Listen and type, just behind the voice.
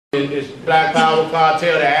It's Black Power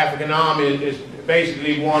Cartel, the African Army is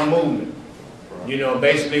basically one movement. You know,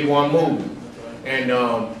 basically one movement. And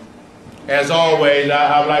as always,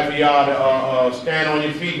 I'd like for y'all to stand on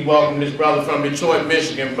your feet and welcome this brother from Detroit,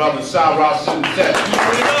 Michigan, brother Sara, Suten. Black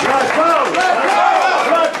Power!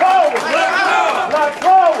 Black Power! Black Power! Black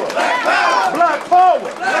Power! Black Power!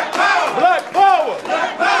 Black Power! Black Power! Black Power!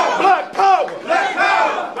 Black Power! Black Power! Black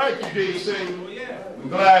Power! Thank you, DC. I'm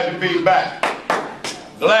glad to be back.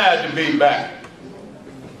 Glad to be back.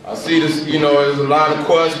 I see this, you know, there's a lot of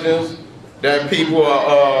questions that people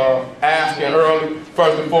are asking early.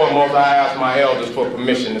 First and foremost, I ask my elders for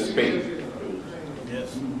permission to speak.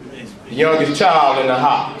 The youngest child in the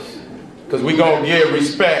house, because we're going to give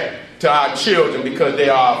respect to our children because they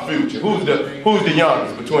are our future. Who's the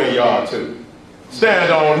youngest between y'all two?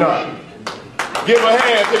 Stand on up. Give a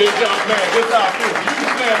hand to this young man. This our future. You can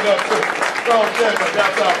stand up too. Don't stand up.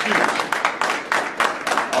 That's our future.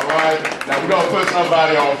 All right, now we're going to put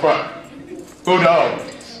somebody on front. Who the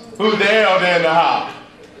oldest? Who's the elder in the house?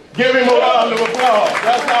 Give him a round of applause.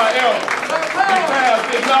 That's our elder. He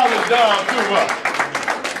passed this knowledge down to us.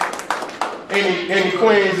 Any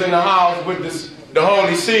queens in the house with the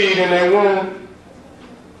holy seed in their womb?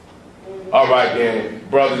 All right then,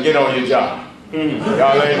 brothers, get on your job.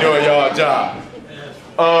 Y'all ain't doing y'all job.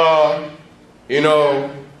 You know,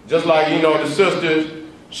 just like, you know, the sisters,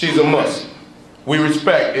 she's a Muslim. We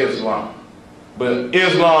respect Islam, but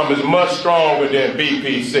Islam is much stronger than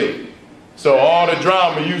BPC. So all the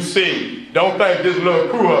drama you see, don't think this little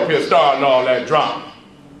crew up here starting all that drama.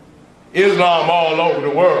 Islam all over the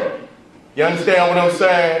world. You understand what I'm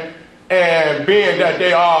saying? And being that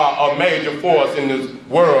they are a major force in this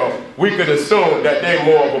world, we could assume that they're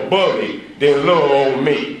more of a boogie than little old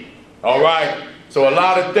me. All right? So a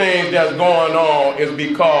lot of things that's going on is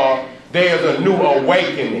because there's a new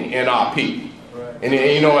awakening in our people. And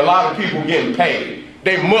you know, a lot of people getting paid.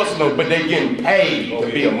 They Muslims, but they getting paid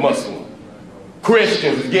to be a Muslim.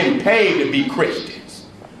 Christians is getting paid to be Christians.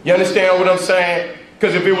 You understand what I'm saying?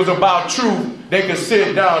 Because if it was about truth, they could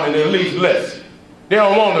sit down and at least listen. They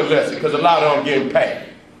don't want to listen because a lot of them getting paid.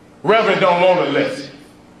 Reverend don't want to listen.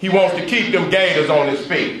 He wants to keep them gators on his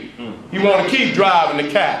feet. He want to keep driving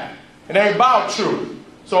the cab. It ain't about truth.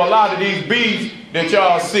 So a lot of these beefs that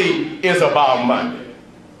y'all see is about money.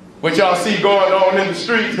 What y'all see going on in the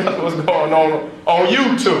streets, that's what's going on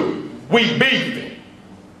YouTube. We beefing.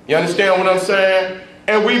 You understand what I'm saying?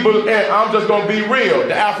 And I'm just going to be real.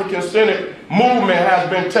 The African-centered movement has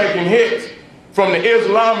been taking hits from the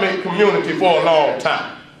Islamic community for a long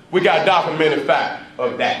time. We got documented fact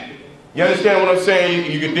of that. You understand what I'm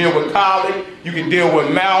saying? You can deal with Khalid, you can deal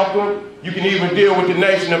with Malcolm, you can even deal with the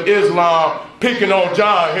Nation of Islam picking on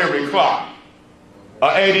John Henry Clark.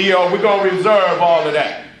 ADL, we're going to reserve all of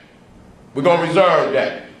that. We're going to reserve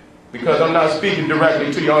that because I'm not speaking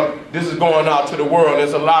directly to you. This is going out to the world.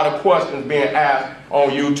 There's a lot of questions being asked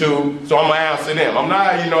on YouTube, so I'm going to answer them. I'm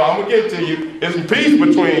not, you know, I'm going to get to you. It's peace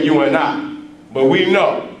between you and I. But we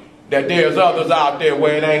know that there's others out there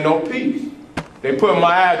where it ain't no peace. They put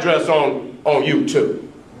my address on YouTube.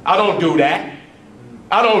 I don't do that.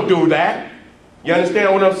 I don't do that. You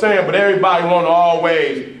understand what I'm saying? But everybody want to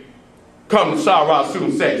always come to Sara,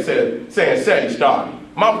 Suten, saying Seti started.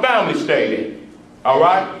 My family stayed in, all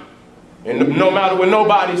right? And no matter what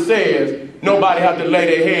nobody says, nobody have to lay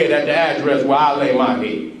their head at the address where I lay my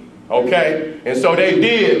head, okay? And so they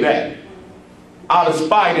did that out of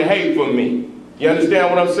spite and hate for me. You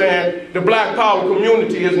understand what I'm saying? The Black Power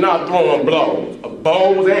community is not throwing blows,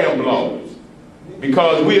 bows and blows,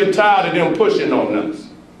 because we are tired of them pushing on us.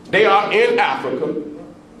 They are in Africa.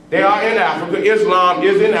 They are in Africa. Islam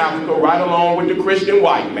is in Africa right along with the Christian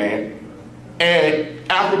white man. And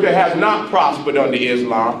Africa has not prospered under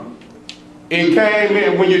Islam. It came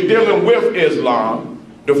in, when you're dealing with Islam,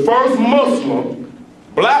 the first Muslim,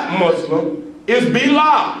 black Muslim, is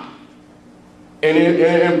Bilal.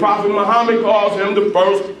 And Prophet Muhammad calls him the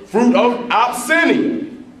first fruit of Abyssinia.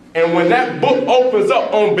 And when that book opens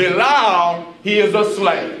up on Bilal, he is a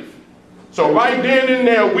slave. So right then and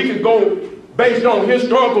there, we could go based on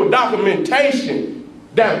historical documentation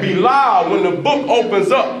that Bilal, when the book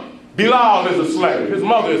opens up, Bilal is a slave. His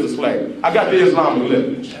mother is a slave. I got the Islamic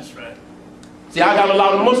lineage. That's right. See, I got a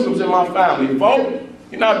lot of Muslims in my family, folks.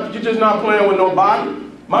 You're just not playing with nobody.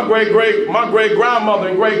 My great-grandmother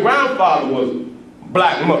and great-grandfather was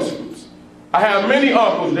black Muslims. I have many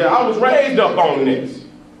uncles there. I was raised up on this.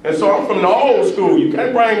 And so I'm from the old school. You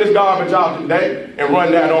can't bring this garbage out today and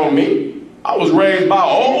run that on me. I was raised by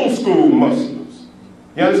old school Muslims.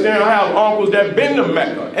 You understand? I have uncles that been to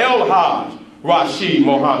Mecca, El Hajj, Rashid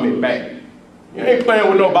Mohammed Bey. You ain't playing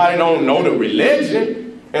with nobody that don't know the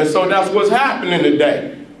religion. And so that's what's happening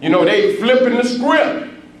today. You know, they flipping the script,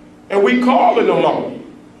 and we calling them on it.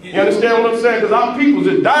 You understand what I'm saying? Because our peoples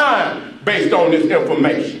are dying based on this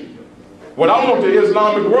information. What I want the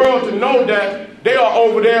Islamic world to know that they are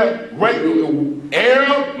over there,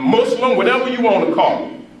 Arab, Muslim, whatever you want to call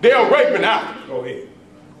them. They are raping Africa. Go ahead.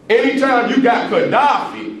 Anytime you got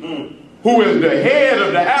Gaddafi, who is the head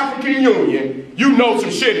of the African Union, you know some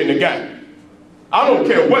shit in the game. I don't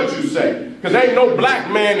care what you say, because ain't no black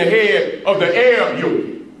man the head of the Arab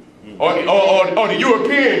Union or the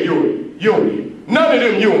European Union. None of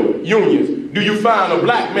them unions do you find a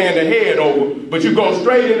black man the head over, but you go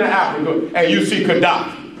straight into Africa and you see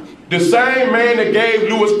Gaddafi. The same man that gave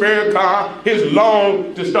Louis Farrakhan his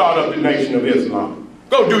loan to start up the Nation of Islam.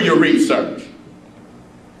 Go do your research.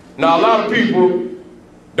 Now, a lot of people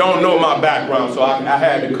don't know my background, so I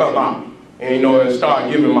had to come out and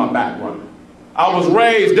start giving my background. I was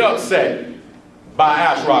raised upset by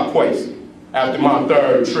Ashraf Kwesi after my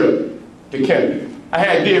third trip to Kenya. I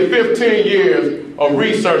had did 15 years of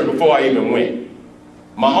research before I even went.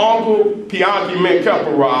 My uncle, Pianki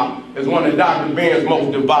Menkepera, is one of Dr. Ben's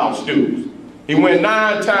most devout students. He went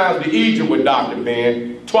 9 times to Egypt with Dr.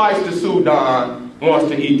 Ben, twice to Sudan, once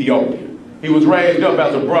to Ethiopia. He was raised up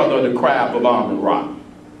as a brother of the craft of Amun Ra.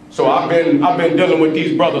 So I've been dealing with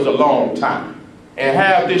these brothers a long time. And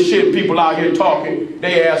half this shit people out here talking,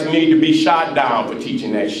 they ass need to be shot down for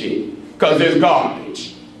teaching that shit. Because it's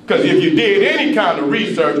garbage. Because if you did any kind of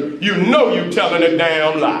research, you know you telling a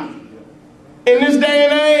damn lie. In this day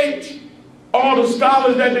and age, all the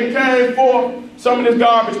scholars that they came for, some of this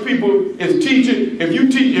garbage people is teaching. If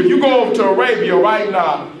you go over to Arabia right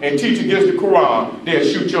now and teach against the Quran, they'll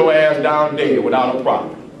shoot your ass down dead without a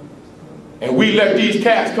problem. And we let these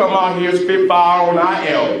cats come out here, spit fire on our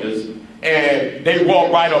elders, and they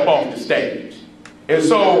walk right up off the stage. And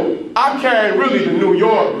so I came really to New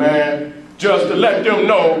York, man, just to let them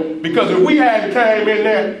know, because if we hadn't came in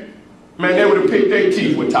there, man, they would have picked their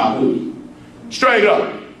teeth with Tahu. Straight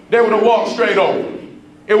up. They would have walked straight over me.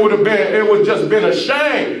 It would just been a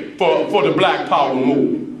shame for the Black Power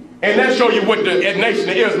movement. And that show you what the Nation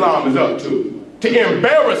of Islam is up to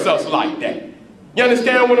embarrass us like that. You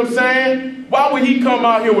understand what I'm saying? Why would he come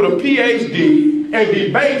out here with a PhD and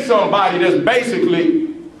debate somebody that's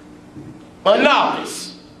basically a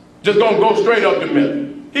novice? Just gonna go straight up the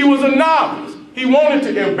middle. He was a novice. He wanted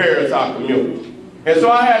to embarrass our community. And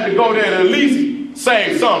so I had to go there to at least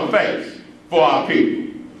save some face for our people.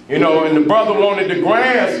 You know, and the brother wanted to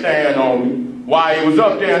grandstand on me while he was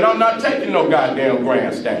up there, and I'm not taking no goddamn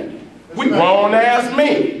grandstanding. We grown ass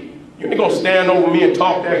men. You ain't gonna stand over me and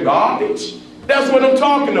talk that garbage. That's what I'm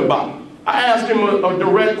talking about. I asked him a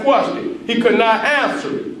direct question. He could not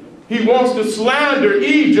answer it. He wants to slander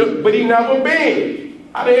Egypt, but he never been.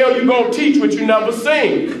 How the hell you gonna teach what you never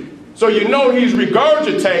seen? So you know he's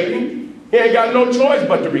regurgitating. He ain't got no choice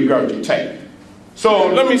but to regurgitate. So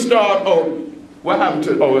let me start. What happened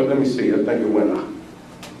to, let me see, I think it went out.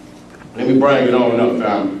 Let me bring it on up,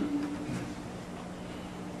 family.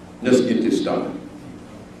 Let's get this started.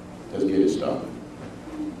 Let's get it started.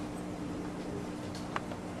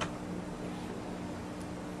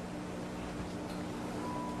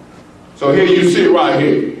 So here you see right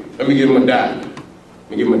here. Let me give him a dime. Let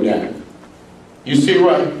me give him a dime. You see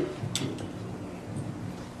right?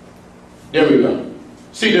 There we go.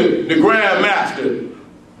 See the Grand Master,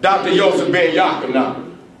 Dr. Yosef Ben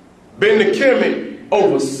Yaakov, been to Kemet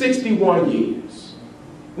over 61 years.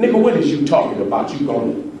 Nigga, what is you talking about? You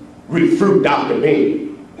gonna refute Dr.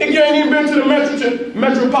 Ben? Nigga, you ain't even been to the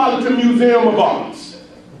Metropolitan Museum of Arts.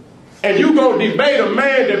 And you gonna debate a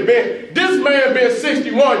man this man been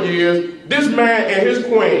 61 years, this man and his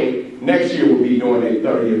queen next year will be doing their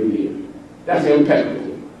 30th year. That's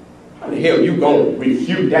impeccable. How the hell you gonna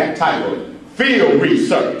refute that type of field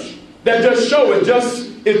research? That just show it's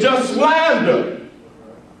just slander.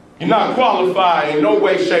 You're not qualified in no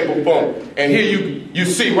way, shape, or form. And here you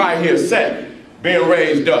see right here Seti being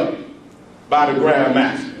raised up by the Grand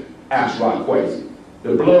Master, Ashraf Kwesi. The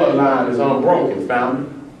bloodline is unbroken, family.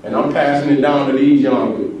 And I'm passing it down to these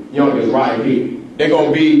youngers right here. They're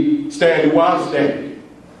gonna be standing where I'm standing.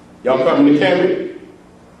 Y'all coming to Kemet?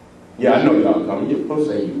 Yeah, I know y'all coming. You're supposed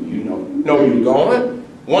to say you know. No, you going.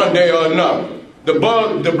 One day or another. The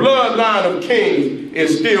bloodline of kings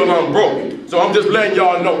is still unbroken. So I'm just letting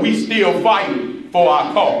y'all know we still fighting for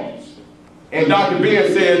our cause. And Dr.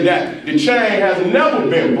 Ben says that the chain has never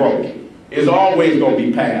been broken. It's always going to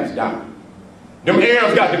be passed down. Them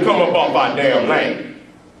Arabs got to come up off our damn land.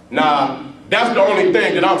 Now, that's the only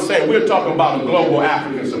thing that I'm saying. We're talking about a global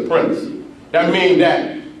African supremacy. That means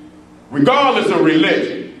that regardless of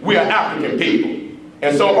religion, we are African people.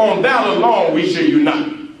 And so on that alone, we should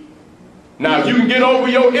unite. Now, if you can get over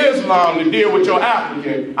your Islam to deal with your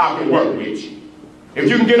African, I can work with you. If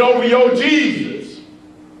you can get over your Jesus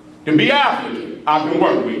to be African, I can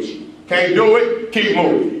work with you. Can't do it? Keep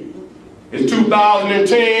moving. It's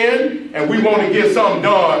 2010, and we want to get something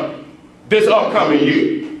done this upcoming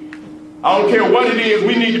year. I don't care what it is,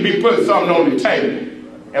 we need to be putting something on the table.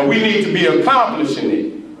 And we need to be accomplishing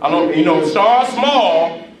it. Start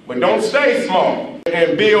small, but don't stay small.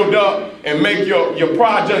 And build up and make your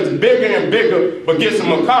projects bigger and bigger, but get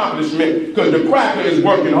some accomplishment, because the cracker is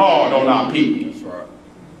working hard on our people. That's right.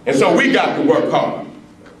 And so we got to work hard.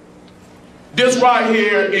 This right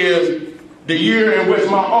here is the year in which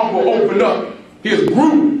my uncle opened up his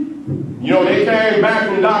group. They came back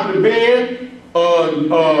from Dr. Ben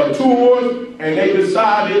tours, and they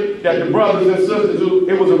decided that the brothers and sisters,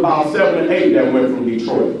 it was about 7 or 8 that went from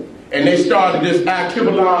Detroit. And they started this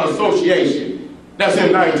Akibalan Association. That's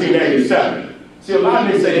in 1987. See, a lot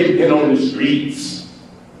of them say they've been on the streets.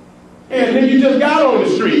 And then you just got on the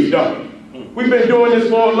streets, though. We've been doing this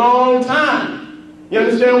for a long time. You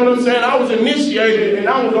understand what I'm saying? I was initiated and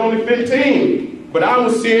I was only 15. But I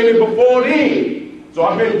was seeing it before then. So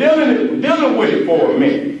I've been dealing with it for a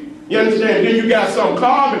minute. You understand? Then you got some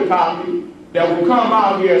carbon copy that will come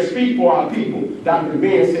out here and speak for our people. Dr.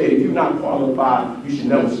 Ben said, if you're not qualified, you should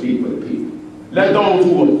never speak for the people. Let those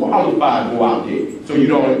who are qualified go out there so you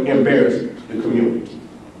don't embarrass the community.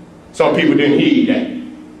 Some people didn't heed that.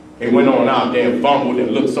 They went on out there and fumbled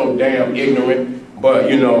and looked so damn ignorant, but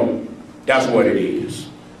that's what it is.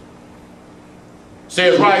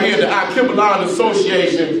 Says right here, the Akibalan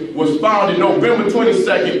Association was founded November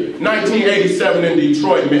 22nd, 1987 in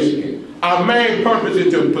Detroit, Michigan. Our main purpose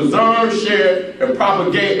is to preserve, share, and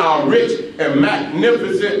propagate our rich and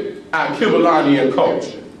magnificent Akibalanian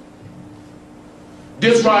culture.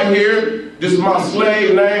 This right here, this is my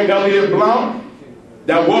slave name, Elliot Blount.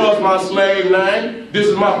 That was my slave name. This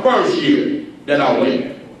is my first year that I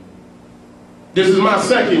went. This is my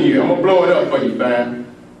second year. I'm going to blow it up for you, fam.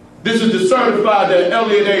 This is to certify that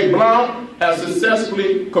Elliot A. Blount has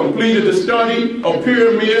successfully completed the study of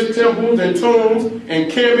pyramids, temples, and tombs in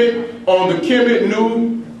Kemet on the Kemet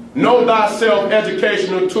New Know Thyself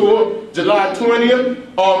Educational Tour, July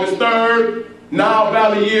 20th, August 3rd, Nile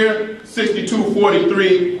Valley year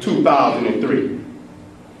 6243, 2003.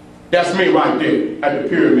 That's me right there at the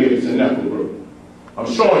Pyramids in Nepal Group.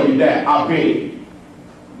 I'm showing you that I've been.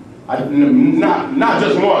 Not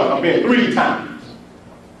just once, I've been 3 times.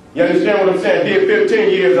 You understand what I'm saying? Did 15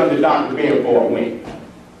 years under Dr. Ben before I went.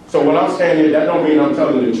 So what I'm saying is that don't mean I'm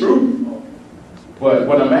telling the truth. But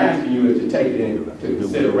what I'm asking you is to take it into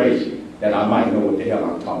consideration that I might know what the hell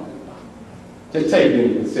I'm talking about. Just take it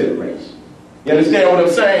into consideration. You understand what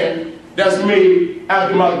I'm saying? That's me.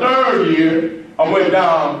 After my 3rd year, I went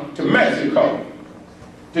down to Mexico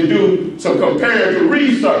to do some comparative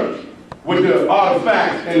research with the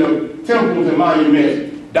artifacts and the temples and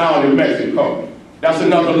monuments down in Mexico. That's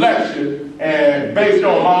another lecture, and based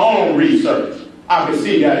on my own research, I can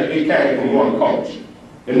see that it came from one culture,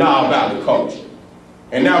 the Nile Valley culture.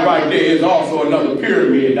 And that right there is also another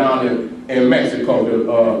pyramid down in Mexico,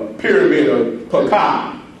 the pyramid of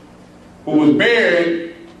Pakal, who was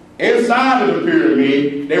buried inside of the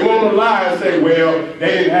pyramid. They won't lie and say, well, they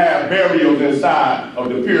didn't have burials inside of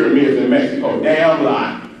the pyramids in Mexico. Damn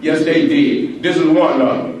lie. Yes, they did. This is one of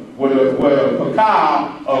them. Where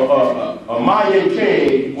Pakal, a Mayan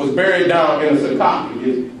king, was buried down in a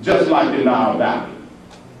sarcophagus, just like the Nile Valley.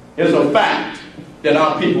 It's a fact that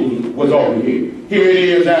our people was over here. Here it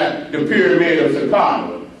is at the Pyramid of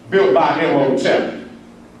Sara, built by Imhotep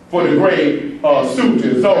for the great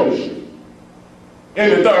Suten Zosha in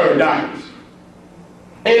the 3rd dynasty.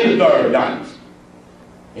 In the 3rd dynasty.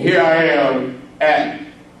 Here I am at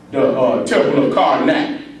the Temple of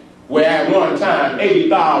Karnak, where at one time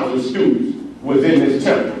 80,000 students was in this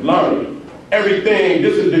temple learning everything.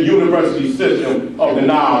 This is the university system of the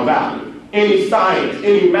Nile Valley. Any science,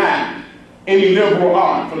 any math, any liberal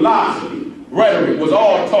art, philosophy, rhetoric was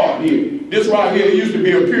all taught here. This right here used to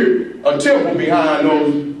be a temple behind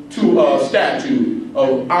those 2 statues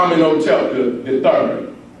of Amenhotep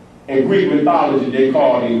III. In Greek mythology, they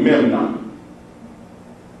called him Memnon.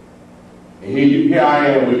 And here I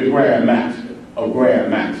am with the Grand Master of Grand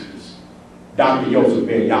Masters, Dr. Yosef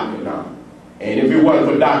Ben Yakinan. And if it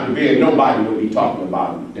wasn't for Dr. Ben, nobody would be talking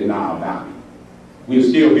about the Nile Valley. We'd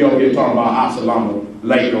still be over here talking about Assalamu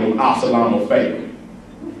Alaikum, Assalamu Alaikum.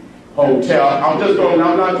 Hotel. I'm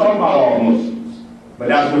not talking about all Muslims. But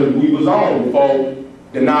that's what we was on before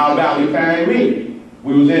the Nile Valley came in.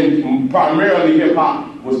 We was in, primarily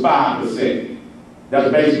hip-hop was 5%.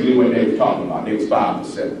 That's basically what they were talking about. They was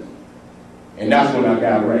 5%. And that's when I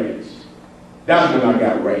got raised. That's when I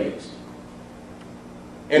got raised.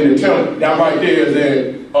 In the temple, that right there is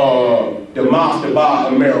in the Mastaba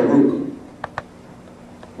of Meruka.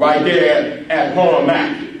 Right there at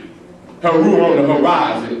Hormaki. Heru on the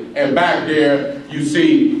horizon. And back there, you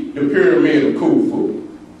see the pyramid of Khufu.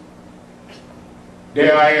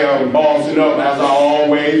 There I am, bossing up as I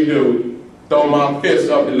always do. Throw my fists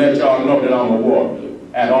up to let y'all know that I'm a warrior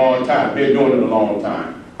at all times. Been doing it a long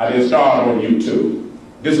time. I didn't start on YouTube.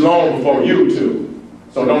 This long before YouTube.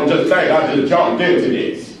 So don't just think I just jumped into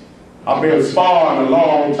this. I've been sparring a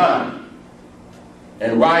long time.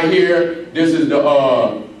 And right here, this is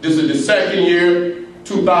the second year,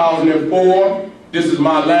 2004. This is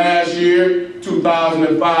my last year,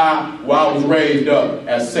 2005, where I was raised up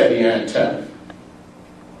as Seti and Tef.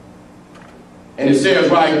 And it says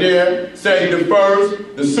right there, Seti the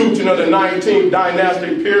first, the Suten of the 19th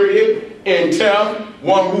dynastic period, in Tef,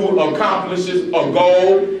 one who accomplishes a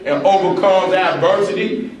goal and overcomes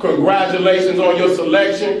adversity. Congratulations on your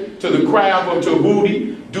selection to the craft of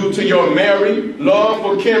Tahuti. Due to your merit, love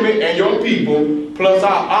for Kemet and your people, plus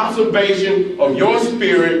our observation of your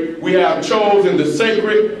spirit, we have chosen the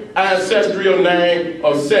sacred ancestral name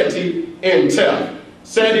of Seti in Tef.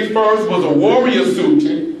 Seti first was a warrior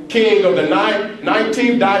Suten, king of the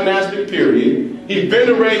 19th dynastic period. He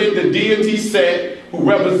venerated the deity Set, who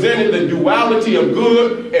represented the duality of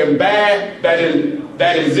good and bad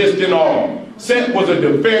that exists in all. Set was a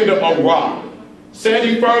defender of Ra.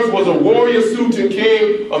 Seti first was a warrior Suten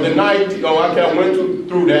king of the 19th, I went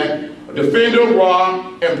through that, a defender of Ra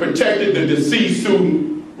and protected the deceased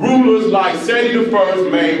Suten. Rulers like Seti the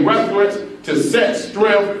first made reference to Set's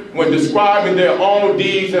strength when describing their own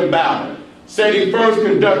deeds in battle. Seti first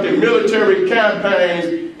conducted military campaigns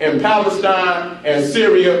in Palestine and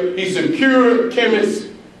Syria. He secured Kemet's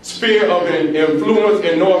sphere of influence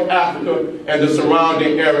in North Africa and the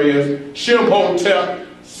surrounding areas. Shemhotep,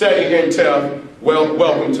 Seti and Tef,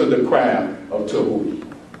 welcome to the craft of Tahuti.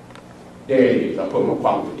 There it is. I put my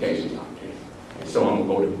qualifications out there. And so I'm going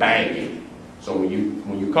to go to banging. So when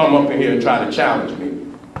you come up in here and try to challenge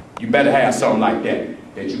me, you better have something like that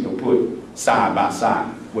you can put side by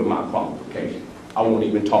side with my qualifications. I won't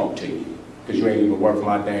even talk to you because you ain't even worth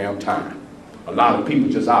my damn time. A lot of people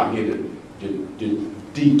just out here to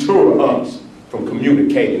detour us from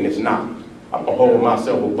communicating this knowledge. I can hold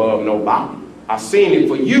myself above nobody. I've seen it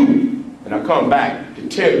for you, and I come back to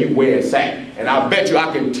tell you where it's at. And I bet you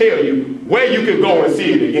I can tell you where you can go and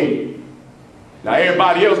see it again. Now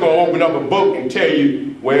everybody else gonna open up a book and tell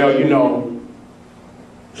you, well, you know,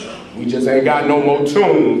 we just ain't got no more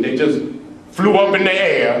tunes. They just flew up in the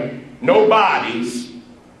air, no bodies,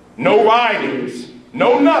 no writings,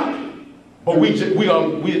 no nothing. But we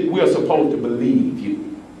are supposed to believe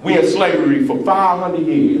you. We in slavery for 500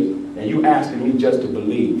 years, and you asking me just to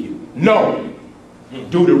believe you. No.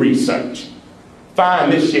 Do the research.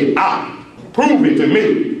 Find this shit out. Prove it to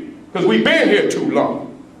me. Because we've been here too long.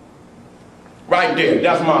 Right there,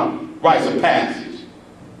 that's my rites of passage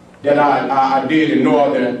that I did in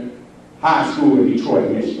Northern High School in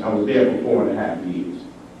Detroit, Michigan. I was there for 4.5 years.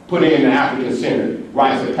 Put in the African Center,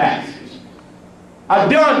 rites of passage. I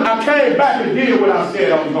came back and did what I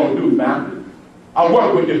said I was going to do, man. I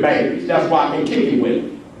work with the babies. That's why I can kick it with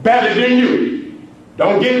them. Better than you.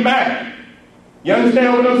 Don't get mad. You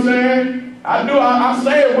understand what I'm saying? I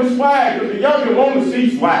say it with swag because the youngin' want to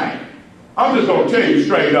see swag. I'm just going to tell you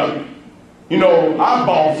straight up. You know, I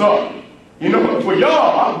boss up. You know, for y'all,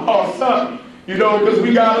 I boss up. You know, because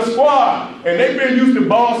we got a squad. And they've been used to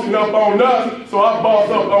bossing up on us, so I boss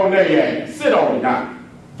up on their ass. Sit on that.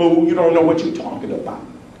 Fool, you don't know what you're talking about.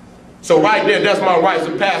 So right there, that's my rites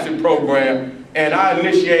of passage program. And I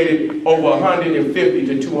initiated over 150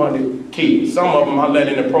 to 200 kids. Some of them I let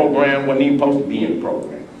in the program, wasn't even supposed to be in the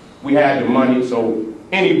program. We had the money, so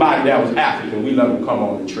anybody that was African, we let them come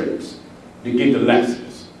on the trips to get the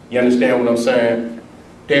lessons. You understand what I'm saying?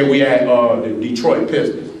 There we had the Detroit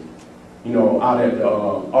Pistons, you know, out at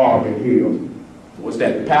Auburn Hill. What's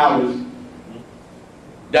that, the Palace?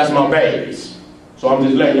 That's my babies. So I'm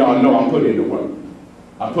just letting y'all know I put in the work.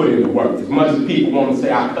 I put in the work. As much as people want to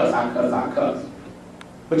say I cuss.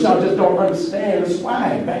 But y'all just don't understand the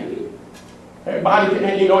swag, baby. Everybody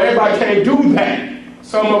can't do that.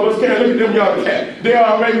 Some of us can't. Look at them young cats. They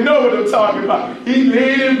already know what I'm talking about. He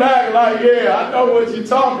leaning back like, yeah, I know what you're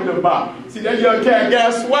talking about. See, that young cat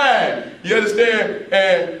got swag. You understand?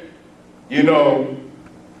 And, you know,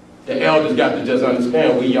 the elders got to just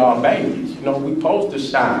understand we y'all babies. You know, we supposed to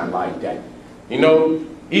shine like that. You know,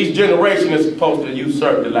 each generation is supposed to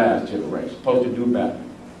usurp the last generation. Supposed to do better.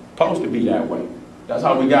 Supposed to be that way. That's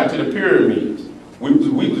how we got to the pyramids. We was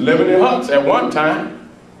living in huts at one time.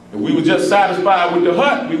 If we were just satisfied with the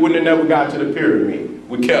hut, we wouldn't have never got to the pyramid.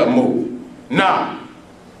 We kept moving. Now,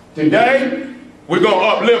 today, we're going to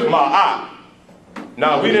uplift my eye.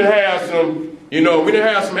 Now, we didn't have some, we didn't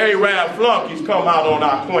have some Arab flunkies come out on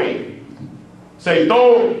our queen. Say,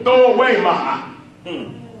 throw away my eye.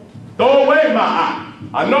 Throw away my eye.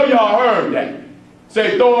 I know y'all heard that.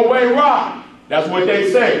 Say, throw away Ra. That's what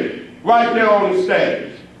they say. Right there on the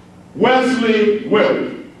stage. Wesley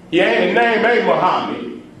Williams. His name ain't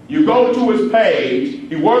Muhammad. You go to his page.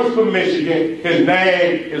 He works for Michigan. His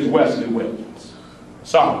name is Wesley Williams.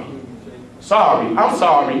 Sorry. I'm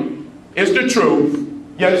sorry. It's the truth.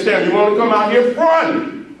 You understand? You want to come out here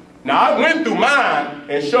fronting. Now, I went through mine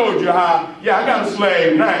and showed you how, I got a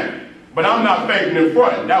slave name. But I'm not faking in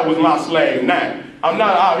front. That was my slave name. I'm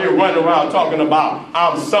not out here running around talking about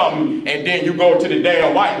I'm something, and then you go to the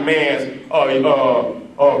damn white man's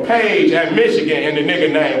page at Michigan and the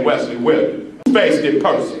nigga named Wesley Williams. Face this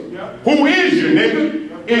person. Who is you,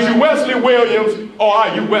 nigga? Is you Wesley Williams or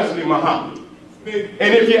are you Wesley Muhammad?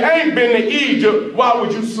 And if you ain't been to Egypt, why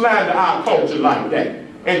would you slander our culture like that?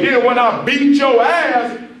 And then when I beat your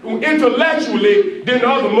ass intellectually, then the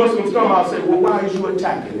other Muslims come out and say, well, why is you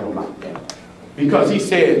attacking him like that? Because he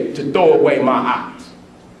said to throw away my eyes.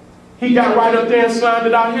 He got right up there and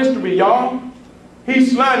slandered our history, y'all. He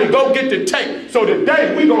slandered. Go get the tape. So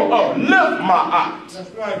today we gonna uplift my eyes. That's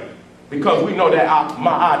right. Because we know that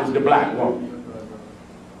my eye is the black woman.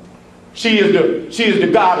 She is the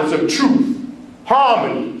goddess of truth,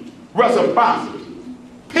 harmony, reciprocity,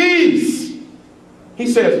 peace. He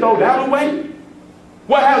says, throw that away.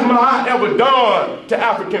 What has my eye ever done to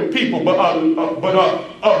African people but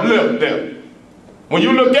uplift them? When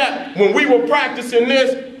you look at, when we were practicing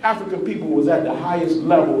this, African people was at the highest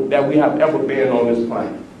level that we have ever been on this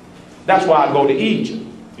planet. That's why I go to Egypt.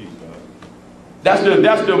 That's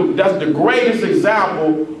the greatest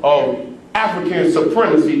example of African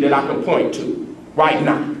supremacy that I can point to right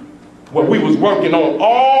now. Where we was working on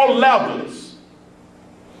all levels,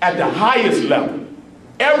 at the highest level.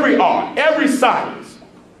 Every art, every science.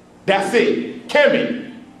 That's it.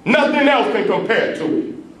 Chemistry. Nothing else can compare to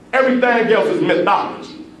it. Everything else is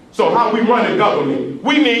mythology. So how we run the government?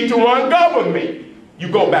 We need to run government. You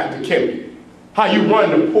go back to chemistry. How you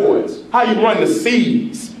run the ports. How you run the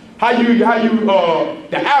seas. How you the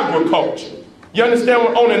agriculture. You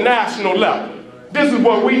understand? On a national level. This is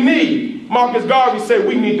what we need. Marcus Garvey said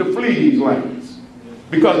we need to flee these lands.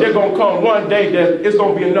 Because they're going to come one day that it's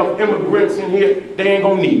going to be enough immigrants in here, they ain't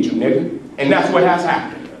going to need you, nigga. And that's what has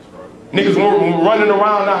happened. Niggas running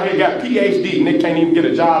around out here got PhD and they can't even get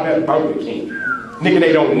a job at Burger King. Nigga,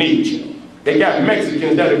 they don't need you. They got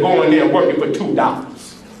Mexicans that are going there working for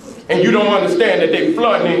 $2. And you don't understand that they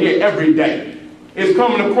flooding in here every day. It's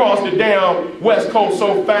coming across the damn West Coast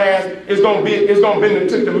so fast, it's gonna be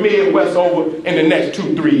took the Midwest over in the next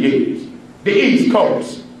 2-3 years. The East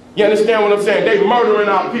Coast. You understand what I'm saying? They murdering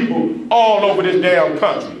our people all over this damn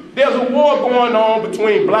country. There's a war going on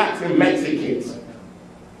between blacks and Mexicans.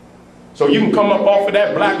 So you can come up off of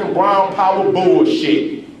that black and brown power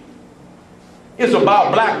bullshit. It's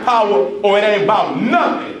about black power or it ain't about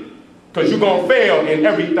nothing. Because you're going to fail in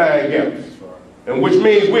everything else. And which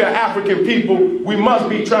means we're African people, we must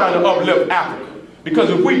be trying to uplift Africa. Because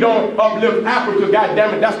if we don't uplift Africa,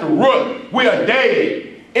 goddammit, that's the root. We are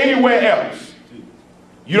dead anywhere else.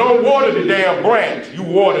 You don't water the damn branch, you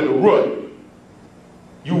water the root.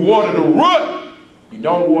 You water the root, you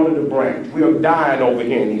don't water the branch. We are dying over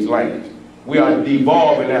here in these lands. We are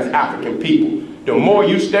devolving as African people. The more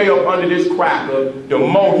you stay up under this cracker, the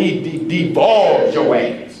more he devolves your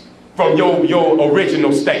ass from your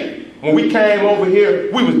original state. When we came over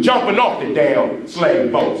here, we was jumping off the damn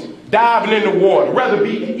slave boats, diving in the water, rather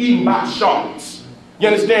be eaten by sharks. You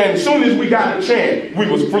understand? As soon as we got a chance, we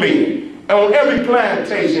was fleeing. And on every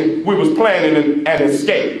plantation, we was planning an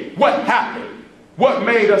escape. What happened? What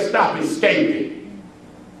made us stop escaping?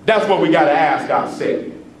 That's what we got to ask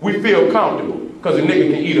ourselves. We feel comfortable because a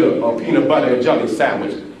nigga can eat a peanut butter and jelly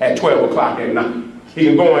sandwich at 12 o'clock at night. He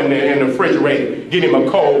can go in there in the refrigerator, get him a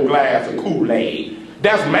cold glass of Kool-Aid.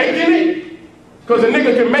 That's making it? Because a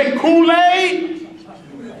nigga can make Kool-Aid?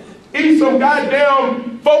 Eat some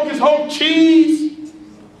goddamn Focus Hope cheese?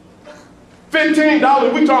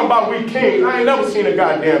 $15, we talking about we kings. I ain't never seen a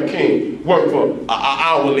goddamn king work for an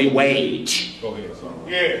hourly wage. Go ahead, son.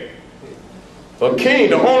 Yeah. A king,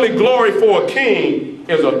 the only glory for a king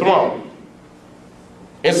is a throne.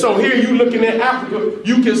 And so here you looking at Africa,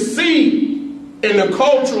 you can see in the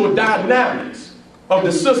cultural dynamics of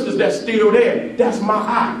the sisters that's still there. That's my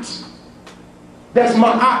aunt. That's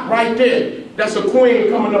my aunt right there. That's a queen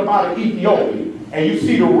coming up out of Ethiopia. And you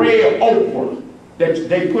see the red ochre that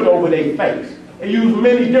they put over their face. They use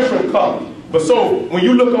many different colors. But so when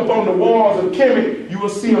you look up on the walls of Kemet, you will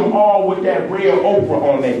see them all with that red ochre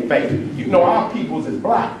on their face. You know our peoples is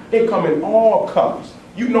black. They come in all colors.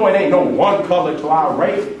 You know it ain't no one color to our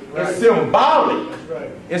race. Right. It's symbolic.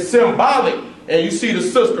 Right. It's symbolic. And you see the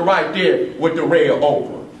sister right there with the red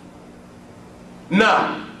ochre.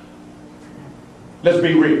 Now, let's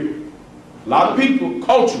be real. A lot of people,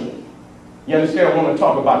 cultural, you understand, want to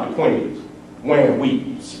talk about the queens wearing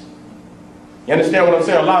weaves. You understand what I'm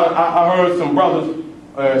saying? I heard some brothers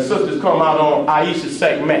and sisters come out on Aisha's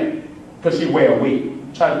segment because she wear a weave.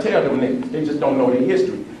 Try to tell them niggas, they just don't know their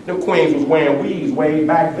history. Them queens was wearing weaves way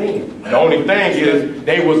back then. The only thing is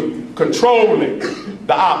they was controlling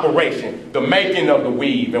the operation, the making of the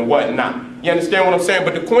weave and whatnot. You understand what I'm saying?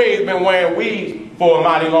 But the queen's been wearing weaves for a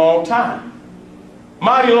mighty long time.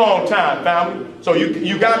 Mighty long time, family. So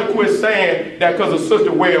you got to quit saying that because a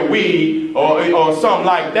sister wear a weave or something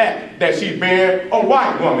like that, that she's been a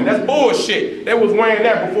white woman. That's bullshit. They was wearing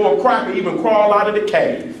that before a cracker even crawled out of the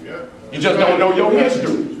cave. You just don't know your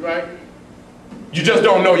history. Right. You just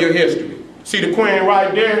don't know your history. See the queen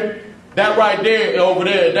right there? That right there over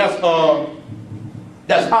there, that's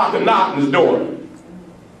Akhenaten's daughter.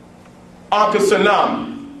 Ankhesenami.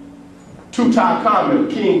 Tutankhamun,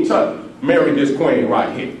 King Tut, married this queen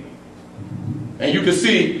right here. And you can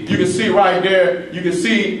see right there, you can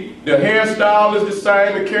see the hairstyle is the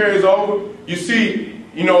same, it carries over. You see,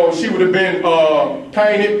 you know, she would have been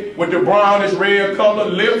painted with the brownish red color,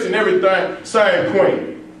 lips and everything. Same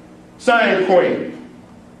queen. Same queen.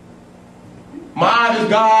 Mine is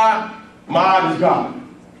God, mine is God.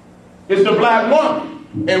 It's the black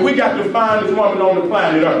woman. And we got the finest woman on the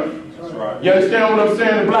planet Earth. That's right. You understand what I'm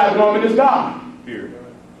saying? The black woman is God. Here.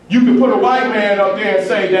 You can put a white man up there and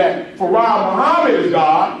say that Farah Muhammad is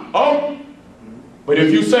God. Oh. But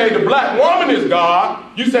if you say the black woman is God,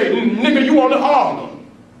 you say, nigga, you on the altar.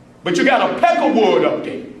 But you got a peck of wood up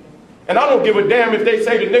there. And I don't give a damn if they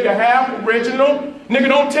say the nigga half original. Nigga,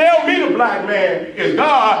 don't tell me the black man is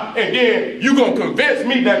God and then you gonna convince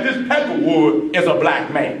me that this peck of wood is a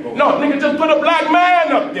black man. No, nigga, just put a black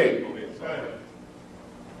man up there.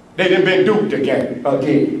 They done been duped again.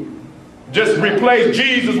 Just replace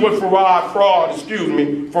Jesus with Farah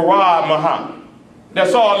Muhammad.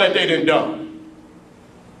 That's all that they done.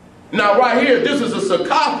 Now right here, this is a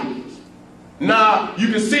sarcophagus. Now you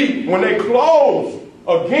can see when they close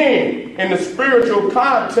again in the spiritual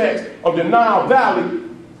context of the Nile Valley,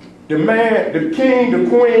 the man, the king, the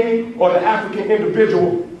queen, or the African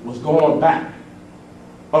individual was going back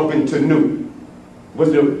up into Nu,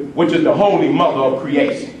 which is the holy mother of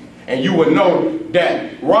creation. And you would know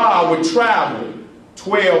that Ra would travel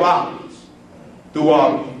 12 hours through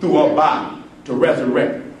her body to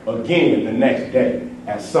resurrect again the next day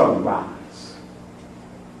at sunrise.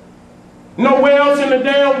 Nowhere else in the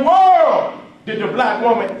damn world did the black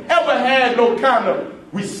woman ever had no kind of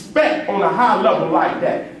respect on a high level like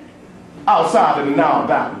that outside of the Nile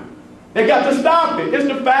Valley. They got to stop it. It's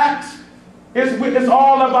the facts. It's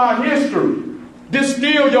all about history.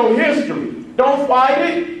 Distill your history. Don't fight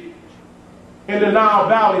it. In the Nile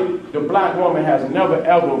Valley, the black woman has never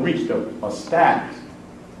ever reached a status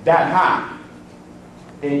that high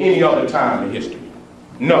in any other time in history.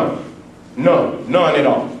 None. None. None at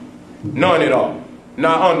all. None at all.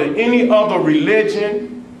 Not under any other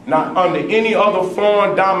religion, not under any other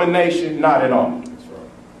foreign domination, not at all. That's right.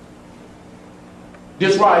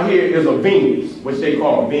 This right here is a Venus, which they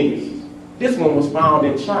call Venus. This one was found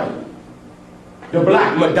in China. The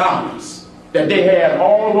black Madonnas that they had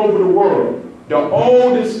all over the world. The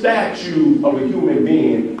oldest statues of a human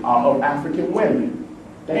being are of African women.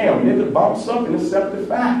 Damn, nigga, boss up and accept the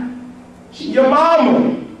fact. She your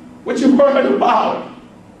mama. What you worried about?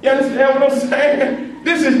 You understand what I'm saying?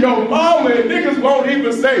 This is your mama, and niggas won't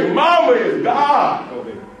even say mama is God.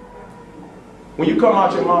 When you come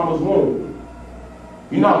out your mama's womb,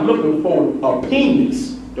 you're not looking for a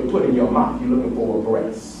penis to put in your mouth. You're looking for a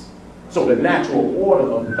breast. So the natural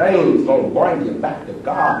order of things gonna bring you back to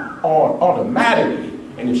God automatically.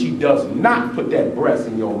 And if she does not put that breast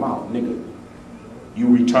in your mouth, nigga, you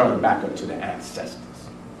return back up to the ancestors.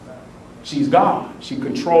 She's God. She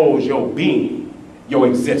controls your being, your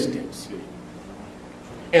existence.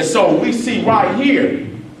 And so we see right here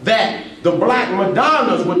that the black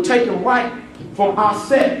Madonnas were taken right from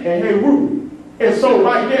Aset and Heru. And so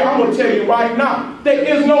right there, I'm gonna tell you right now, there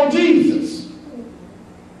is no Jesus.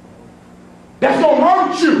 That's gonna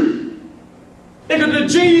hurt you. Nigga, the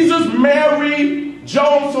Jesus, Mary,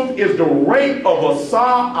 Joseph is the rape of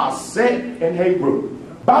Asar, Aset, and Heru.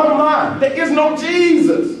 Bottom line, there is no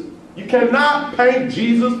Jesus. You cannot paint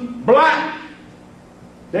Jesus black.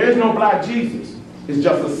 There is no black Jesus. It's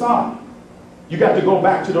just a Sara. You got to go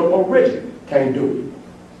back to the original. Can't do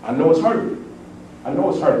it. I know it's hurting. I know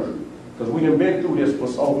it's hurting. Because we done been through this for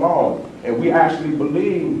so long. And we actually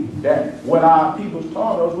believe that what our people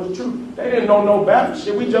taught us was true. They didn't know no better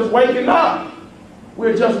shit. We just waking up.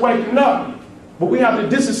 We're just waking up. But we have to,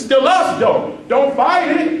 this is still us though. Don't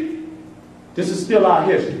fight it. This is still our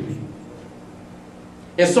history.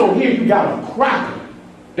 And so here you got a cracker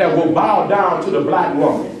that will bow down to the black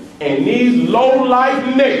woman. And these low-life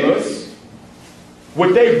niggas,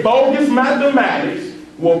 with their bogus mathematics,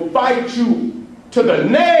 will fight you to the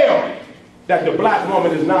nail that the black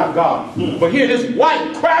woman is not God. But here this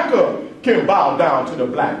white cracker can bow down to the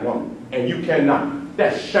black woman. And you cannot.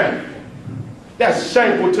 That's shameful. That's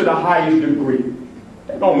shameful to the highest degree.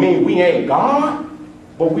 That don't mean we ain't God,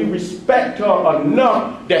 but we respect her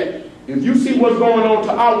enough that if you see what's going on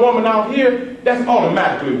to our woman out here, that's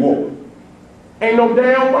automatically war. Ain't no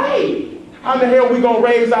damn way. How the hell we gonna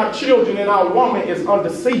raise our children and our woman is under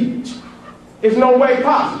siege? There's no way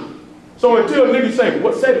possible. So until niggas say,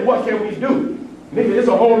 what can we do? Nigga, there's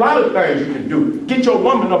a whole lot of things you can do. Get your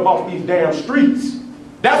woman up off these damn streets.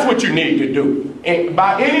 That's what you need to do. And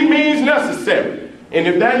by any means necessary. And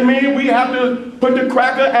if that means we have to put the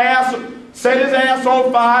cracker ass, set his ass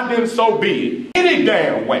on fire, then so be it. Any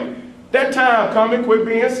damn way. That time coming, quit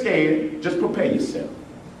being scared. Just prepare yourself.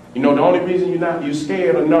 You know, the only reason you're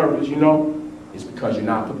scared or nervous, you know, is because you're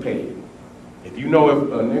not prepared. If you know if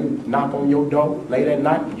a nigga knock on your door late at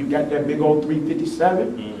night and you got that big old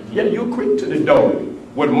 357, yeah, you'll creep to the door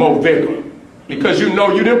with more vigor because you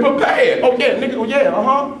know you didn't prepare. Oh yeah, nigga, yeah,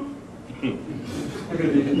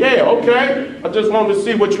 yeah, okay. I just wanted to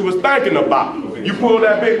see what you was thinking about. You pull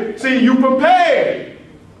that big, see, you prepared.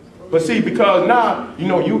 But see, because now, you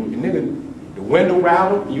know, nigga, the window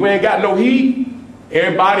rattle, you ain't got no heat.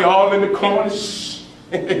 Everybody all in the corners.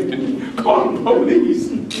 Call the police.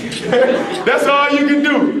 That's all you can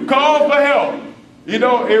do. Call for help. You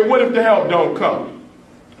know, and what if the help don't come?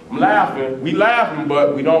 I'm laughing. We laughing,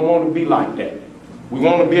 but we don't want to be like that. We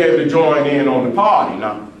want to be able to join in on the party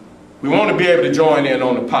now. We want to be able to join in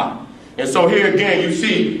on the party. And so here again, you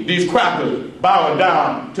see these crackers bowing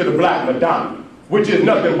down to the black Madonna, which is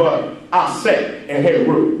nothing but our Seti and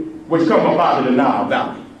Heru, which come up out of the Nile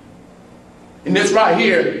Valley. And this right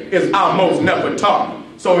here is our most Nefertari.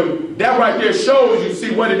 So that right there shows you,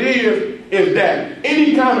 see what it is that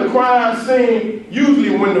any kind of crime scene,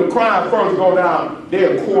 usually when the crime first go down,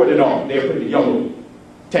 they'll cord it off. They'll put the yellow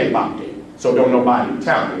tape out there so don't nobody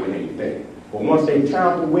tamper with anything. But once they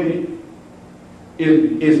tamper with it,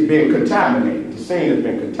 it's been contaminated. The scene has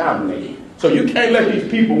been contaminated. So you can't let these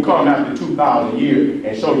people come after 2,000 years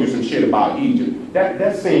and show you some shit about Egypt.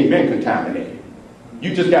 That scene been contaminated.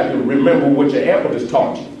 You just got to remember what your elders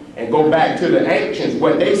taught you and go back to the ancients,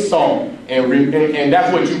 what they saw, and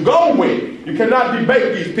that's what you go with. You cannot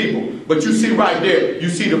debate these people. But you see right there, you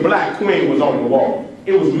see the black queen was on the wall.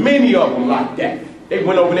 It was many of them like that. They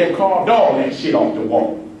went over there and carved all that shit off the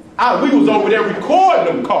wall. We was over there recording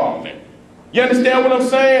them carving. You understand what I'm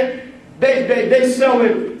saying? They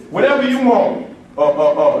selling whatever you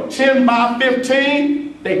want. 10 by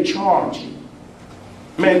 15, they charge you.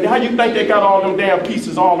 Man, how you think they got all them damn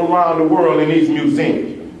pieces all around the world in these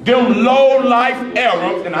museums? Them low-life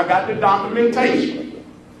Arabs, and I got the documentation,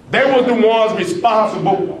 they were the ones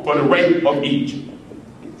responsible for the rape of Egypt.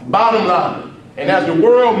 Bottom line, and as the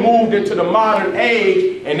world moved into the modern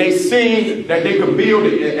age and they seen that they could build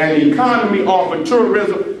an economy off of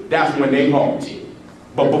tourism, that's when they halted.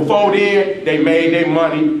 But before then, they made their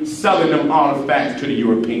money selling them artifacts to the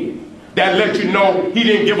Europeans. That let you know he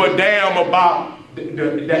didn't give a damn about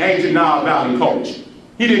the ancient Nile Valley culture.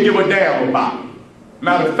 He didn't give a damn about it.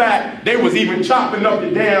 Matter of fact, they was even chopping up the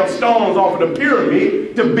damn stones off of the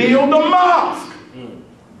pyramid to build the mosque.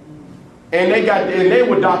 And they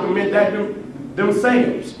would document that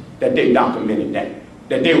themselves, that they documented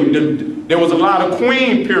that there was a lot of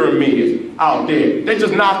queen pyramids out there. They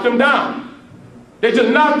just knocked them down. They just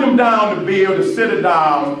knocked them down to build the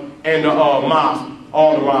citadels and the mosque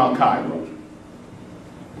all around Cairo.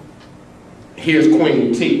 Here's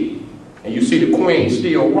Queen T. And you see the queen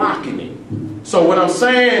still rocking it. So what I'm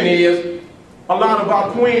saying is, a lot of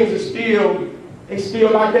our queens are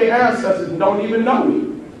still like their ancestors and don't even know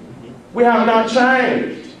it. We have not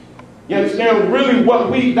changed. You understand?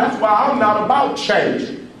 Really that's why I'm not about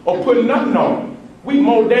changing or putting nothing on. We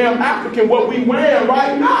more damn African what we wearing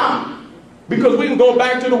right now. Because we can go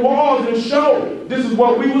back to the walls and show this is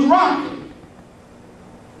what we was rocking.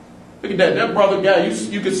 Look at that brother guy,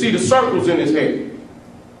 you can see the circles in his head.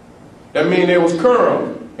 That means they was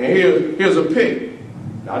curled. And here's a pick.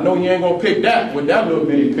 Now, I know you ain't gonna pick that with that little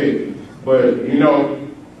bitty pick, but you know,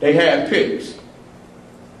 they had picks.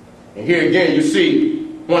 And here again, you see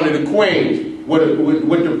one of the queens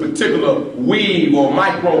with the particular weave or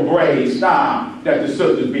micro braid style that the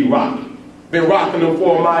sisters be rocking. Been rocking them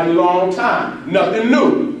for a mighty long time. Nothing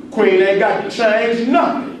new. Queen ain't got to change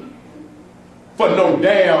nothing. For no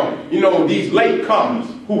damn, you know, these late comers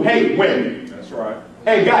who hate women. That's right.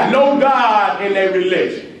 Ain't got no God in their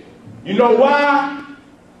religion. You know why?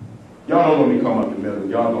 Y'all don't want me to come up in the middle.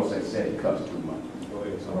 Y'all don't say Seti cuss too much. Go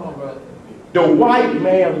ahead. Come on, brother. The white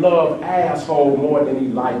man love asshole more than he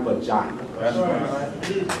like vagina. That's right.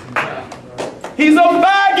 He's a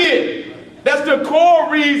faggot. That's the core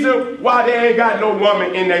reason why they ain't got no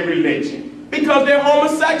woman in their religion. Because they're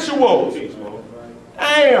homosexuals.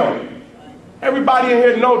 Damn. Everybody in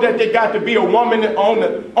here know that they got to be a woman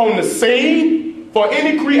on the scene for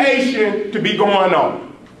any creation to be going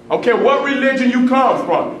on. Okay, what religion you come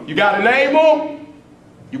from? You got a navel?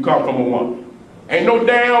 You come from a woman. Ain't no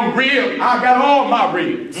damn rib. I got all my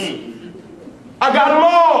ribs. I got them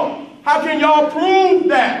all. How can y'all prove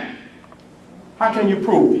that? How can you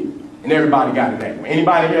prove it? And everybody got a navel.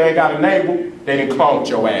 Anybody here ain't got a navel, they done cloned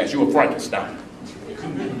your ass. You a Frankenstein.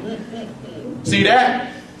 See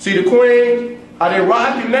that? See the queen? Are they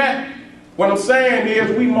rocking that? What I'm saying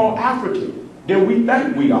is we more African than we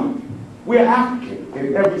think we are. We're African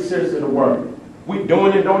in every sense of the word. We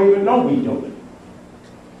doing it, don't even know we doing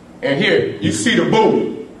it. And here, you see the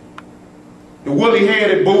Buddha. The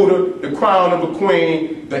woolly-headed Buddha, the crown of a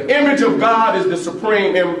queen. The image of God is the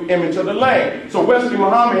supreme image of the Lamb. So Wesley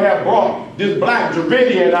Muhammad had brought this black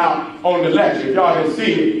Dravidian out on the lecture, if y'all didn't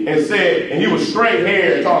see it, and said, and he was straight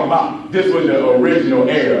haired talking about this was the original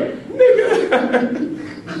era. Nigga.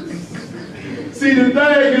 See, the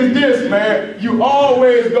thing is this, man. You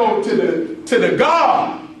always go to the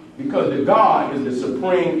God, because the God is the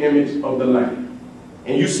supreme image of the Lamb.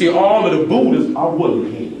 And you see all of the Buddhas are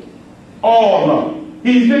woolly-headed. All of them.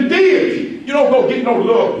 He's the deity. You don't go get no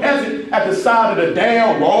little peasant at the side of the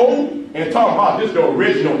damn road and talk about this the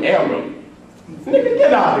original era. Nigga,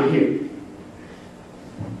 get out of here.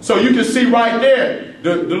 So you can see right there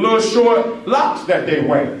the little short locks that they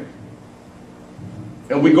wear.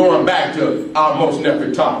 And we're going back to our most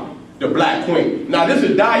Nefertari, the black queen. Now this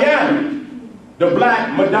is Diana, the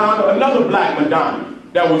black Madonna, another black Madonna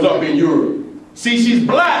that was up in Europe. See, she's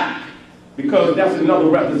black because that's another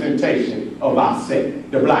representation of our sect,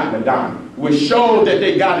 the black Madonna, which shows that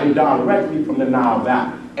they got it directly from the Nile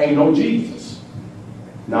Valley. Ain't no Jesus.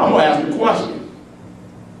 Now I'm going to ask the question.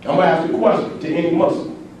 I'm going to ask the question to any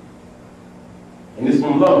Muslim. And this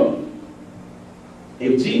from love.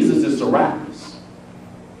 If Jesus is Serapis,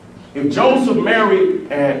 if Joseph, Mary,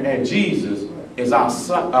 and Jesus is our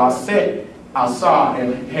Set, Asa,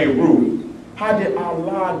 and Heru, how did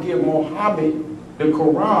Allah give Muhammad the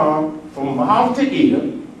Quran from mouth to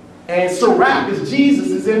ear, and Serapis,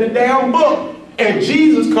 Jesus, is in the damn book, and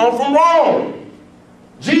Jesus come from Rome?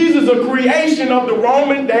 Jesus a creation of the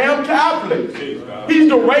Roman damn Catholics. He's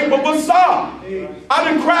the rape of Asa. I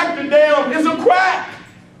done cracked the damn, it's a crack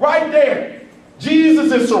right there.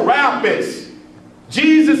 Jesus is Serapis.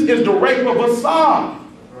 Jesus is the rape of Asa.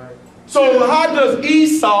 So how does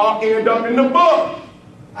Esau end up in the book?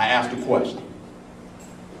 I asked the question.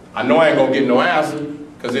 I know I ain't gonna get no answer,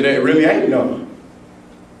 because it really ain't none.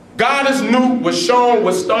 Goddess Nut was shown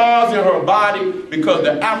with stars in her body because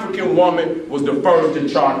the African woman was the first to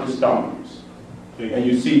chart the stars. And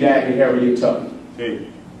you see that in Harriet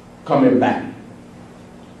Tubman. Coming back,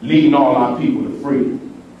 leading all our people to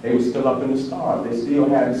freedom. They were still up in the stars. They still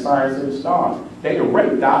had the science of the stars. They had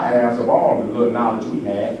raped our ass of all the little knowledge we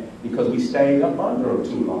had because we stayed up under them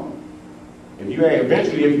too long. If you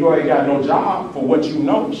ain't got no job for what you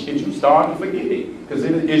know, shit, you start to forget it because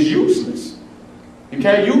it's useless. You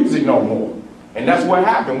can't use it no more. And that's what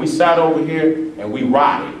happened. We sat over here and we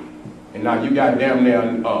rotted. And now you got damn near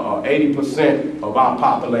 80% of our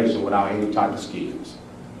population without any type of skills.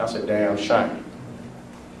 That's a damn shame.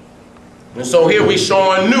 And so here we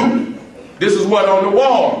showing new. This is what on the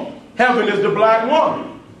wall. Heaven is the black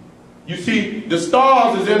woman. You see, the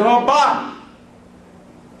stars is in her body.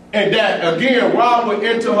 And that, again, while would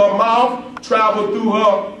enter her mouth, travel through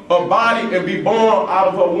her body, and be born out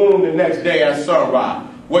of her womb the next day at sunrise.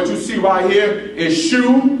 What you see right here is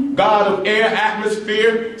Shu, god of air,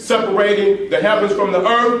 atmosphere, separating the heavens from the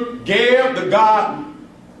earth. Ger, the god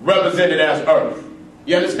represented as earth.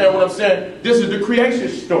 You understand what I'm saying? This is the creation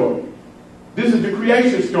story. This is the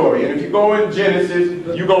creation story. And if you go in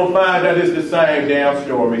Genesis, you're going to find that it's the same damn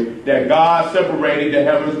story, that God separated the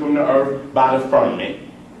heavens from the earth by the firmament.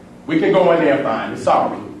 We can go in there and find it.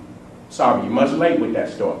 Sorry, you're much late with that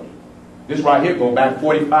story. This right here go back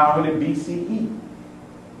 4500 BCE.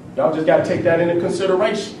 Y'all just got to take that into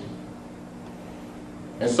consideration.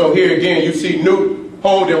 And so here again, you see Newt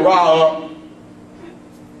holding Ra up,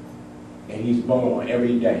 and he's born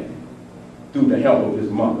every day through the help of his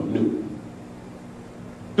mother, Newt.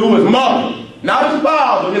 Through his mother, not his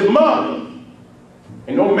father, his mother.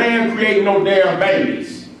 And no man creating no damn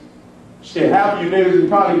babies. Shit, half of you niggas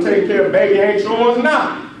probably take care of baby ain't yours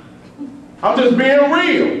now. I'm just being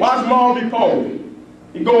real. Watch Mom be posing.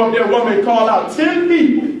 You go up there, woman, and call out 10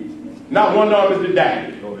 people. Not one of them is the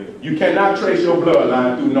daddy. You cannot trace your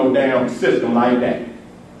bloodline through no damn system like that.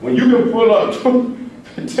 When you can pull up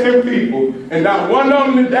 10 people and not one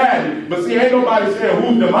of them the daddy, but see, ain't nobody saying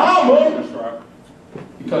who's the mama. That's right.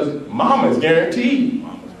 Because mama is guaranteed.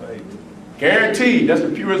 Mama's baby. Guaranteed. That's the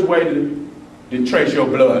purest way to trace your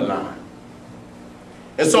bloodline.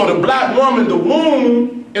 And so the black woman, the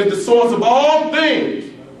womb, is the source of all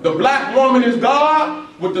things. The black woman is God.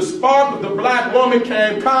 With the spark of the black woman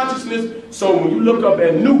came consciousness. So when you look up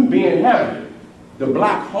at Newt being heaven, the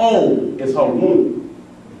black hole is her womb.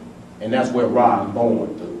 And that's where Ra is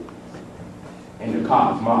born through. In the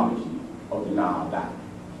cosmology of the Nile Valley.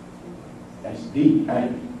 That's deep,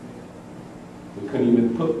 ain't it? We couldn't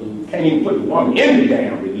even you can't even put the woman in the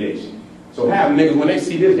damn religion. So half niggas, when they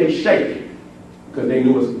see this, they shake it. Because they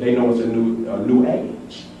know it's a new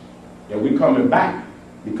age. That we coming back.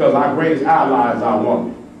 Because our greatest ally is our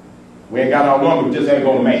woman. We ain't got our woman, we just ain't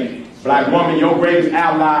gonna make it. Black woman, your greatest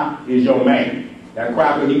ally is your man. That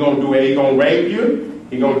cracker, he gonna do it, he gonna rape you,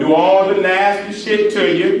 he gonna do all the nasty shit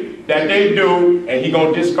to you that they do, and he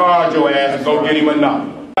gonna discard your ass and go get him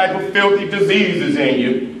another. Type of filthy diseases in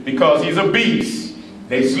you, because he's a beast.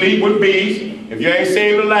 They sleep with beasts. If you ain't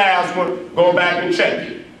seen the last one, go back and check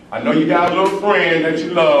it. I know you got a little friend that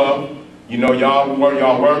you love. You know, y'all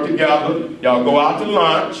work together, y'all go out to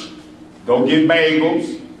lunch, go get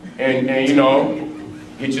bagels, and you know,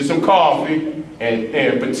 get you some coffee,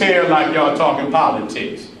 and pretend like y'all talking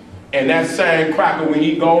politics. And that same cracker, when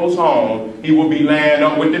he goes home, he will be laying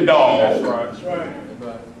up with the dog. That's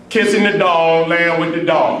right. Kissing the dog, laying with the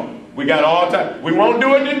dog. We got all time. We won't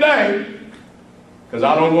do it today, because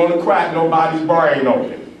I don't want to crack nobody's brain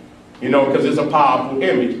open. You know, because it's a powerful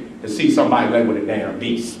image to see somebody lay with a damn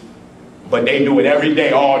beast. But they do it every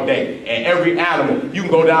day, all day. And every animal, you can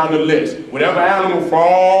go down the list. Whatever animal,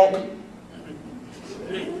 frog.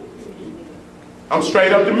 I'm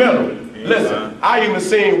straight up the middle. Listen, I even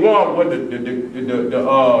seen one where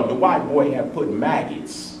the white boy had put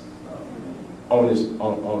maggots on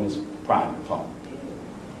his private part.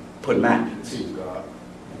 Put maggots.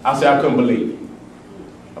 I said I couldn't believe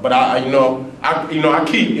it. But I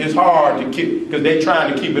keep, it's hard to keep, because they're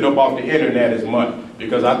trying to keep it up off the internet as much.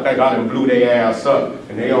 Because I think I done blew their ass up,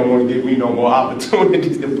 and they don't want to give me no more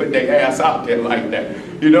opportunities to put their ass out there like that.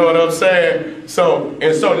 You know what I'm saying? So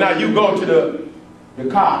now you go to the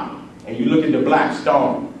Kaaba, and you look at the black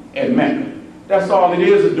stone at Mecca. That's all it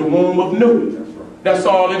is the womb of Newt. That's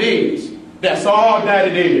all it is. That's all that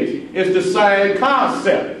it is. It's the same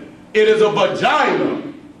concept. It is a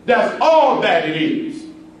vagina. That's all that it is.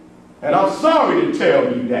 And I'm sorry to tell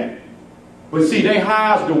you that. But see, they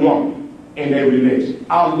hide the woman in their religion.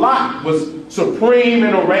 Allah was supreme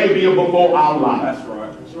in Arabia before Allah. That's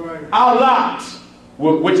right. That's right. Allah,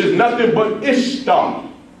 which is nothing but Ishtar.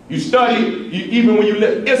 You study, even when you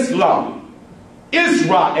live Islam,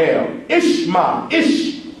 Israel, Ishma,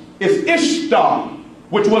 is Ishtar,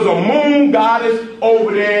 which was a moon goddess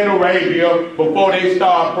over there in Arabia before they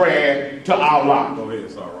started praying to Allah. Go ahead,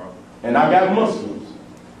 Sara. And I got Muslims.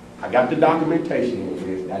 I got the documentation in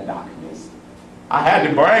here, that documents. I had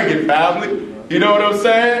to bring it, family. You know what I'm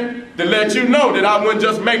saying? To let you know that I wouldn't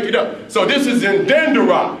just make it up. So this is in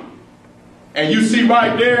Dendera. And you see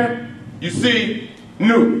right there, you see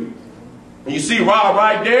Nu. And you see Ra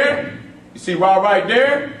right there. You see Ra right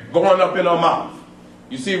there, going up in her mouth.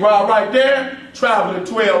 You see Ra right there, traveling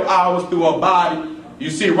 12 hours through her body. You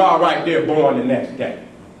see Ra right there, born the next day.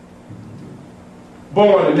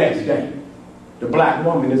 Born the next day. The black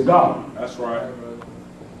woman is God. That's right.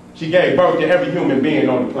 She gave birth to every human being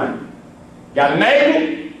on the planet. Got a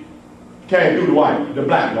navel, came through the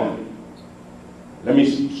black woman. Let me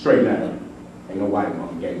straighten that up. Ain't no white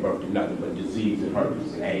woman gave birth to nothing but disease and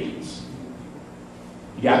herpes and AIDS.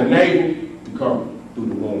 You got a navel, you come through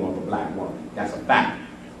the womb of a black woman. That's a fact.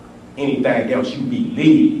 Anything else you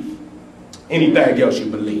believe. Anything else you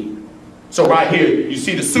believe. So right here, you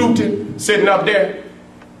see the Suten sitting up there?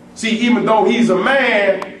 See, even though he's a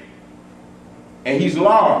man and he's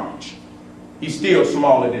large, he's still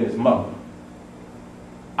smaller than his mother.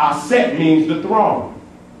 Set means the throne.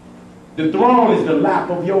 The throne is the lap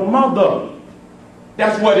of your mother.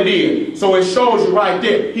 That's what it is. So it shows you right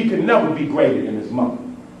there, he can never be greater than his mother.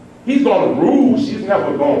 He's going to rule. She's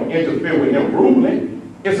never going to interfere with him ruling.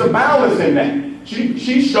 It's a balance in that.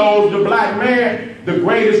 She shows the black man the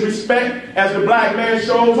greatest respect as the black man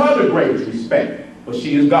shows her the greatest respect. But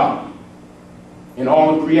she is God. In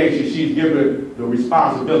all of creation, she's given the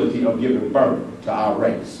responsibility of giving birth to our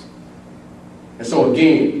race. And so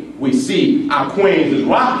again, we see our queens is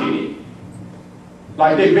rocking it.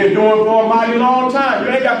 Like they've been doing for a mighty long time.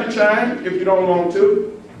 You ain't got to change if you don't want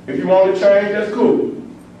to. If you want to change, that's cool.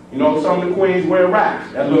 You know, some of the queens wear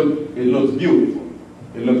racks. It looks beautiful.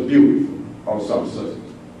 It looks beautiful on some sisters.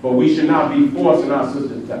 But we should not be forcing our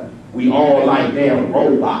sisters to. We all like damn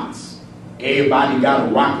robots. Everybody got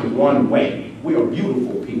to rock it one way. We are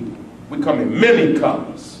beautiful people. We come in many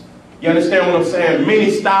colors. You understand what I'm saying?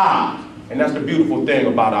 Many styles. And that's the beautiful thing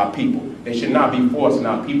about our people. They should not be forcing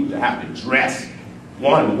our people to have to dress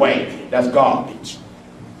one way. That's garbage.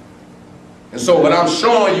 And so what I'm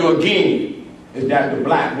showing you again is that the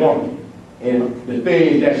black woman and the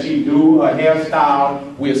things that she do, her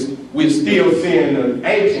hairstyle, we're still seeing the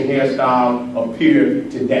ancient hairstyle appear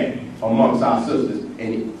today amongst our sisters,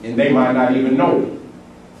 and they might not even know it.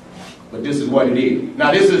 But this is what it is.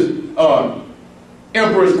 Now this is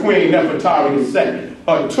Empress Queen Nefertari II,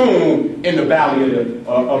 a tomb in the Valley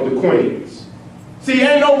of the Queens. See,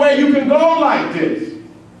 ain't no way you can go like this.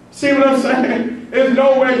 See what I'm saying? There's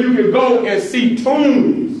no way you can go and see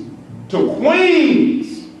tombs to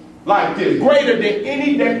queens like this. Greater than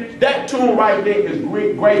any, that tomb right there is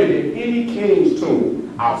greater than any king's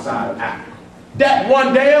tomb outside of Africa. That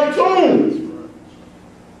one damn tomb.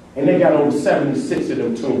 And they got over 76 of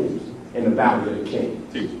them tombs in the Valley of the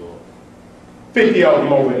Kings. 50 of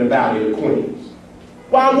them over in the Valley of the Queens.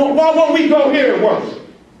 Why won't we go here and worship?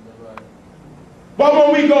 Why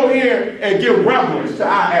won't we go here and give reverence to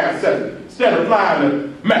our ancestors instead of flying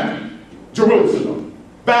to Mecca, Jerusalem,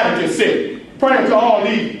 Vatican City, praying to all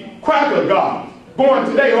these cracker gods, going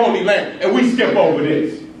to their holy land, and we skip over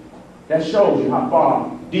this? That shows you how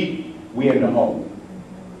far deep we in the hole.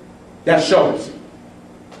 That shows you.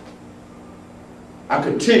 I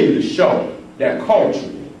continue to show that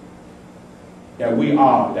culturally that we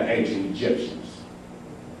are the ancient Egyptians.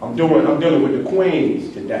 I'm dealing with the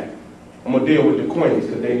queens today. I'm going to deal with the queens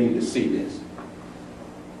because they need to see this.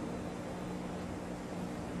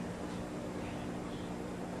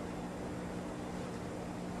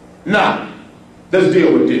 Now, let's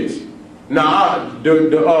deal with this. Now, the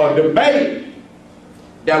debate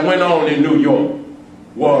that went on in New York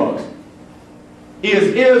was,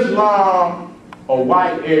 is Islam a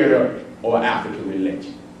white Arab or African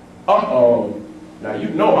religion? Now, you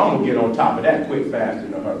know I'm going to get on top of that quick, fast,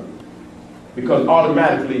 in a hurry. Because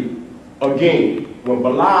automatically, again, when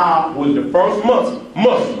Bilal was the first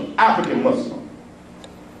Muslim, African Muslim,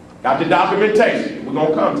 got the documentation, we're going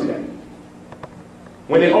to come to that.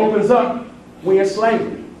 When it opens up, we're in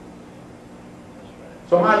slavery.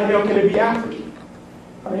 So how the hell can it be African?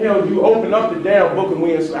 How the hell you open up the damn book and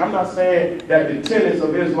we're in slavery? I'm not saying that the tenets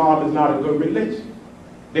of Islam is not a good religion.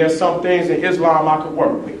 There are some things in Islam I could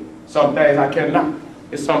work with. Some things I cannot.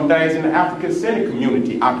 There's some things in the African Senate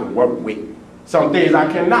community I can work with. Some things I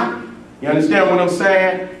cannot. You understand what I'm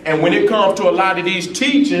saying? And when it comes to a lot of these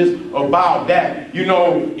teachers about that, you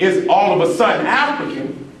know, it's all of a sudden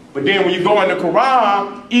African. But then when you go in the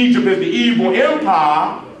Quran, Egypt is the evil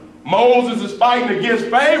empire. Moses is fighting against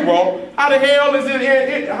Pharaoh. How the hell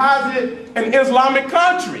is how is it an Islamic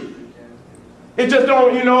country? It just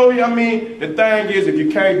don't, you know, I mean, the thing is, if you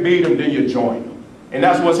can't beat them, then you join them. And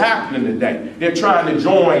that's what's happening today. They're trying to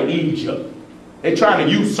join Egypt. They're trying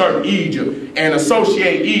to usurp Egypt and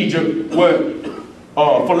associate Egypt with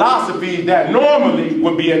philosophies that normally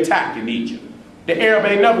would be attacked in Egypt. The Arab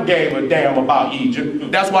ain't never gave a damn about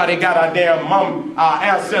Egypt. That's why they got our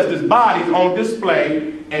ancestors' bodies on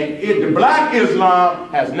display. And the black Islam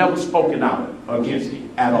has never spoken out against it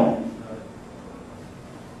at all.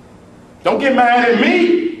 Don't get mad at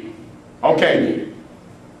me. Okay then.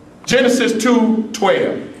 Genesis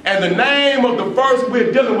 2:12. And the name of the first,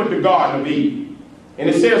 we're dealing with the Garden of Eden. And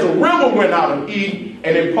it says a river went out of Eden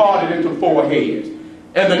and it parted into 4 heads.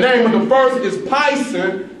 And the name of the first is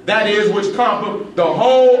Pison, that is, which conquered the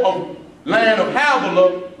whole of land of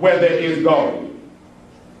Havilah, where there is gold.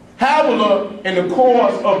 Havilah, in the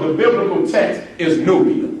course of the biblical text, is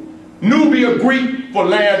Nubia. Nubia, Greek for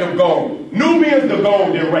land of gold. Nubia is the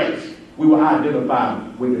golden race. We were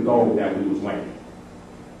identified with the gold that we was wearing.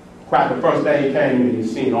 The first day he came in, he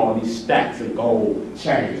seen all these stacks of gold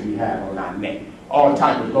chains we have on our neck. All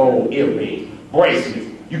type of gold earrings, bracelets,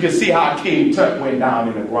 You can see how King Tut went down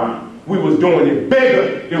in the ground. We was doing it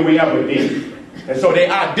bigger than we ever did. And so they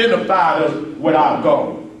identified us with our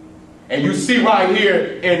gold. And you see right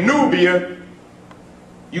here in Nubia,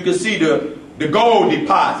 you can see the gold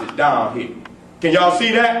deposit down here. Can y'all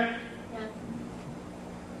see that? Yeah.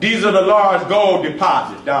 These are the large gold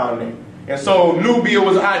deposits down there. And so Nubia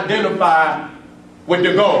was identified with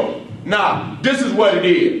the gold. Now, this is what it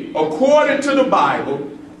is. According to the Bible,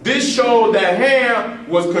 this shows that Ham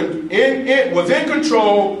was in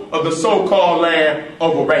control of the so-called land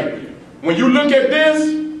of Arabia. When you look at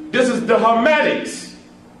this is the Hermetics.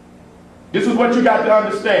 This is what you got to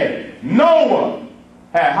understand. Noah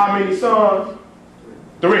had how many sons?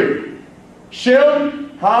 3.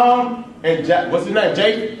 Shem, Ham, and what's his name?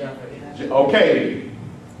 Japheth? Okay.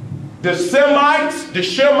 The Semites, the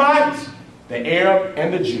Shemites, the Arab,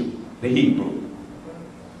 and the Jew, the Hebrew.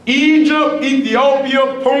 Egypt,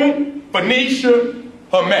 Ethiopia, Punt, Phoenicia,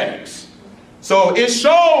 Hermetics. So it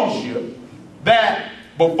shows you that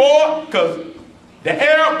before, because the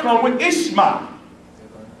Arab come with Ishmael.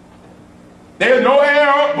 There's no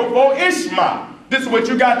Arab before Ishmael. This is what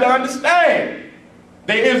you got to understand.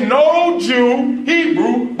 There is no Jew,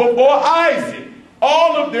 Hebrew, before Isaac.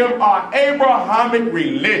 All of them are Abrahamic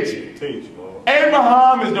religion.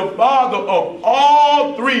 Abraham is the father of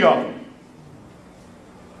all 3 of them.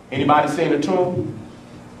 Anybody seen the tomb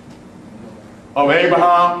of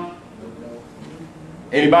Abraham?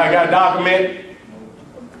 Anybody got a document?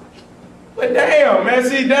 But damn, man,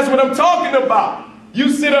 see, that's what I'm talking about. You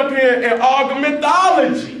sit up here and argue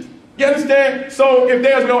mythology. You understand? So if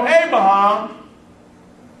there's no Abraham,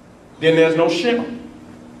 then there's no Shem.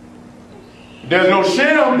 If there's no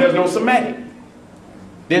Shem, there's no Semitic.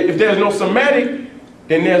 If there's no Semitic,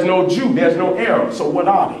 then there's no Jew, there's no Arab. So what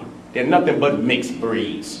are they? They're nothing but mixed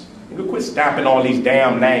breeds. You can quit stamping all these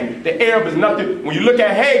damn names. The Arab is nothing. When you look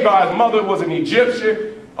at Hagar, his mother was an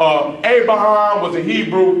Egyptian. Abraham was a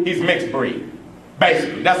Hebrew. He's mixed breed.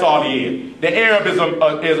 Basically, that's all he is. The Arab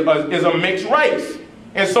is a mixed race.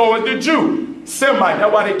 And so is the Jew. Semite.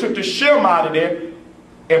 That's why they took the Shem out of there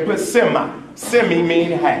and put Semite. Semi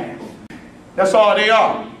mean half. That's all they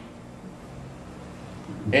are.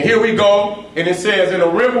 And here we go, and it says, and a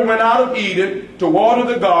river went out of Eden to water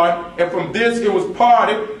the garden, and from this it was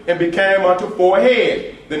parted and became unto 4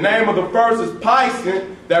 heads. The name of the first is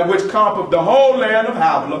Pison, that which cometh the whole land of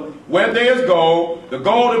Havilah, where there is gold. The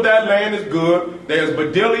gold of that land is good. There is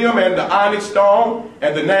bdellium and the onyx stone.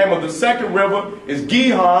 And the name of the second river is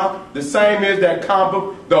Gihon, the same is that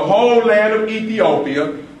cometh the whole land of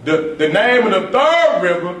Ethiopia. The name of the third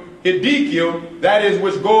river, Ezekiel, that is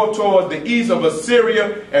which goeth towards the east of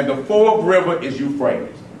Assyria, and the 4th river is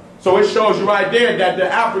Euphrates. So it shows you right there that the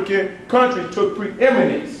African country took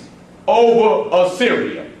preeminence over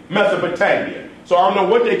Assyria, Mesopotamia. So I don't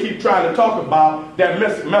know what they keep trying to talk about, that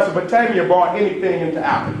Mesopotamia brought anything into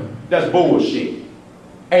Africa. That's bullshit.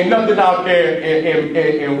 Ain't nothing out there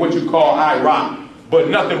in what you call Iraq, but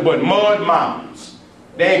nothing but mud mountains.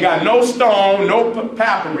 They ain't got no stone, no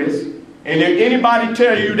papyrus. And if anybody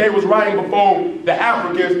tell you they was writing before the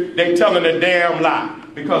Africans, they telling a damn lie.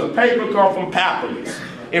 Because paper come from papyrus.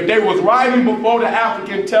 If they was writing before the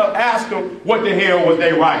African, ask them what the hell was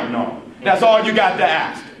they writing on. That's all you got to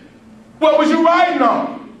ask them. What was you writing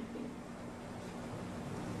on?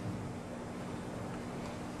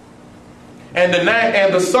 And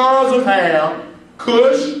the sons of Ham,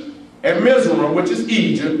 Cush and Mizraim, which is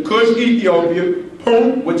Egypt, Cush, Ethiopia,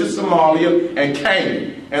 Punt, which is Somalia, and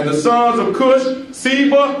Canaan. And the sons of Cush,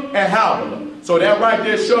 Seba, and Havilah. So that right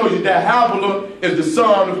there shows you that Havilah is the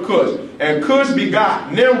son of Cush. And Cush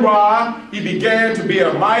begot Nimrod. He began to be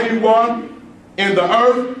a mighty one in the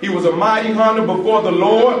earth. He was a mighty hunter before the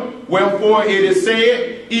Lord. Wherefore it is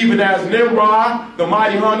said, even as Nimrod, the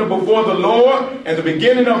mighty hunter before the Lord, and the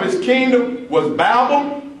beginning of his kingdom was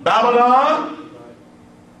Babylon,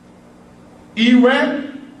 Erech,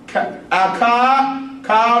 Akkad,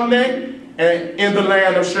 Calneh, and in the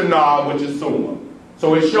land of Shinar, which is Sumer.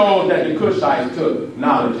 So it shows that the Cushites took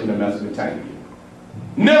knowledge in the Mesopotamia.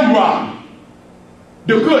 Nimrod,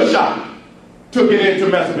 the Cushite, took it into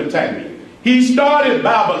Mesopotamia. He started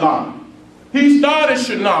Babylon. He started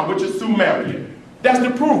Shinar, which is Sumeria. That's the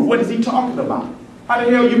proof. What is he talking about? How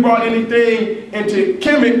the hell you brought anything into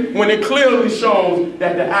Kemet when it clearly shows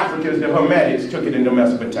that the Africans, the Hermetics, took it into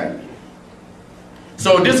Mesopotamia?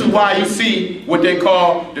 So this is why you see what they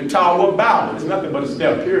call the Tower of Babel. It's nothing but a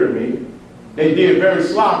step pyramid. They did very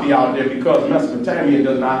sloppy out there because Mesopotamia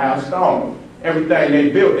does not have stone. Everything they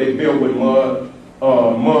built with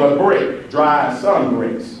mud brick, dry sun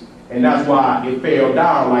bricks. And that's why it fell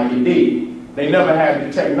down like it did. They never had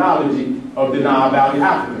the technology of the Nile Valley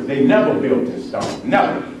Africans. They never built in stone,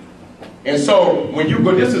 never. And so when you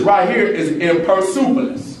go, this is right here, is in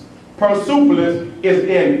Persepolis. Persepolis is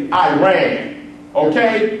in Iran.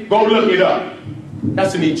 Okay? Go look it up.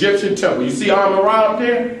 That's an Egyptian temple. You see armor around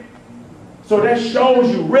there? So that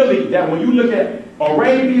shows you really that when you look at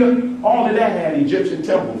Arabia, all of that had Egyptian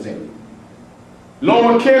temples in it.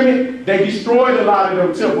 Lower Kemet, they destroyed a lot of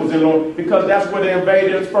them temples in Lower, because that's where the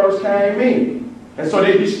invaders first came in. And so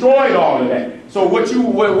they destroyed all of that. So what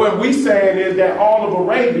we saying is that all of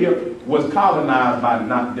Arabia was colonized by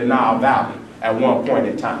the Nile Valley at one point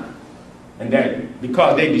in time. And that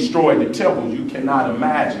because they destroyed the temples, you cannot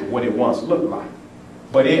imagine what it once looked like.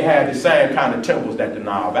 But it had the same kind of temples that the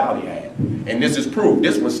Nile Valley had. And this is proof.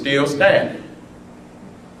 This was still standing.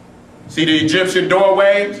 See the Egyptian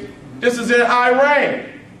doorways? This is in Iran.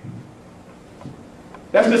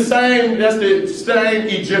 That's the same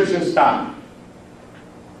Egyptian style.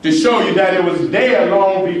 To show you that it was there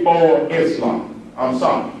long before Islam. I'm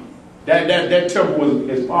sorry. That temple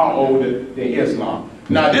is far older than Islam.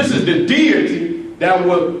 Now this is the deity that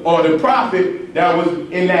was, or the prophet that was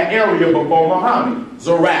in that area before Muhammad,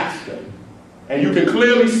 Zoroaster. And you can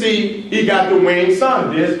clearly see he got the winged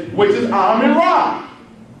sun disk, which is Amun-Ra.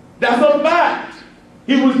 That's a fact.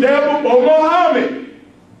 He was there before Muhammad.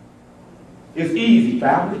 It's easy,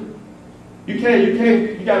 family. You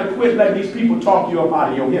gotta quit letting these people talk you up out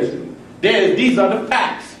of your history. These are the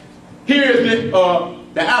facts. Here's the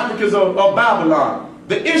Africans of Babylon,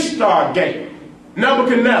 the Ishtar Gate,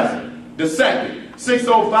 Nebuchadnezzar the second,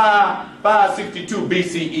 605-562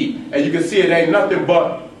 BCE. And you can see it ain't nothing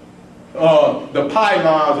but the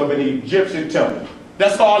pylons of an Egyptian temple.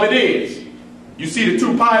 That's all it is. You see the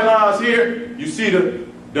two pylons here, you see the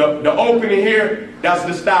opening here, that's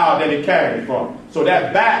the style that it came from. So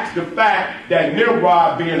that backs the fact that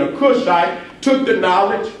Nimrod, being a Cushite, took the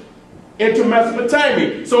knowledge into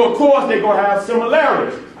Mesopotamia. So of course they're going to have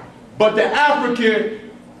similarities. But the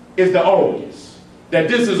African is the oldest. That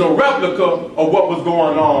this is a replica of what was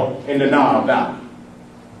going on in the Nile Valley.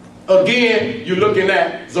 Again, you're looking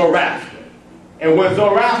at Zoroaster. And when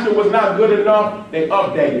Zoroaster was not good enough, they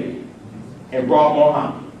updated it and brought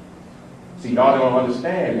Muhammad. See, y'all don't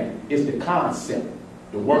understand that. It's the concept,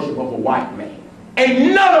 the worship of a white man.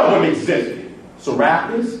 Ain't none of them existed.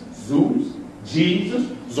 Serapis, Zeus,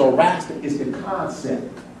 Jesus, Zoroaster is the concept.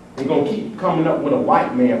 They're going to keep coming up with a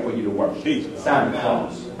white man for you to worship. Santa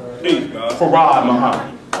Claus. Farad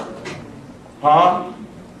Muhammad.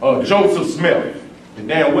 Joseph Smith. The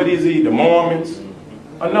damn, what is he? The Mormons.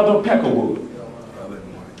 Another Peckerwood.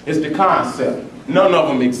 It's the concept. None of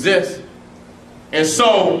them exist. And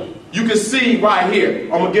so, you can see right here,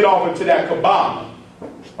 I'm going to get off into that Kabbalah.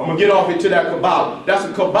 That's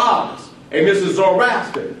a Kabbalist. And this is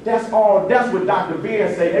Zoroaster. That's what Dr.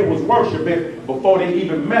 Ben said they was worshiping before they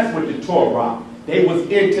even messed with the Torah. They was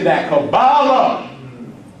into that Kabbalah.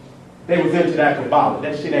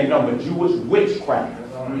 That shit ain't nothing but Jewish witchcraft.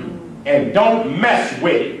 And don't mess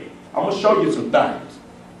with it. I'm going to show you some things.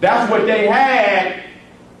 That's what they had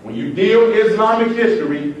when you deal with Islamic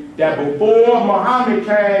history, that before Muhammad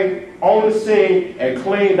came on the scene and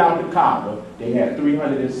cleaned out the Kaaba, they had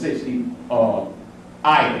 360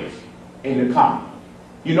 idols in the Kaaba.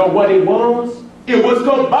 You know what it was? It was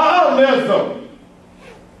Kabbalism.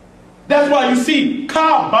 That's why you see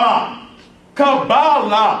Kaaba,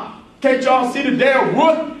 Kabbalah. Can't y'all see the damn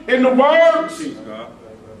root in the words?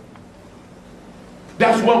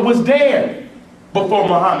 That's what was there before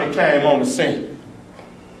Muhammad came on the scene.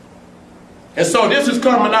 And so this is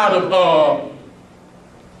coming out of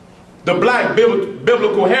the black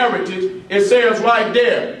biblical heritage. It says right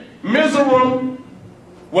there, Mizraim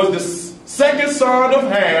was the second son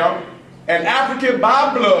of Ham, an African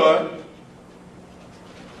by blood.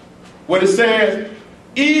 What it says,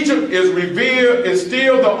 Egypt is revealed, is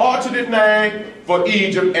still the alternate name for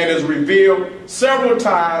Egypt, and is revealed several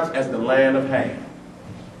times as the land of Ham,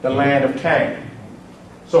 the land of Canaan.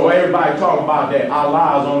 So everybody talking about that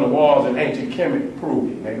Allah is on the walls in ancient Kemet,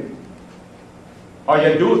 prove it, nigga. All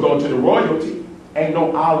you do is go to the royalty. Ain't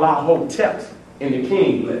no Allah hoteps in the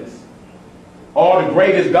king list. All the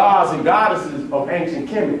greatest gods and goddesses of ancient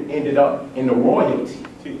Kemet ended up in the royalty.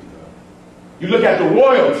 You look at the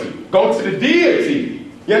royalty, go to the deity.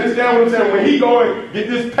 You understand what I'm saying? When he go and get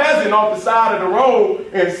this peasant off the side of the road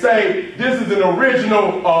and say, this is an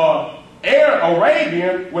original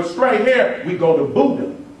Arabian with straight hair, we go to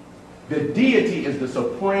Buddha. The deity is the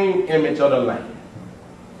supreme image of the land.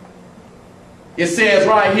 It says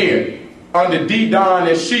right here, under Dedan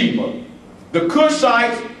and Sheba, the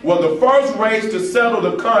Cushites were the first race to settle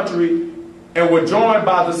the country and were joined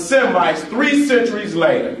by the Semites 3 centuries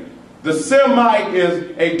later. The Semite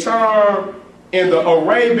is a term in the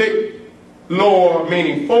Arabic lore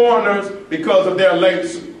meaning foreigners because of their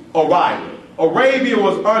late arrival. Arabia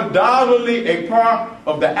was undoubtedly a part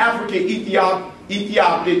of the African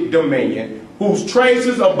Ethiopic dominion, whose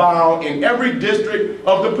traces abound in every district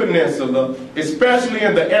of the peninsula, especially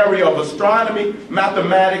in the area of astronomy,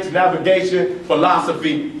 mathematics, navigation,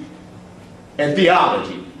 philosophy, and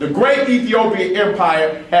theology. The great Ethiopian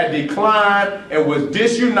empire had declined and was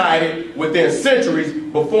disunited within centuries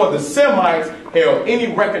before the Semites held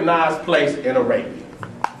any recognized place in Arabia.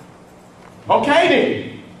 Okay then.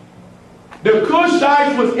 The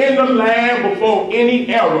Cushites was in the land before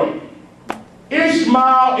any Arab.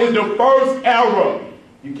 Ishmael is the first Arab.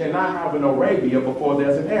 You cannot have an Arabia before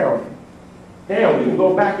there's an Arab. Damn, we can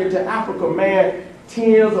go back into Africa, man,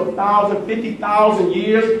 tens of thousands, 50,000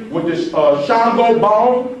 years with the Shango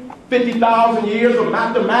bone, 50,000 years of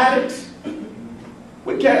mathematics.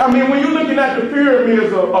 We can't, I mean, when you're looking at the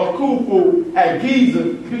pyramids of Khufu at Giza,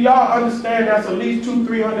 do y'all understand that's at least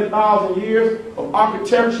 200,000-300,000 years of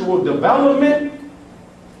architectural development?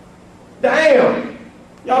 Damn.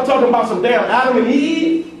 Y'all talking about some damn Adam and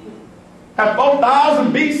Eve at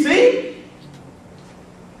 4,000 BC?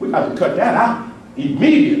 We got to cut that out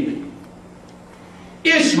immediately.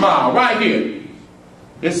 Ishmael, right here.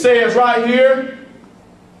 It says right here,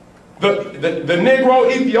 the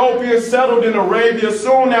Negro Ethiopians settled in Arabia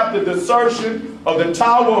soon after the desertion of the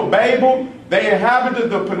Tower of Babel. They inhabited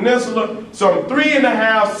the peninsula some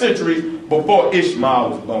 3.5 centuries before Ishmael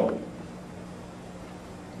was born.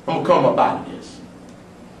 I'm going to come up out of this.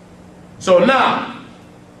 So now,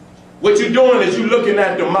 what you're doing is you're looking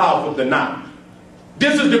at the mouth of the Nile.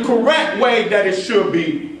 This is the correct way that it should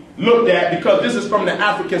be looked at because this is from the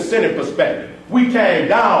African-centered perspective. We came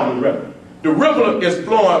down the river. The river is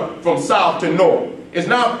flowing from south to north. It's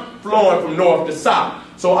not flowing from north to south.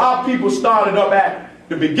 So our people started up at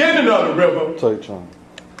the beginning of the river. Take time.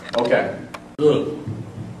 Okay. Good.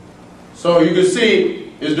 So you can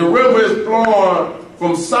see is the river is flowing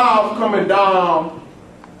from south coming down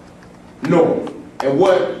north. And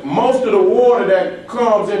what most of the water that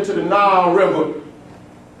comes into the Nile River,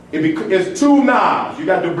 it's two Niles. You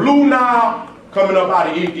got the blue Nile coming up out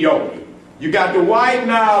of Ethiopia. You got the white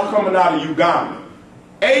Nile coming out of Uganda.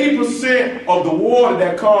 80% of the water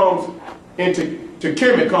that comes into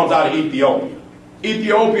Kemet comes out of Ethiopia.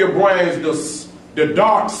 Ethiopia brings the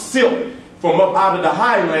dark silk from up out of the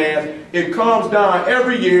highlands. It comes down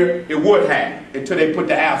every year. It would have until they put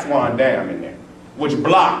the Aswan Dam in there, which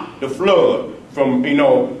blocked the flood from, you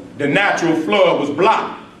know, the natural flood was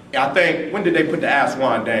blocked. I think, when did they put the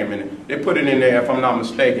Aswan Dam in it? They put it in there, if I'm not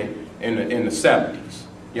mistaken, in the 70s.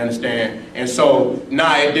 You understand? And so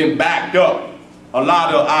now it then backed up a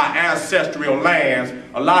lot of our ancestral lands.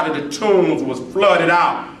 A lot of the tombs was flooded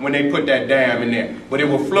out when they put that dam in there. But it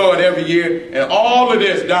will flood every year, and all of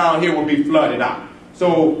this down here will be flooded out.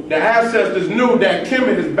 So the ancestors knew that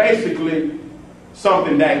Kemet is basically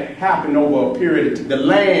something that happened over a period of the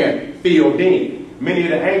land filled in. Many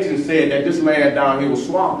of the ancients said that this land down here was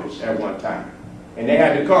swampish at one time. And they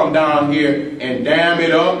had to come down here and dam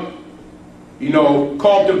it up, you know,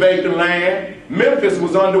 cultivate the land. Memphis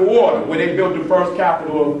was underwater, where they built the first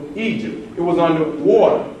capital of Egypt. It was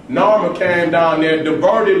underwater. Narmer came down there,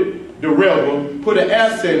 diverted the river, put an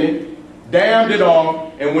S in it, dammed it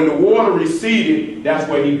off, and when the water receded, that's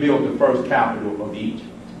where he built the first capital of Egypt,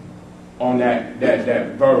 on that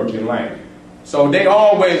virgin land. So they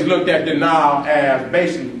always looked at the Nile as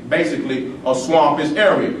basically a swampish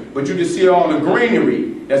area. But you can see all the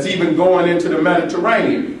greenery that's even going into the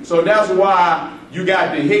Mediterranean. So that's why you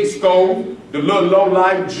got the Hyksos, the little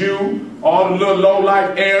low-life Jew, all the little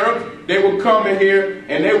low-life Arabs. They would come in here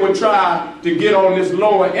and they would try to get on this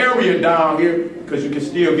lower area down here because you can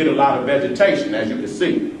still get a lot of vegetation, as you can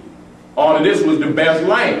see. All of this was the best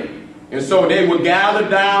land. And so they would gather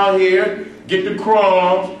down here, get the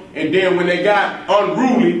crumbs, and then when they got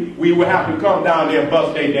unruly, we would have to come down there and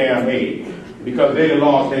bust their damn head because they done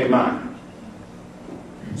lost their mind.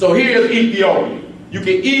 So here's Ethiopia. You can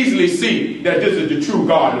easily see that this is the true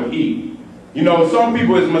Garden of Eden. You know, some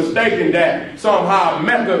people is mistaken that somehow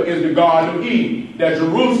Mecca is the Garden of Eden, that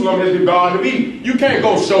Jerusalem is the Garden of Eden. You can't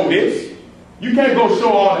go show this. You can't go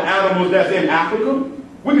show all the animals that's in Africa.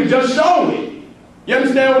 We could just show it. You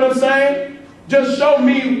understand what I'm saying? Just show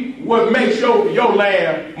me what makes your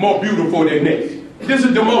land more beautiful than this. This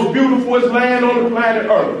is the most beautiful land on the planet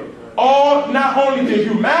Earth. Not only did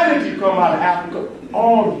humanity come out of Africa,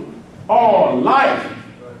 all life,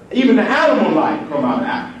 even the animal life come out of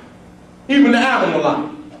Africa. Even the animal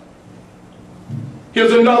life.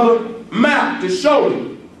 Here's another map to show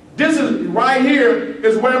you. This is right here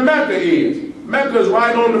is where Mecca is. Mecca is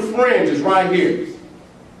right on the fringe, it's right here.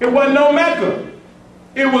 It wasn't no Mecca.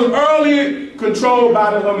 It was earlier controlled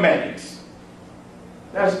by the Hermetics.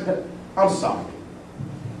 I'm sorry.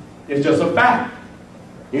 It's just a fact.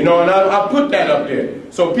 You know, and I put that up there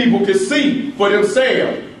so people can see for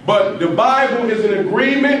themselves. But the Bible is in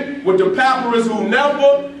agreement with the Papyrus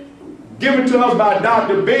Hunefa given to us by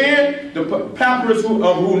Dr. Ben, the Papyrus of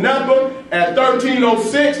Hunefa at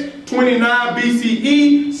 1306, 29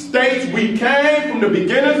 BCE states we came from the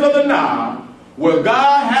beginnings of the Nile, where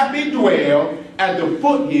God happy dwell at the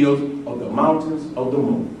foothills of the mountains of the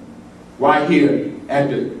moon. Right here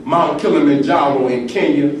at the Mount Kilimanjaro in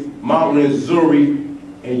Kenya, Mount Rwenzori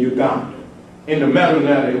in Uganda. In the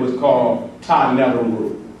Meta-Netta, it was called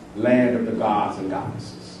Ta-Netta-Ru, land of the gods and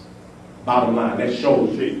goddesses. Bottom line, that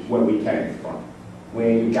shows you where we came from. We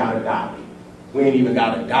ain't even got a dolly. We ain't even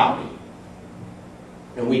got a dolly.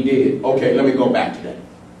 And we did. Okay, let me go back to that.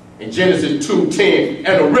 In Genesis 2:10,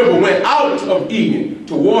 and the river went out of Eden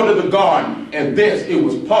to water the garden, and thence it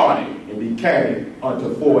was parted and became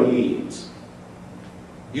unto 4 heads.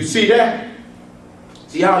 You see that?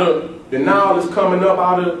 See how the Nile is coming up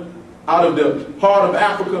out of the heart of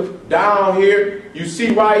Africa down here? You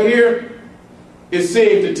see right here, it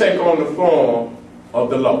seems to take on the form of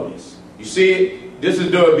the lotus. You see it? This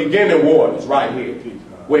is the beginning waters right here.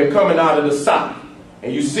 We're coming out of the south.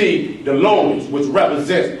 And you see the lotus, which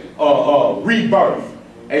represents rebirth.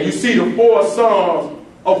 And you see the 4 sons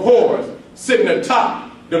of Horus sitting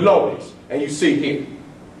atop the lotus. And you see here.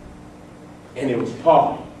 And it was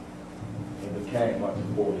parted. And became unto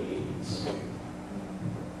 4 heads.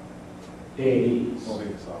 There it is.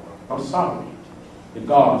 I'm sorry. The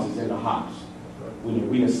gods is in the house.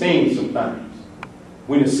 We done seen some things.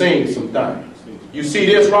 We done seen some things. You see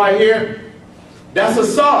this right here? That's a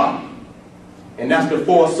song. And that's the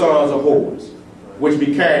 4 sons of Horus, which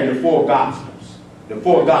became the 4 gospels, the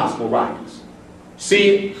 4 gospel writers. See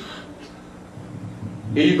it?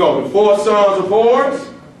 Here you go. The 4 sons of Horus,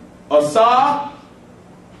 Sara,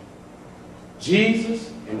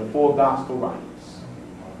 Jesus, and the 4 gospel writers.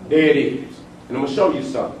 There it is. And I'm going to show you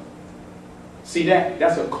something. See that?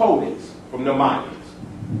 That's a codex from the Mayans.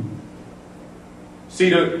 See,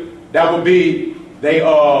 that would be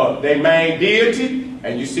their main deity,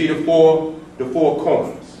 and you see the four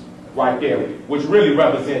corners right there, which really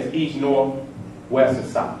represents east, north, west, and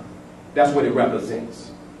south. That's what it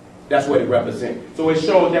represents. That's what it represents. So it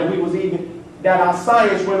shows that our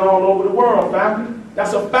science went all over the world, family.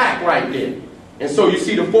 That's a fact right there. And so you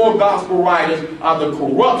see the 4 gospel writers are the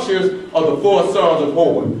corruptions of the 4 sons of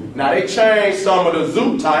Horus. Now they changed some of the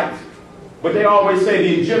zoo types, but they always say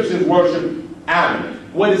the Egyptians worship animals.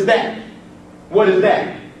 What is that? What is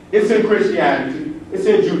that? It's in Christianity, it's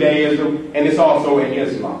in Judaism, and it's also in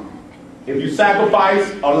Islam. If you sacrifice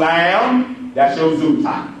a lamb, that's your zoo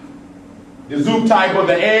type. The zoo type of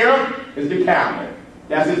the air is the camel.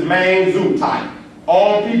 That's his main zoo type.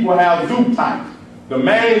 All people have zoo types. The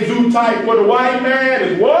main zoo type for the white man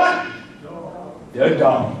is what? The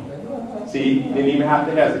dog. See, you didn't even have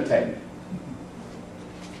to hesitate.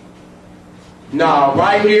 Now,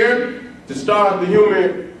 right here, to start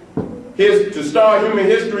human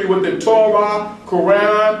history with the Torah,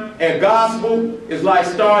 Quran, and Gospel is like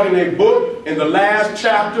starting a book in the last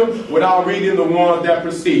chapter without reading the ones that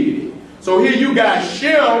preceded it. So here you got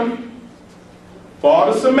Shem for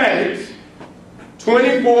the Semitic,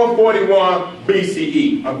 2441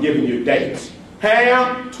 BCE. I'm giving you dates.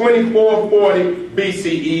 Ham, 2440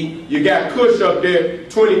 BCE. You got Cush up there,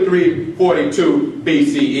 2342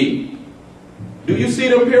 BCE. Do you see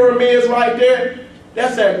them pyramids right there?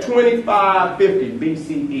 That's at 2550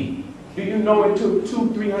 BCE. Do you know it took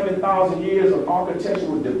 200,000-300,000 years of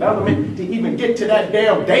architectural development to even get to that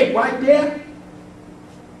damn date right there?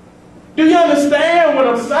 Do you understand what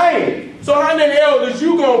I'm saying? So how the hell is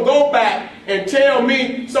you going to go back and tell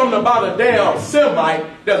me something about a damn Semite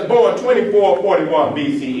that's born 2441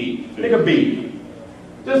 BCE? Nigga, beat me.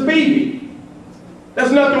 Just beat me.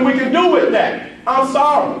 There's nothing we can do with that. I'm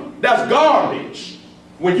sorry. That's garbage.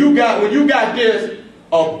 When you got this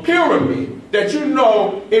a pyramid that you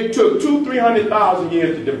know it took 200,000-300,000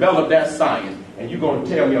 years to develop that science, and you're going to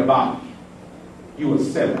tell me about it. You a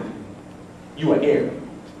Semite. You an Arab.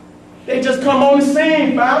 They just come on the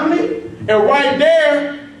scene, family. And right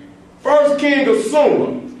there, first king of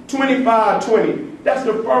Sumer, 2520. That's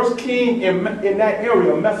the first king in that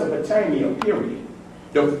area of Mesopotamia, period.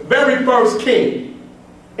 The very first king.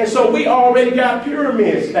 And so we already got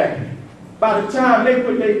pyramids standing by the time they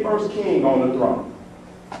put their first king on the throne.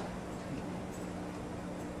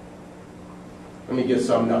 Let me get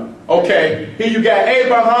something up. Okay, here you got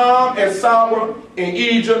Abraham and Sara in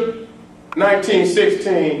Egypt,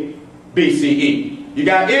 1916 BCE. You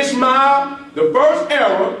got Ishmael, the first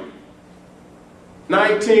era,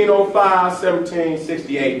 1905,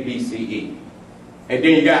 1768 BCE. And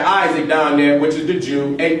then you got Isaac down there, which is the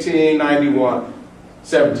Jew, 1891,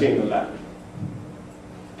 1711.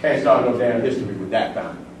 Can't start no damn history with that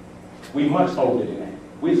family. We much older than that.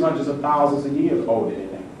 We're hundreds of thousands of years older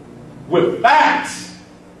than that. With facts.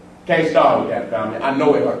 Can't start with that family. I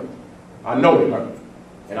know it hurt. I know it hurt.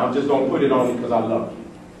 And I'm just going to put it on you because I love you.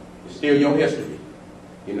 It's still your history.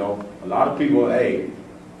 You know, a lot of people, hey,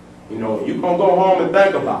 you know, you're going to go home and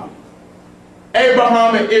think about it.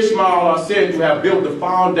 Abraham and Ishmael are said to have built the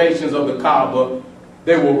foundations of the Kaaba.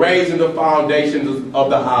 They were raising the foundations of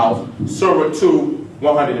the house. Surah 2,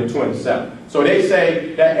 127. So they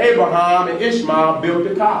say that Abraham and Ishmael built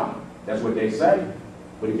the Kaaba. That's what they say.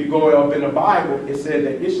 But if you go up in the Bible, it says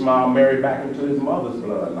that Ishmael married back into his mother's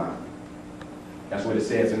bloodline. That's what it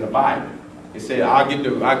says in the Bible. It said, I'll get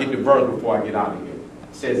the verse before I get out of here.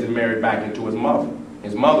 It says he married back into his mother.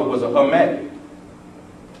 His mother was a Hermetic.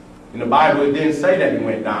 In the Bible, it didn't say that he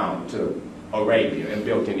went down to Arabia and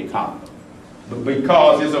built any Kaaba. But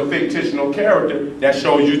because it's a fictional character, that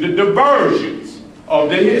shows you the diversions of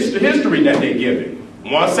the history that they give it.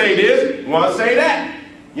 One say this, one say that.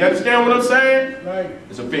 You understand what I'm saying? Right.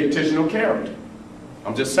 It's a fictional character.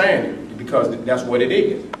 I'm just saying it because that's what it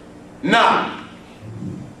is. Now,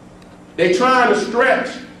 they trying to stretch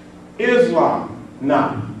Islam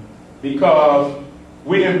now because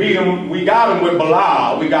we didn't beat them. We got them with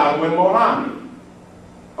Bilal. We got them with Muhammad.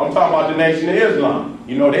 I'm talking about the Nation of Islam.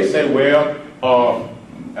 You know, they say, well,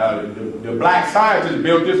 the black scientists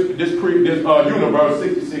built this universe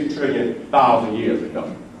 66 trillion years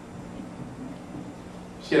ago.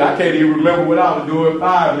 Shit, I can't even remember what I was doing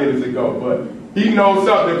 5 minutes ago, but he knows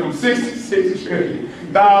something from 66 trillion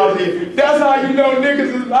years. That's how you know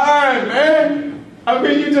niggas is lying, man. I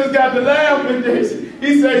mean, you just got to laugh at this.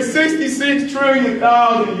 He said 66 trillion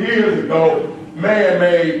years ago, man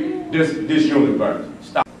made this universe.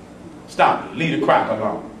 Stop it. Leave the crack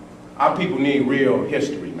alone. Our people need real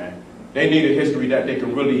history, man. They need a history that they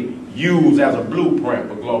can really use as a blueprint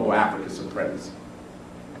for global African supremacy.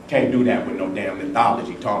 Can't do that with no damn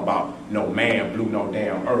mythology, talking about no man blew no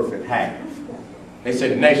damn earth in half. They say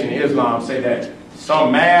the Nation of Islam say that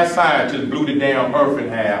some mad scientist blew the damn earth in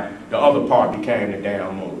half, the other part became the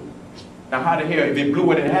damn moon. Now how the hell, if it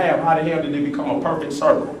blew it in half, how the hell did it become a perfect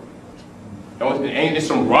circle? Ain't there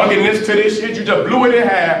some ruggedness to this shit? You just blew it in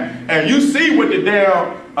half, and you see what the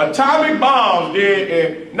damn atomic bombs did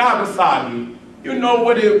in Nagasaki. You know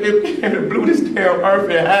what, if it blew this damn earth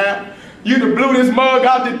in half, you'd have blew this mug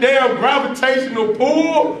out the damn gravitational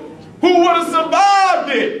pool, who would have survived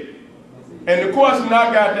it? And the question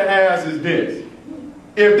I got to ask is this.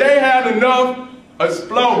 If they had enough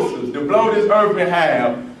explosives to blow this earth in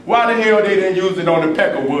half, why the hell they didn't use it on the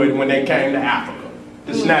Peckerwood when they came to Africa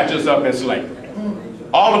to snatch us up in slavery?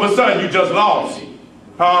 All of a sudden you just lost it.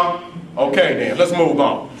 Huh? Okay then, let's move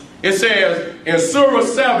on. It says in Surah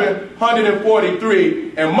 7,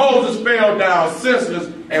 143, and Moses fell down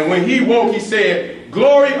senseless, and when he woke he said,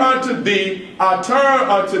 glory unto thee, I turn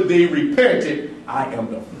unto thee, repented, I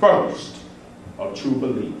am the first of true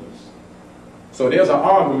believers. So there's an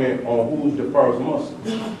argument on who's the first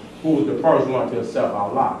Muslim, who was the first one to accept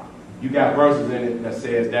Allah. You got verses in it that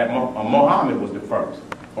says that Muhammad was the first.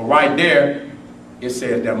 But right there, it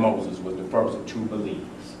says that Moses was the first of true believers.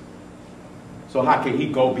 So how can he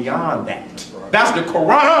go beyond that? That's the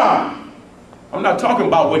Quran. I'm not talking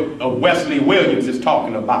about what Wesley Williams is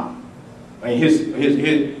talking about. And his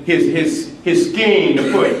scheme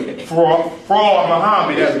to put fraud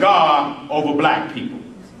Muhammad as God over black people.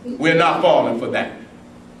 We're not falling for that.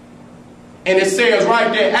 And it says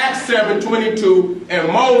right there, Acts 7:22, and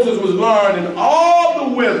Moses was learning all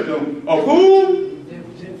the wisdom of who?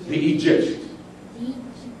 The Egyptians.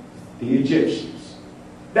 The Egyptians.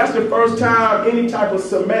 That's the first time any type of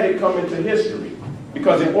Semitic come into history.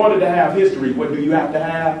 Because in order to have history, what do you have to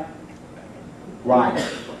have? Right.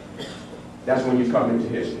 That's when you come into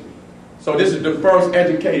history. So this is the first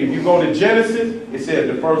educated. If you go to Genesis, it says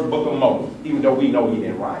the first book of Moses, even though we know he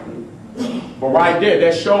didn't write it. But right there,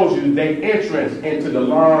 that shows you their entrance into the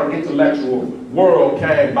learned intellectual world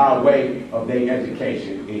came by way of their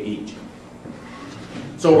education in Egypt.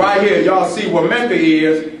 So right here, y'all see what Mecca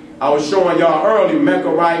is. I was showing y'all earlier, Mecca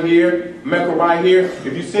right here, Mecca right here.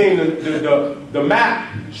 If you've seen the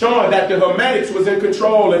map showing that the Hermetics was in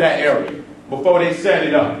control of that area before they set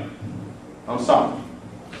it up. I'm sorry.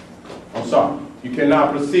 I'm sorry. You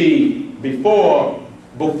cannot proceed before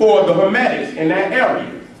before the Hermetics in that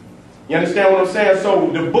area. You understand what I'm saying? So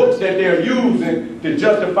the books that they're using to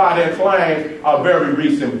justify their claims are very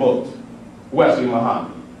recent books. Wesley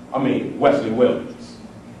Williams.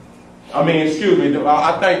 Excuse me,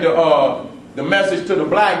 I think the message to the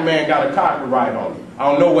black man got a copyright on it.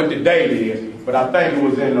 I don't know what the date is, but I think it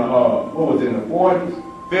was in the, in the 40s,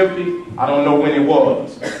 50s? I don't know when it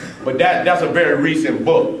was. But that's a very recent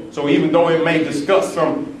book. So even though it may discuss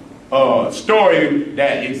some story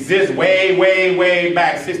that exists way, way, way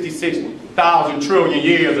back 66,000 trillion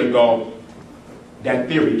years ago, that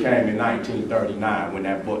theory came in 1939 when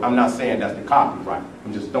that book, I'm not saying that's the copyright,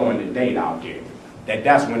 I'm just throwing the date out there.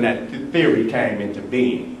 That's when that theory came into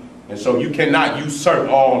being. And so you cannot usurp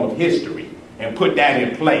all of history and put that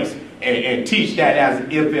in place and teach that as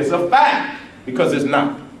if it's a fact, because it's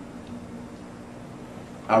not.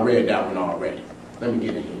 I read that one already. Let me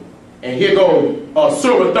get in here. And here goes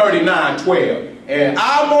Surah 39:12. And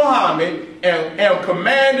I, Muhammad, am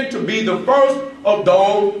commanded to be the first of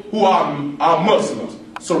those who are Muslims.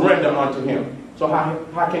 Surrender unto him. So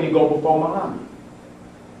how can he go before Muhammad?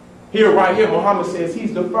 Here, right here, Muhammad says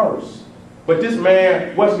he's the first. But this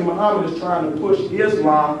man, Wesley Muhammad, is trying to push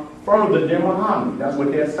Islam further than Muhammad. That's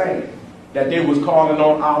what they're saying. That they was calling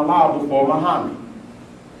on Allah before Muhammad.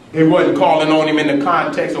 They wasn't calling on him in the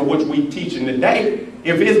context of which we teaching today.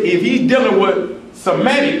 If he's dealing with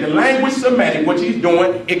Semitic, the language Semitic, what he's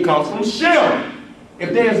doing, it comes from Shem.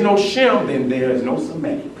 If there's no Shem, then there is no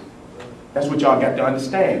Semitic. That's what y'all got to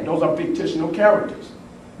understand. Those are fictional characters.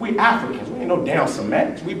 We Africans, we ain't no damn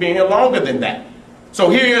Semitics. We've been here longer than that. So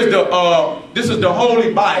here is this is the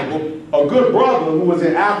Holy Bible. A good brother who was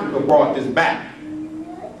in Africa brought this back.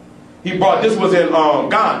 This was in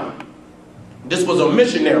Ghana. This was a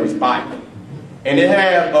missionary's Bible. And it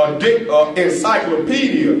had an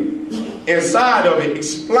encyclopedia inside of it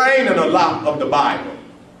explaining a lot of the Bible.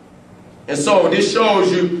 And so this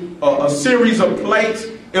shows you a series of plates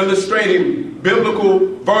illustrating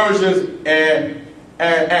biblical versions and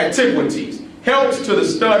antiquities. Helps to the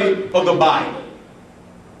study of the Bible.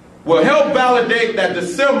 Will help validate that the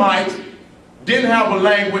Semites didn't have a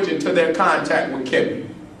language until their contact with Kemet.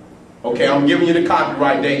 Okay, I'm giving you the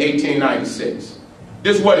copyright date, 1896.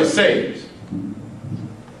 This is what it says.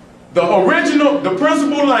 The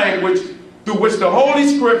principal language through which the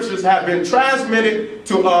Holy Scriptures have been transmitted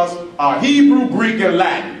to us are Hebrew, Greek, and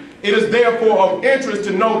Latin. It is therefore of interest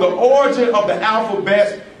to know the origin of the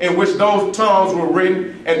alphabets in which those tongues were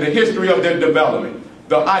written and the history of their development.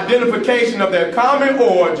 The identification of their common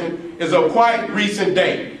origin is of quite recent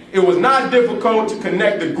date. It was not difficult to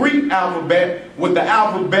connect the Greek alphabet with the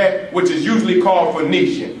alphabet which is usually called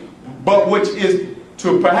Phoenician, but which is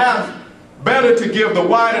to perhaps better to give the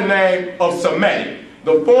wider name of Semitic.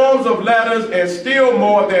 The forms of letters and still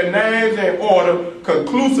more their names and order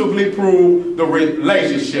conclusively prove the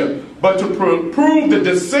relationship. But to prove the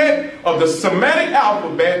descent of the Semitic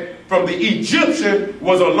alphabet from the Egyptian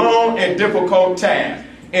was a long and difficult task.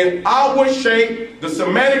 In outward shape, the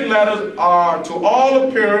Semitic letters are to all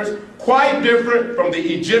appearance quite different from the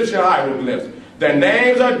Egyptian hieroglyphs. Their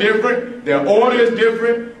names are different, their order is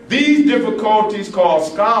different. These difficulties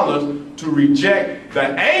cause scholars to reject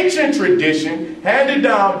the ancient tradition handed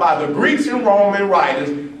down by the Greeks and Roman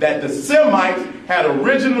writers that the Semites had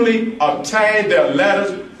originally obtained their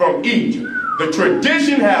letters from Egypt. The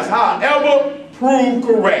tradition has, however, proved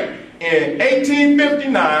correct. In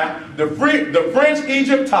 1859, the French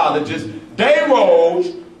Egyptologist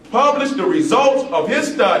D.Gregory published the results of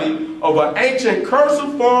his study of an ancient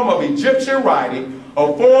cursive form of Egyptian writing, a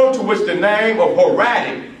form to which the name of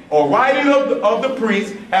Hieratic, or writing of the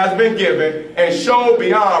priest, has been given, and showed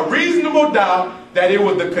beyond reasonable doubt that it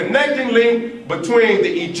was the connecting link between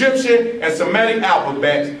the Egyptian and Semitic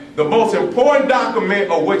alphabets. The most important document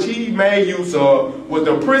of which he made use of was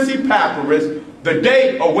the Prissy Papyrus, the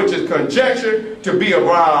date of which is conjectured to be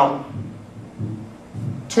around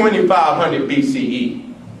 2500 BCE.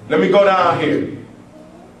 Let me go down here.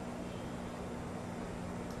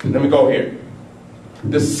 Let me go here.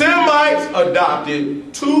 The Semites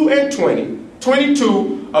adopted 2 and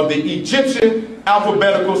 22 of the Egyptian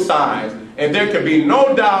alphabetical signs, and there can be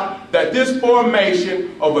no doubt that this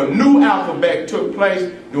formation of a new alphabet took place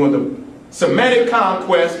during the Semitic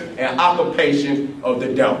conquest and occupation of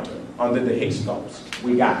the Delta under the Hyksos.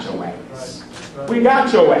 We got your ass. We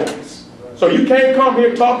got your ass. So you can't come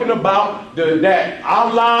here talking about that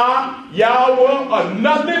Allah, Yahweh, or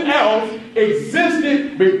nothing else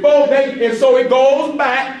existed before they, and so it goes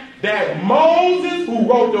back that Moses, who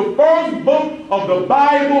wrote the first book of the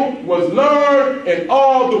Bible, was learned in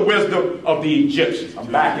all the wisdom of the Egyptians. I'm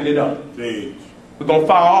backing it up. We're going to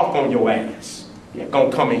fire off on your ass. You're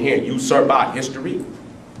gonna come in here and usurp our history.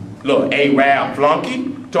 Look, Arab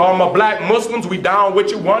flunky. To all my black Muslims, we down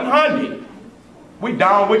with you 100. We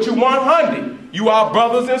down with you 100. You are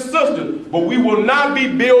brothers and sisters, but we will not be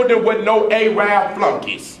building with no Arab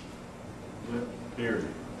flunkies.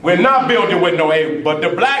 We're not building with no Arab, but the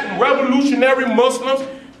black revolutionary Muslims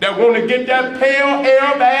that want to get that pale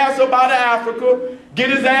Arab ass up out of Africa, get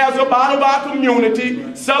his ass up out of our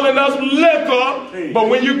community, selling us liquor, but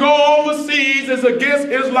when you go overseas, it's against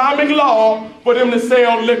Islamic law for them to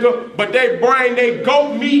sell liquor, but they bring their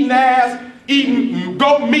goat meat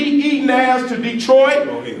eating ass to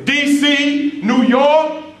Detroit, D.C., New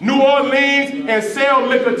York, New Orleans, and sell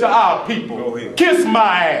liquor to our people. Kiss my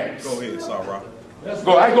ass. Go ahead, Sara. I ain't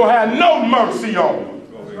gonna have no mercy on them.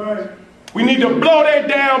 Go ahead. We need to blow their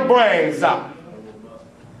damn brains out.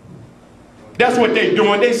 That's what they're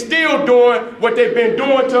doing. They're still doing what they've been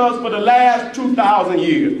doing to us for the last 2,000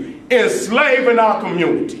 years, enslaving our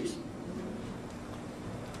communities.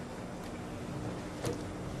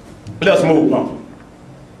 Let's move on.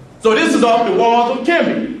 So this is off the walls of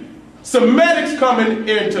Kemet. Semitics coming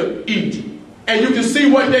into Egypt. And you can see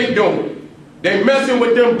what they're doing. They messing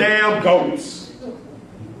with them damn goats.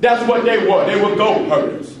 That's what they were. They were goat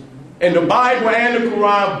herders. And the Bible and the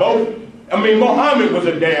Quran both, Muhammad was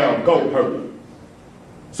a damn goat herder.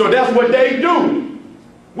 So that's what they do.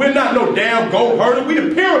 We're not no damn goat herder. We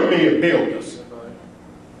the pyramid builders.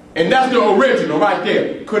 And that's the original right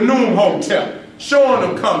there. Khnum Hotel. Showing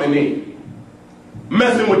them coming in.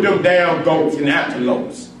 Messing with them damn goats and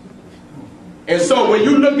antelopes. And so when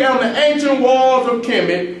you look down the ancient walls of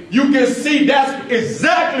Kemet, you can see that's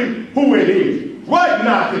exactly who it is. Right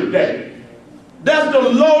now today. That's the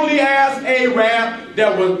lowly ass Arab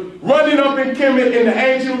that was running up in Kemet in the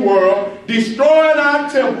ancient world, destroying our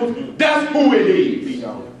temples. That's who it is.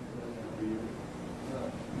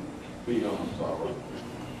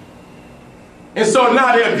 And so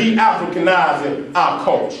now they're de-Africanizing our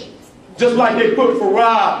culture. Just like they put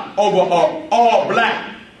Farad over an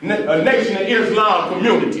all-black nation of Islam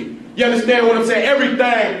community. You understand what I'm saying?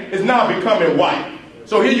 Everything is now becoming white.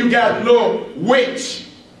 So here you got little witch.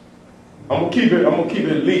 I'm gonna keep it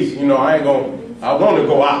at least, I want to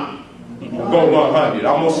go out. Go 100.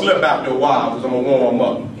 I'm gonna slip after a while because I'm gonna warm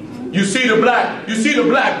up. You see the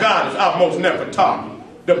black goddess almost never talk.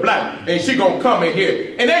 The black, and she gonna come in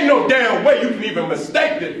here. And ain't no damn way you can even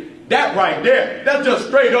mistake that right there. That's just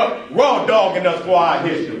straight up raw dogging us for our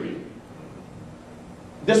history.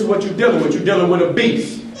 This is what you're dealing with. You're dealing with a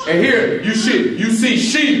beast. And here you see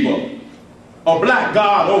Sheba, a black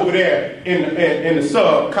god over there in the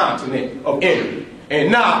subcontinent of India.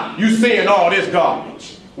 And now you seeing all this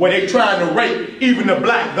garbage where they trying to rape even the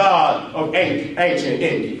black god of ancient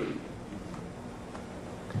India.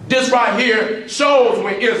 This right here shows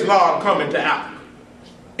when Islam come into Africa.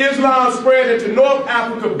 Islam spread into North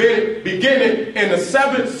Africa beginning in the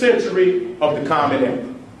 7th century of the Common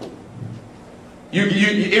Era.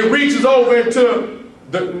 It reaches over into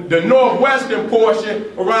the northwestern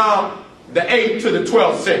portion around the 8th to the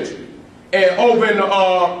 12th century. And over in the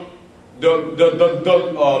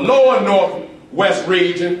lower northwest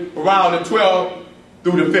region around the 12th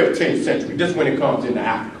through the 15th century. This is when it comes into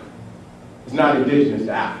Africa. It's not indigenous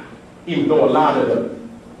to Africa. Even though a lot of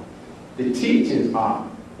the teachings are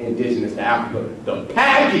indigenous to Africa, the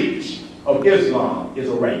package of Islam is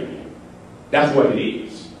Arabian. That's what it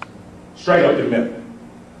is. Straight up the middle.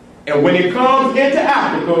 And when it comes into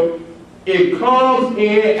Africa, it comes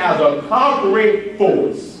in as a conquering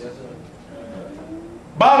force.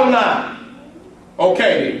 Bottom line.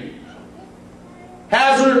 Okay.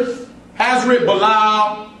 Hazrat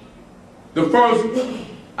Bilal, the first,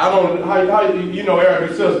 I don't know, how you know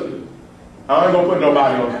Arabic sister. I ain't gonna put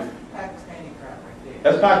nobody on that. That's Pakistani crap right there.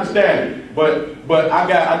 That's Pakistani. But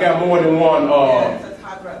I got more than one That's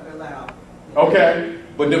Hazrat Bilal. Okay.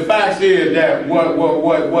 But the fact is that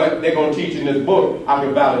what they're gonna teach in this book, I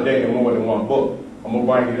can validate in more than one book. I'm gonna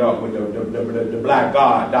bring it up with the black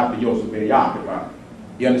god, Dr. Yosef Ben Yaakov.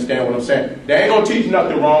 You understand what I'm saying? They ain't gonna teach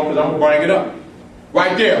nothing wrong because I'm gonna bring it up.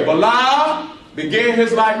 Right there. Bilal began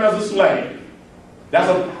his life as a slave. That's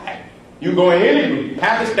a fact. You go in any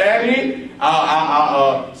Pakistani,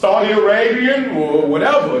 Saudi Arabian, or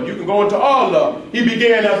whatever. You can go into all of them. He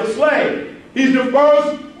began as a slave. He's the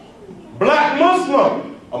first black Muslim.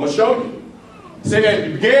 I'm going to show you. Say that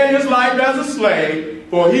he began his life as a slave,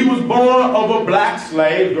 for he was born of a black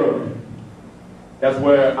slave girl. That's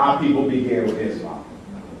where our people began with Islam.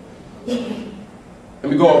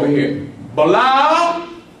 Let me go over here. Bilal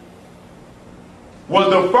was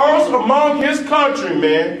the first among his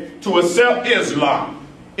countrymen to accept Islam.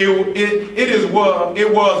 it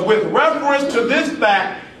was with reference to this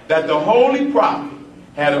fact that the holy prophet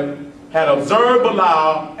had observed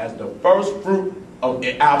Belial as the first fruit of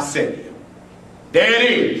Absinium. There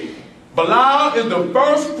it is. Belial is the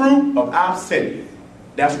first fruit of Absinium.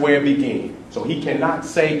 That's where it began. So he cannot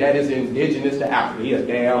say that is indigenous to Africa. He a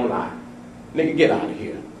damn lie. Nigga, get out of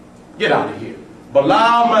here. Get out of here.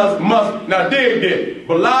 Belial must now dig this.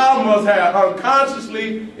 Belial must have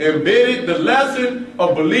unconsciously embedded the lesson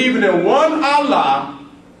of believing in one Allah.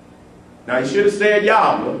 Now he should have said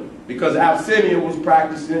Yahweh, because Abyssinia was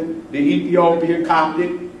practicing the Ethiopian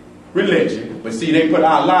Coptic religion. But see, they put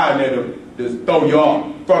Allah in there to throw you off.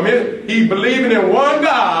 He believing in one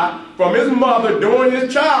God from his mother during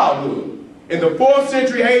his childhood. In the 4th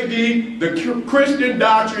century AD, the Christian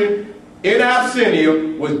doctrine in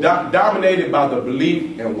Abyssinia was dominated by the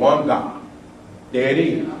belief in one God. There it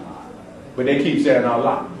is. But they keep saying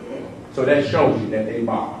Allah. So that shows you that they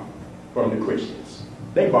borrowed from the Christians.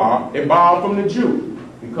 They borrowed from the Jew.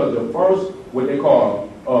 Because the first, what they call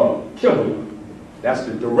Qibla, that's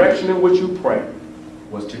the direction in which you pray,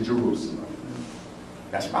 was to Jerusalem.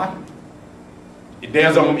 That's right.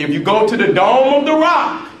 If you go to the Dome of the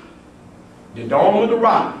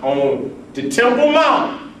Rock on the Temple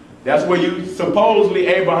Mount, that's where you supposedly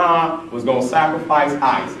Abraham was going to sacrifice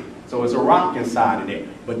Isaac. So it's a rock inside of there.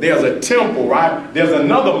 But there's a temple, right? There's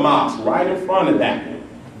another mosque right in front of that.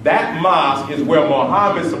 That mosque is where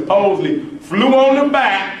Muhammad supposedly flew on the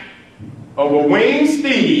back of a winged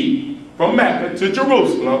steed from Mecca to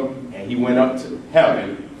Jerusalem, and he went up to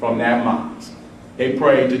heaven from that mosque. They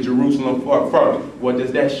prayed to Jerusalem first. What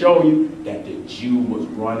does that show you? That the Jew was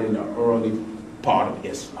running the early part of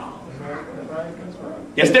Islam.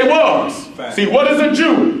 Yes, they was. See, what is a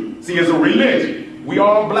Jew? See, it's a religion. We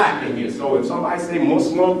all black in here. So if somebody say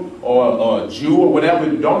Muslim or Jew or whatever,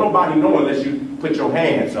 don't nobody know unless you put your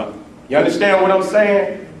hands up. You understand what I'm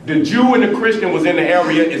saying? The Jew and the Christian was in the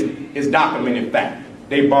area is documented fact.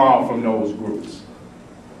 They borrowed from those groups.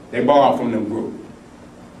 They borrowed from them groups.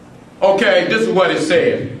 Okay, this is what it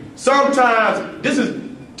says. Sometimes, this is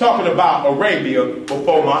talking about Arabia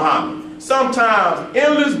before Muhammad. Sometimes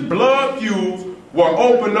endless blood feuds were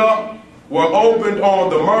opened on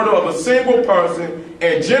the murder of a single person,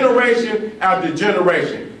 and generation after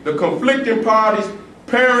generation, the conflicting parties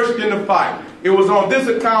perished in the fight. It was on this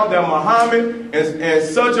account that Muhammad and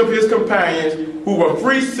such of his companions who were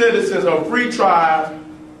free citizens of free tribes,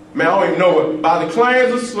 man, I don't even know it, by the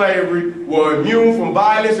claims of slavery, were immune from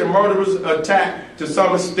violence and murderous attack to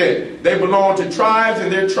some extent. They belonged to tribes,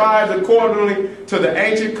 and their tribes, accordingly to the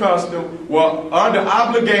ancient custom, were under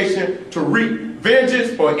obligation to wreak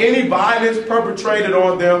vengeance for any violence perpetrated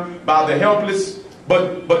on them by the helpless.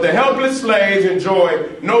 But the helpless slaves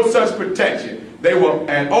enjoyed no such protection. They were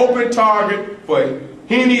an open target for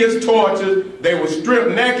heinous tortures. They were stripped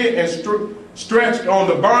naked and stretched on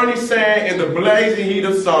the burning sand in the blazing heat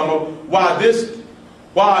of summer, while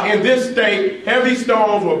in this state, heavy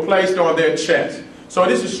stones were placed on their chests. So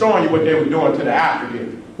this is showing you what they were doing to the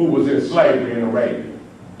Africans who was in slavery in Arabia.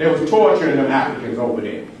 They was torturing them Africans over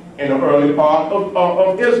there in the early part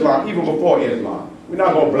of Islam, even before Islam. We're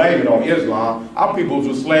not going to blame it on Islam. Our peoples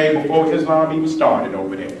were slaves before Islam even started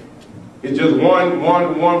over there. It's just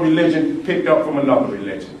one religion picked up from another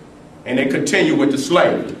religion. And they continue with the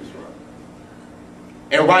slavery.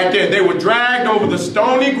 And right there, they were dragged over the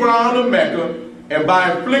stony ground of Mecca, and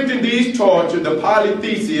by inflicting these tortures, the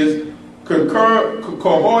polytheists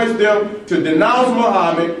coerced them to denounce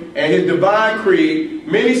Muhammad and his divine creed.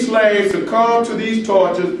 Many slaves succumbed to these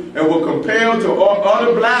tortures and were compelled to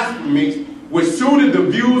utter blasphemies which suited the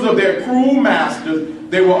views of their cruel masters.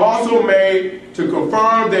 They were also made to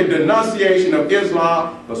confirm their denunciation of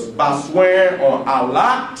Islam by swearing on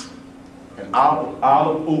Allat and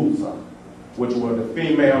Al-Uzza, which were the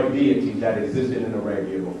female deities that existed in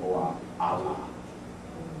Arabia before Allah.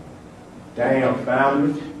 Damn,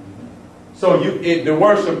 family. So the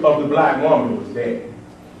worship of the black woman was there,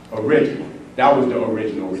 original. That was the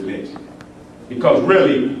original religion. Because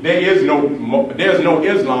really, there's no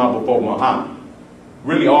Islam before Muhammad.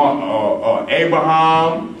 Really,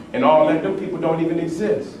 Abraham and all that, them people don't even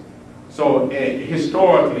exist. So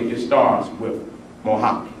historically, it starts with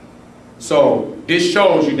Muhammad. So this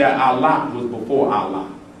shows you that Allah was before Allah.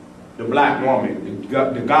 The black woman,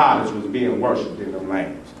 the goddess, was being worshipped in the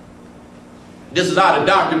lands. This is out of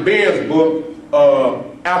Dr. Ben's book,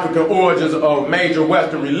 African Origins of Major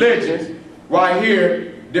Western Religions. Right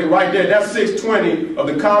here, right there, that's 620 of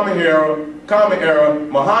the Common Era,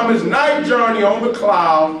 Muhammad's night journey on the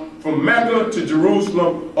cloud from Mecca to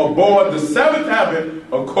Jerusalem aboard the seventh heaven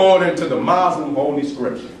according to the Muslim Holy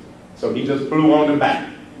Scripture. So he just flew on the back.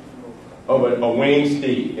 of a winged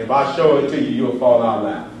steed. If I show it to you, you'll fall out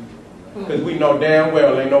laughing. Because we know damn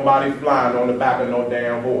well ain't nobody flying on the back of no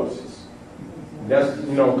damn horses. That's,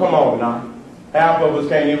 you know, come on now. Half of us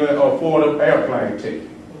can't even afford an airplane ticket.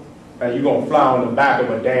 And you're going to fly on the back of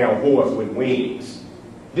a damn horse with wings.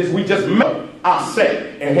 We just met our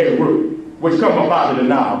Seti and Heru, which come up out of the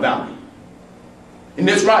Nile Valley. And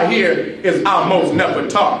this right here is our most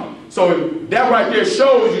Nefertari. So that right there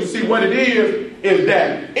shows you, see what it is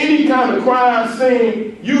that any kind of crime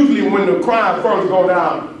scene, usually when the crime first go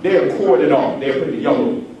down, they'll cord it off. They'll put the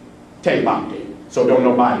yellow tape out there so don't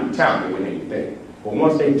nobody tamper with anything. But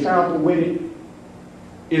once they tamper with it,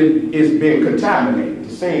 it's been contaminated. The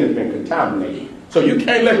scene has been contaminated. So you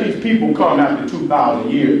can't let these people come after 2,000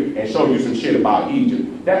 years and show you some shit about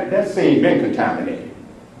Egypt. That scene been contaminated.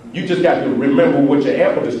 You just got to remember what your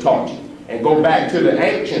elders taught you and go back to the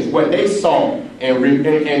ancients, what they saw,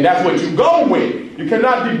 and that's what you go with. You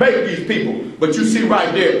cannot debate these people. But you see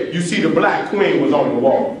right there, you see the black queen was on the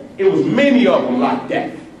wall. It was many of them like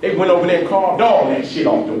that. They went over there and carved all that shit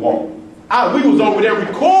off the wall. We was over there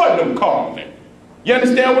recording them carving. You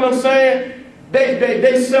understand what I'm saying?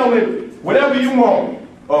 They selling whatever you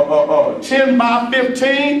want. 10 by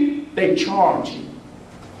 15, they charge you.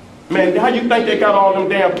 Man, how you think they got all them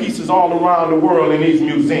damn pieces all around the world in these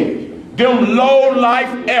museums? Them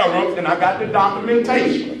low-life Arabs, and I got the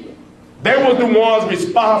documentation. They were the ones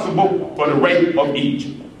responsible for the rape of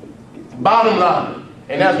Egypt. Bottom line.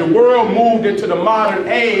 And as the world moved into the modern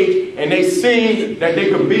age, and they seen that they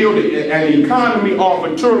could build an economy off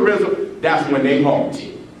of tourism, that's when they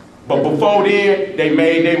halted. But before then, they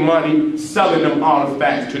made their money selling them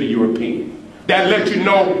artifacts to the Europeans. That let you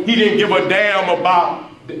know he didn't give a damn about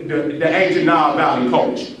the ancient Nile Valley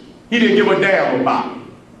culture. He didn't give a damn about it.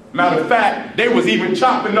 Matter of fact, they was even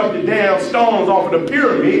chopping up the damn stones off of the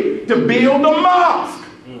pyramid to build the mosque.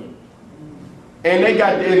 And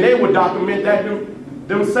they would document that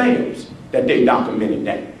themselves, that they documented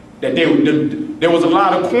that there was a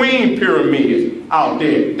lot of queen pyramids out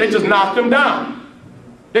there. They just knocked them down.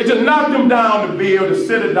 They just knocked them down to build the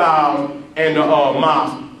citadels and the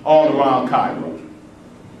mosque all around Cairo.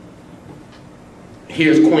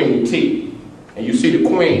 Here's Queen T. And you see the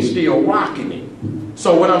queen still rocking it.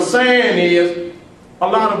 So what I'm saying is, a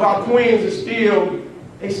lot of our queens are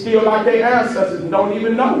still like their ancestors and don't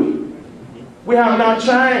even know it. We have not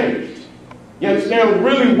changed. You understand?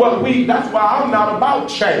 Really that's why I'm not about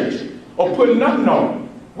changing or putting nothing on.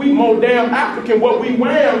 We more damn African what we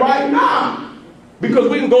wearing right now. Because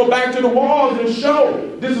we can go back to the walls and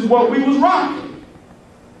show this is what we was rocking.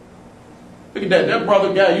 Look at that. That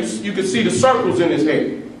brother guy, you can see the circles in his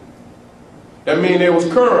head. That means there was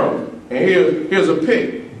curl. And here's a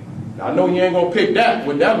pick. Now, I know you ain't gonna pick that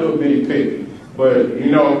with that little bitty pick. But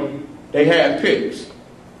you know, they had picks.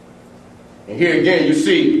 And here again you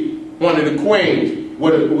see one of the queens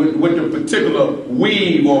with the particular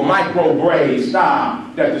weave or micro braid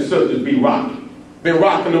style that the sisters be rocking. Been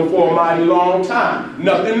rocking them for a mighty long time.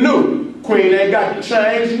 Nothing new. Queen ain't got to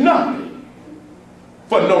change nothing.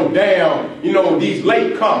 For no damn, you know, these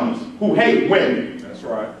latecomers who hate women. That's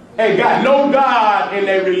right. Ain't got no God in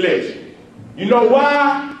their religion. You know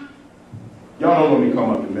why? Y'all don't want me to come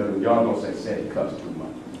up the middle. Y'all don't say Seti cuss too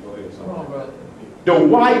much. Go ahead, Come on, brother. The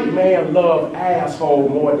white man love asshole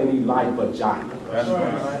more than he like vagina. That's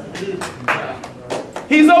right.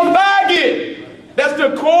 He's a faggot. That's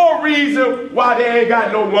the core reason why they ain't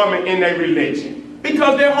got no woman in their religion.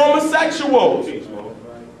 Because they're homosexuals.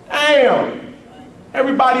 Damn.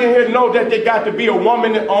 Everybody in here know that they got to be a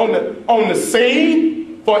woman on the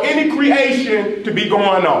scene for any creation to be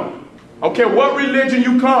going on. Okay, what religion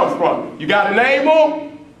you come from? You got a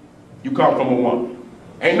navel? You come from a woman.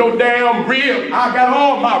 Ain't no damn rib. I got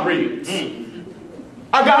all my ribs.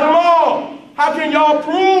 I got them all. How can y'all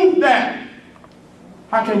prove that?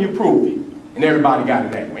 How can you prove it? And everybody got a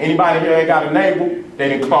navel. Anybody here ain't got a navel,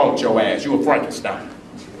 they done cloned your ass. You a Frankenstein.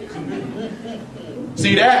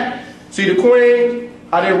 See that? See the queen?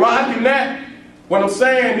 Are they rocking that? What I'm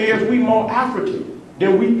saying is we more African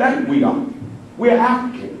than we think we are. We're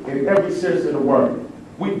African in every sense of the word.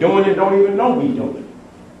 We doing it, don't even know we doing it.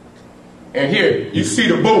 And here, you see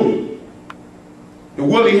the Buddha. The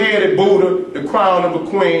woolly-headed Buddha, the crown of a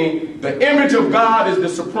queen. The image of God is the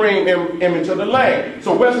supreme image of the land.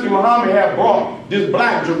 So Wesley Muhammad had brought this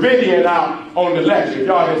black Dravidian out on the lecture, if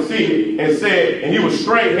y'all didn't see it, and said, and he was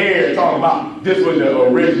straight haired talking about this was the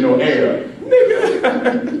original era.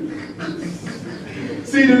 Nigga.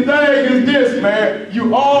 See, the thing is this, man.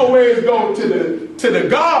 You always go to the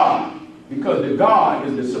God, because the God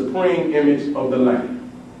is the supreme image of the land.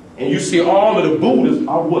 And you see all of the Buddhas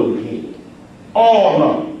are woolly-headed. All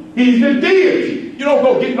of them. He's the deity. You don't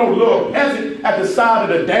go get no little peasant at the side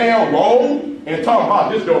of the damn road and talk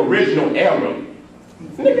about this the original era.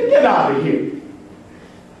 Nigga, get out of here.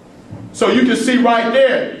 So you can see right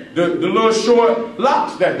there the little short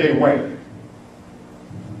locks that they wear.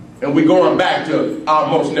 And we're going back to our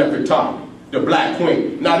most Nefertari, the Black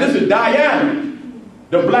Queen. Now this is Diana,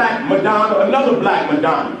 the Black Madonna, another Black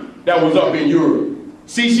Madonna that was up in Europe.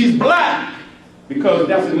 See, she's black because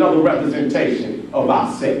that's another representation of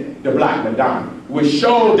our sect, the Black Madonna, which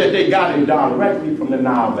shows that they got it directly from the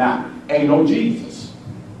Nile Valley. Ain't no Jesus.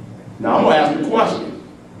 Now I'm going to ask the question.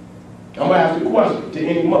 I'm going to ask the question to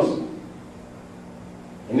any Muslim.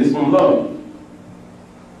 And it's from love.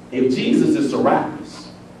 If Jesus is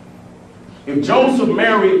Serapis, if Joseph,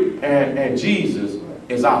 Mary, and Jesus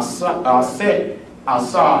is our Set,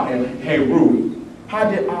 Asa, and Heru, how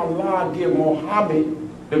did Allah give Muhammad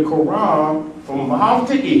the Quran from mouth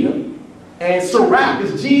to ear, and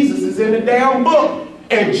Serapis, Jesus, is in the damn book,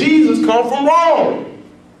 and Jesus come from Rome?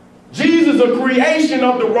 Jesus a creation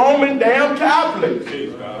of the Roman damn Catholics.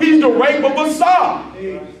 He's the rape of Asa.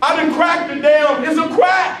 I done cracked the damn, it's a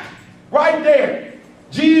crack right there.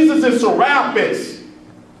 Jesus is Serapis.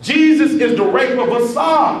 Jesus is the rape of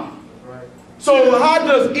Asa. So how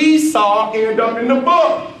does Esau end up in the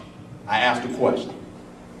book? I asked the question.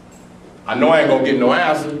 I know I ain't gonna get no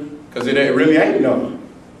answer, because it really ain't none.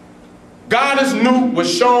 Goddess Nut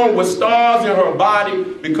was shown with stars in her body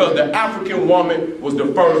because the African woman was the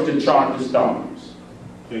first to chart the stars.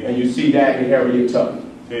 And you see that in Harriet Tubman.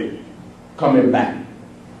 Coming back,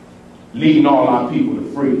 leading all our people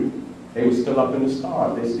to freedom. They were still up in the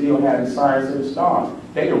stars. They still had the science of the stars.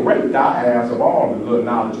 They had raped our ass of all the little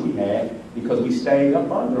knowledge we had because we stayed up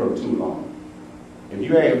under them too long. If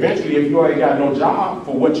you ain't got no job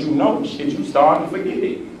for what you know, shit, you start to forget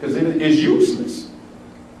it because it is useless.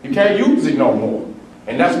 You can't use it no more.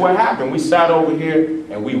 And that's what happened. We sat over here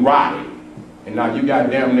and we rotted. And now you got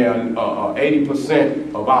damn near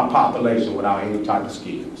 80% of our population without any type of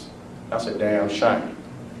skills. That's a damn shame.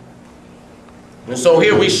 And so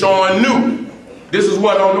here we showing Nut. This is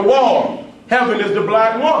what on the wall. Heaven is the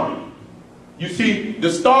black woman. You see,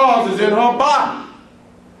 the stars is in her body.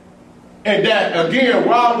 And that, again,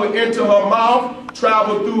 Ra would enter her mouth,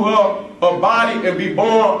 travel through her body, and be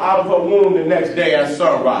born out of her womb the next day at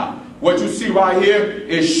sunrise. What you see right here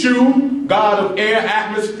is Shu, god of air,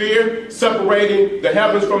 atmosphere, separating the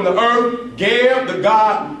heavens from the earth. Ger, the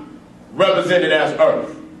god represented as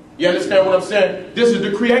earth. You understand what I'm saying? This is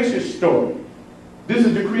the creation story. This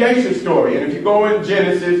is the creation story. And if you go in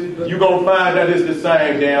Genesis, you're going to find that it's the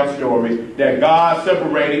same damn story, that God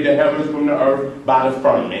separated the heavens from the earth by the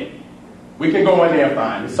firmament. We can go in there and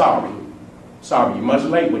find it. Sorry, you're much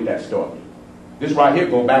late with that story. This right here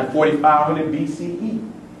go back 4500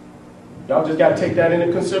 BCE. Y'all just got to take that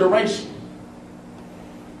into consideration.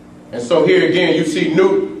 And so here again, you see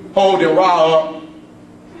Nut holding Ra up,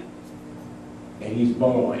 and he's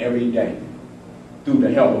born every day through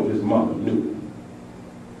the help of his mother, Nut.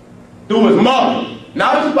 Through his mother,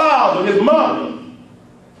 not his father, his mother.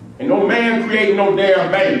 And no man creating no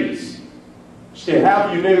damn babies. Shit, half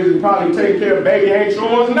of you niggas can probably take care of baby ain't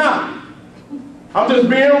yours now. I'm just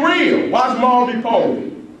being real. Watch Marley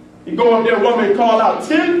Poland. He go up there, woman, and call out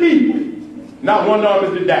 10 people. Not one of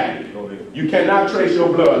them is the daddy. You cannot trace your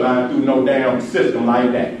bloodline through no damn system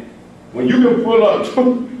like that. When you can pull up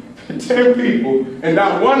 10 people and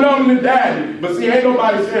not one of them the daddy, but see, ain't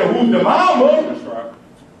nobody saying who's the mama. That's right.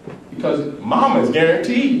 Because mama is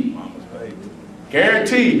guaranteed. Mama's baby.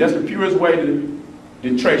 Guaranteed. That's the purest way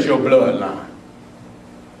to trace your bloodline.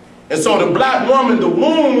 And so the black woman, the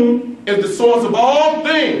womb, is the source of all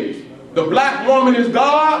things. The black woman is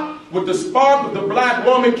God. With the spark of the black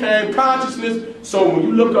woman came consciousness. So when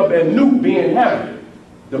you look up at Nut being heaven,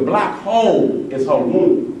 the black hole is her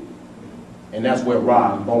womb. And that's where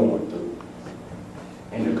Ra is born through.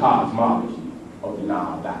 In the cosmology of the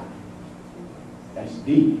Nile Valley. That's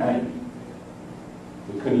deep, ain't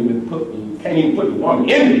it? We couldn't even you can't even put the woman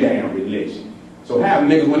in the damn religion. So half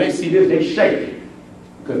niggas, when they see this, they shake it.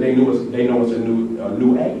 Because they know it's a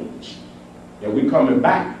new age. That we coming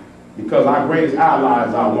back. Because our greatest ally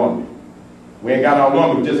is our woman. We ain't got our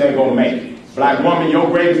woman, we just ain't gonna make it. Black woman, your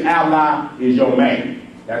greatest ally is your man.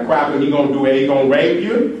 That cracker, he gonna do it. He gonna rape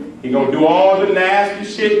you. He gonna do all the nasty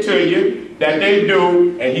shit to you that they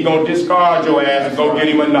do, and he gonna discard your ass and go get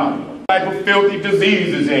him another one. Type of filthy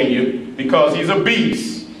diseases in you because he's a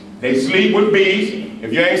beast. They sleep with beasts.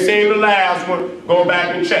 If you ain't seen the last one, go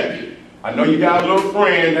back and check it. I know you got a little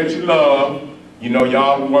friend that you love. You know,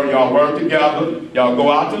 y'all work together. Y'all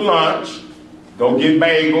go out to lunch, go get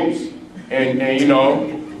bagels, and you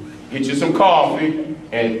know, get you some coffee,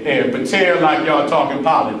 and pretend like y'all talking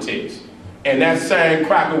politics. And that same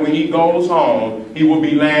cracker, when he goes home, he will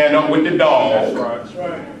be laying up with the dog. That's right.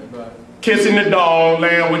 That's right. Kissing the dog,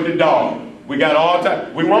 laying with the dog. We got all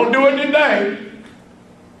time. We won't do it today,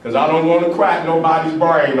 because I don't want to crack nobody's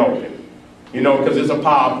brain open. You know, because it's a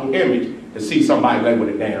powerful image to see somebody lay with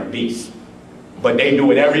a damn beast. But they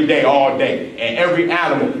do it every day, all day. And every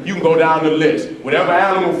animal, you can go down the list. Whatever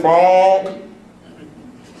animal, frog.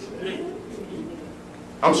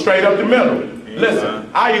 I'm straight up the middle. Listen,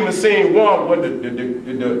 I even seen one where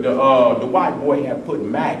the white boy had put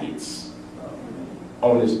maggots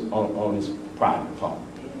on his private part.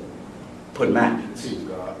 Put maggots.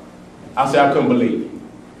 I said I couldn't believe it.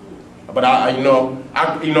 But I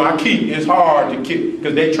keep, it's hard to keep,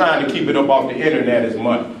 because they're trying to keep it up off the internet as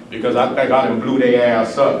much, because I think I done blew their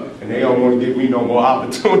ass up, and they don't want to give me no more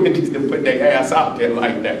opportunities to put their ass out there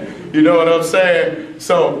like that. You know what I'm saying?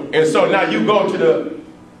 So now you go to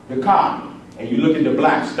the Kaaba, and you look at the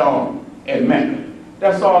black stone at Mecca.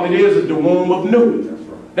 That's all it is the womb of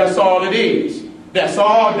Newt. That's all it is. That's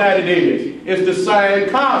all that it is. It's the same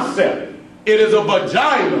concept. It is a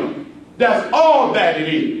vagina. That's all that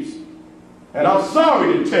it is. And I'm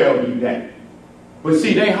sorry to tell you that. But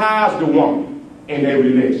see, they hide the woman in their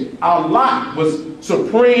religion. Allah was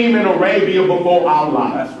supreme in Arabia before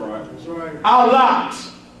Allah. That's right. That's right. Allah,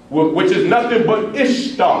 which is nothing but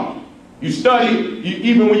Ishtar. You study,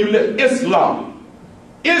 even when you live Islam,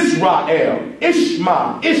 Israel,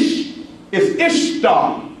 Ishma, is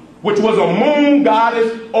Ishtar, which was a moon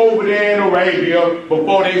goddess over there in Arabia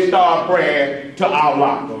before they started praying to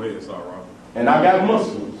Allah. Go ahead, Sara. And I got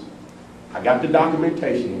Muslims. I got the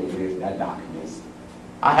documentation in here, that documents.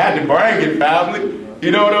 I had to bring it, family.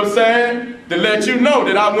 You know what I'm saying? To let you know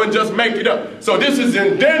that I wouldn't just make it up. So this is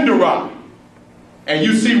in Dendera. And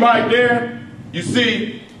you see right there, you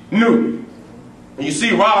see Nu. And you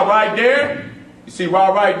see Ra right there. You see Ra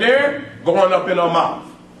right there going up in her mouth.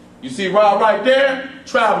 You see Ra right there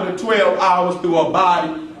traveling 12 hours through her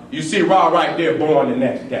body. You see Ra right there born the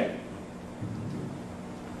next day.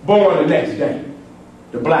 Born the next day.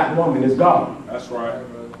 The black woman is God. That's right.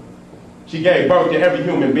 She gave birth to every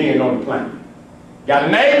human being on the planet. Got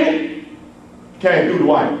a neighbor, came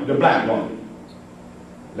through the black woman.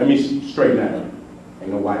 Let me straighten that up.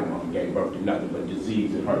 Ain't no white woman gave birth to nothing but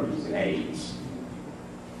disease and herpes and AIDS.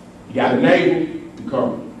 You got a neighbor, you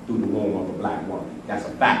come through the womb of a black woman. That's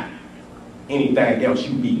a fact. Anything else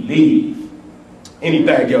you believe.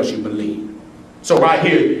 Anything else you believe. So right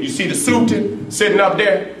here, you see the Suten sitting up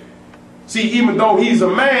there? See, even though he's a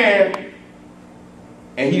man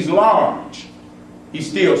and he's large, he's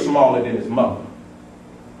still smaller than his mother.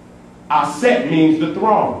 Aset means the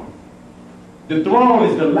throne. The throne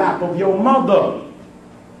is the lap of your mother.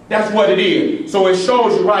 That's what it is. So it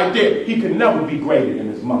shows you right there, he can never be greater than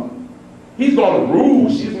his mother. He's going to rule.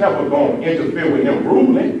 She's never going to interfere with him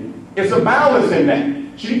ruling. It's a balance in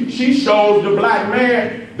that. She shows the black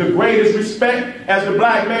man the greatest respect as the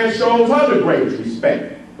black man shows her the greatest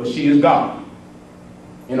respect. But she is God.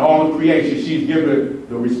 In all of creation, she's given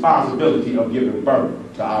the responsibility of giving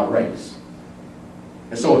birth to our race.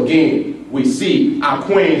 And so again, we see our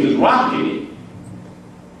queens is rocking it.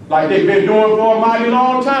 Like they've been doing for a mighty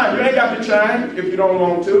long time. You ain't got to change if you don't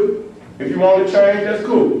want to. If you want to change, that's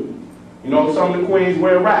cool. You know, some of the queens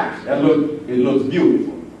wear wraps. It looks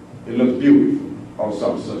beautiful. It looks beautiful on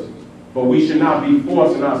some sisters. But we should not be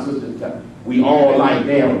forcing our sisters to, we all like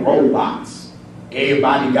damn robots.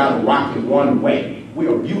 Everybody got to rock it one way. We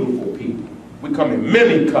are beautiful people. We come in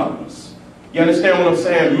many colors. You understand what I'm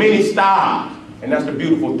saying? Many styles. And that's the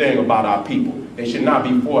beautiful thing about our people. They should not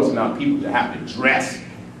be forcing our people to have to dress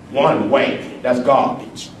one way. That's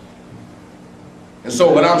garbage. And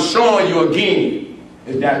so what I'm showing you again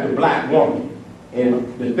is that the black woman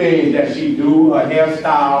and the things that she do, her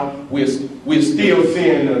hairstyle, we're still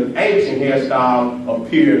seeing the ancient hairstyle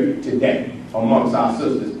appear today amongst our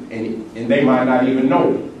sisters. And they might not even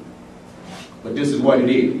know it. But this is what it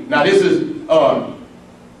is. Now this is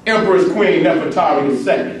Empress Queen Nefertari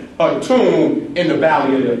II, a tomb in the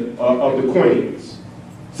Valley of the Queens.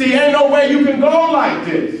 See, ain't no way you can go like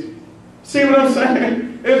this. See what I'm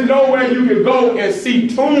saying? There's no way you can go and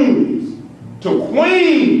see tombs to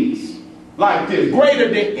queens like this. Greater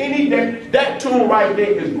than any, that tomb right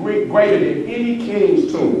there is greater than any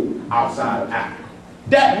king's tomb outside of Africa.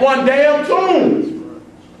 That one damn tomb.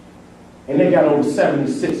 And they got over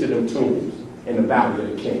 76 of them tombs in the Valley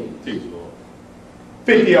of the Kings.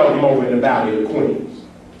 50 of them over in the Valley of the Queens.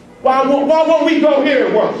 Why won't we go here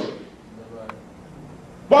and worship?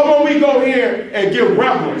 Why won't we go here and give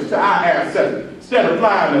reverence to our ancestors instead of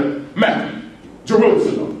flying to Mecca,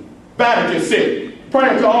 Jerusalem, Vatican City,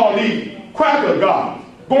 praying to all these cracker gods,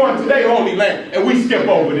 going to their holy land, and we skip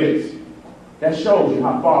over this. That shows you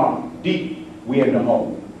how far deep we in the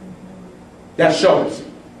hole. That shows.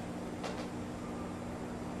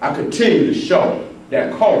 I continue to show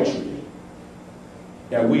that culturally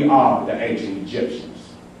that we are the ancient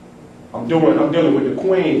Egyptians. I'm dealing with the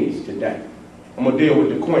queens today. I'm going to deal with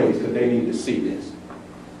the queens because they need to see this.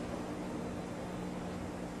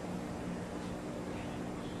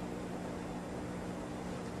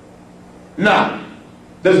 Now,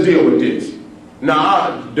 let's deal with this.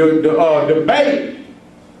 Now, the debate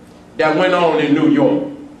that went on in New York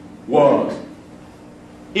was,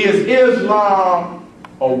 is Islam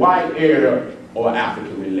a white Arab or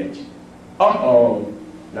African religion? Uh-oh.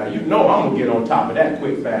 Now, you know I'm going to get on top of that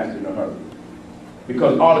quick, fast, in a hurry.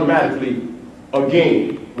 Because automatically,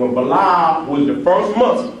 again, when Bilal was the first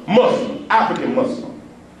Muslim, African Muslim,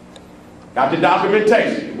 got the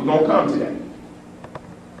documentation, we're going to come to that.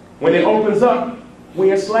 When it opens up,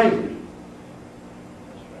 we're in slavery.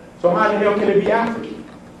 So how the hell can it be African?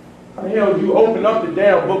 How the hell do you open up the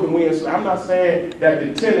damn book and we're in slavery? I'm not saying that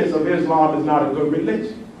the tenets of Islam is not a good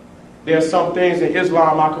religion. There are some things in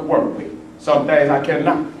Islam I could work with. Some things I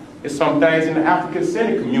cannot. There's some things in the African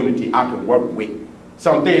Senate community I can work with.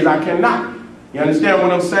 Some things I cannot. You understand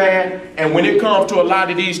what I'm saying? And when it comes to a lot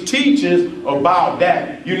of these teachers about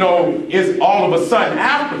that, you know, it's all of a sudden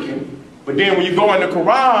African. But then when you go in the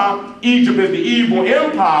Quran, Egypt is the evil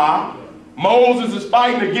empire. Moses is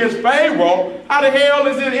fighting against Pharaoh. How the hell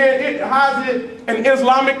is how is it an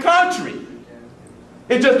Islamic country?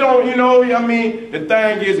 It just don't, you know, I mean, the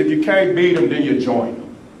thing is, if you can't beat them, then you join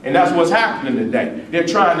them. And that's what's happening today. They're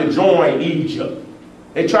trying to join Egypt.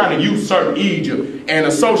 They're trying to usurp Egypt and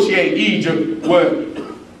associate Egypt with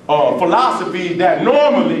philosophies that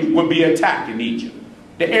normally would be attacking Egypt.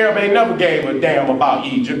 The Arab ain't never gave a damn about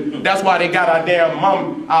Egypt. That's why they got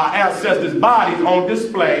our ancestors' bodies on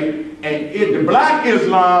display. And the black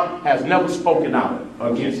Islam has never spoken out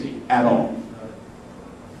against it at all.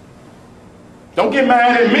 Don't get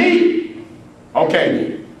mad at me. Okay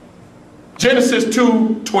then. Genesis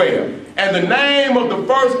 2:12. And the name of the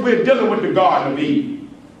first, we're dealing with the Garden of Eden.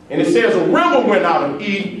 And it says a river went out of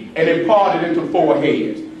Eden and it parted into 4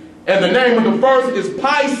 heads. And the name of the first is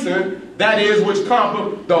Pison, that is, which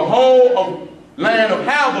conquered the whole of land of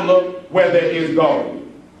Havilah, where there is gold.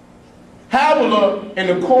 Havilah, in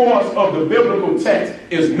the course of the biblical text,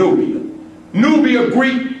 is Nubia. Nubia,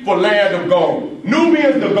 Greek for land of gold.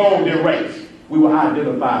 Nubia is the golden race. We were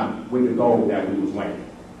identified with the gold that we was wearing.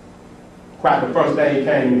 Cracker, first day he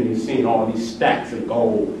came in, he seen all these stacks of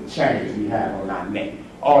gold chains we have on our neck.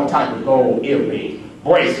 All type of gold earrings,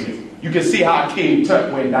 bracelets. You can see how King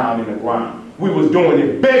Tut went down in the ground. We was doing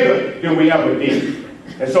it bigger than we ever did.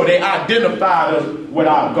 And so they identified us with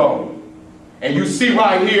our gold. And you see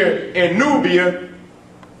right here in Nubia,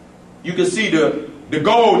 you can see the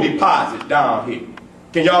gold deposit down here.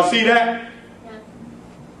 Can y'all see that? Yeah.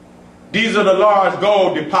 These are the large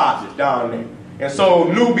gold deposits down there. And so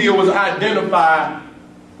Nubia was identified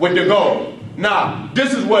with the gold. Now,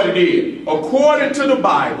 this is what it is. According to the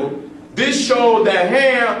Bible, this shows that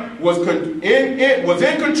Ham was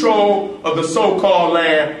in control of the so-called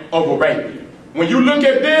land of Arabia. When you look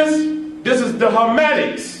at this is the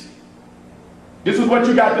Hermetics. This is what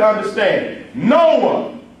you got to understand.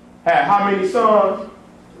 Noah had how many sons?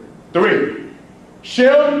 3.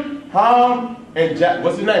 Shem, Ham, and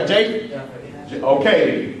what's his name? Japheth?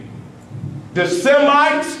 Okay. The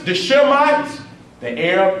Semites, the Shemites, the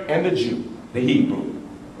Arab, and the Jew, the Hebrew.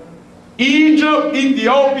 Egypt,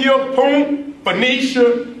 Ethiopia, Punt,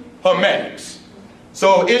 Phoenicia, Hermetics.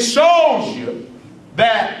 So it shows you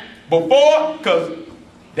that before, because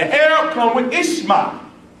the Arab come with Ishmael.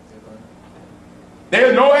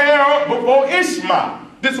 There's no Arab before Ishmael.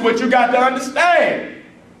 This is what you got to understand.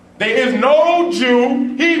 There is no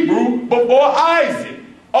Jew, Hebrew, before Isaac.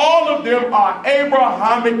 All of them are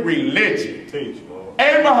Abrahamic religion.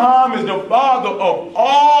 Abraham is the father of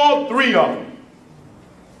all 3 of them.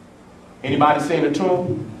 Anybody seen the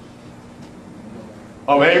tomb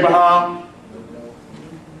of Abraham?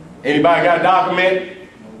 Anybody got a document?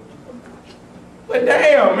 But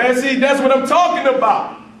damn, man, see, that's what I'm talking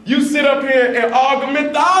about. You sit up here and argue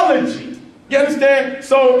mythology. You understand?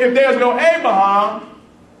 So if there's no Abraham,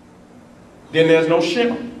 then there's no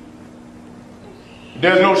Shem. If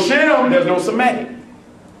there's no Shem, there's no Semitic.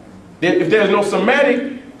 If there's no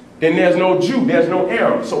Semitic, then there's no Jew, there's no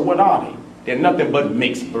Arab. So what are they? They're nothing but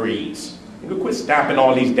mixed breeds. You can quit stamping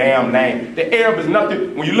all these damn names. The Arab is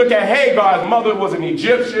nothing. When you look at Hagar, his mother was an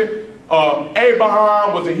Egyptian.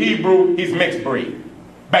 Abraham was a Hebrew. He's mixed breed.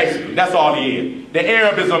 Basically, that's all he is. The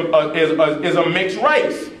Arab is a mixed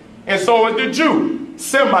race. And so is the Jew.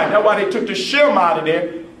 Semite. That's why they took the Shem out of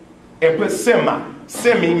there and put Semite.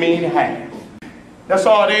 Semi mean half. That's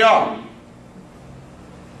all they are.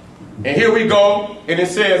 And here we go, and it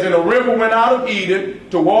says, and a river went out of Eden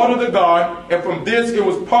to water the garden, and from this it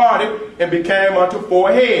was parted and became unto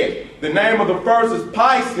 4 heads. The name of the first is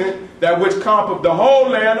Pison, that which compassed the whole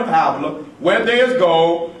land of Havilah, where there is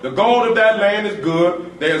gold. The gold of that land is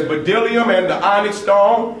good. There is bdellium and the onyx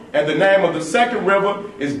stone. And the name of the second river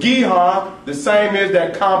is Gihon, the same is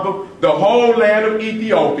that compassed the whole land of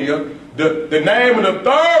Ethiopia. The name of the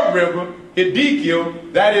third river, Ezekiel,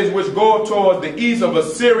 that is which goes towards the east of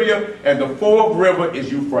Assyria, and the fourth river is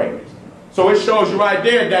Euphrates. So it shows you right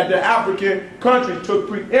there that the African country took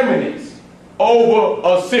preeminence over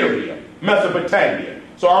Assyria, Mesopotamia.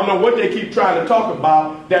 So I don't know what they keep trying to talk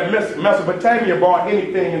about, that Mesopotamia brought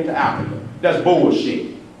anything into Africa. That's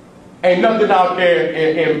bullshit. Ain't nothing out there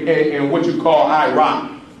in what you call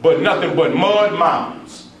Iraq, but nothing but mud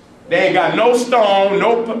mountains. They ain't got no stone,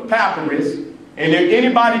 no papyrus. And if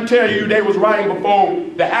anybody tell you they was writing before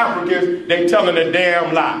the Africans, they telling a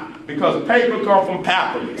damn lie. Because paper come from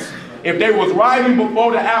papyrus. If they was writing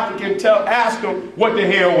before the Africans, ask them what the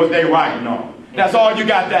hell was they writing on. That's all you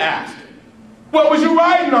got to ask them. What was you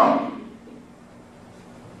writing on?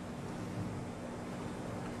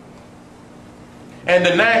 And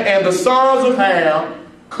the sons of Ham,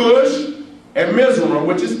 Cush and Mizraim,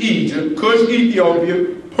 which is Egypt, Cush,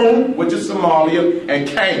 Ethiopia, Punt, which is Somalia, and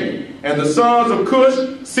Canaan. And the sons of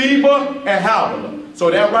Cush, Seba, and Havilah. So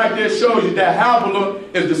that right there shows you that Havilah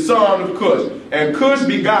is the son of Cush. And Cush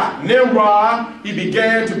begot Nimrod. He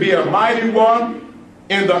began to be a mighty one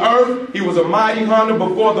in the earth. He was a mighty hunter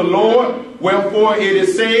before the Lord. Wherefore it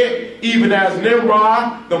is said, even as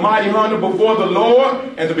Nimrod, the mighty hunter before the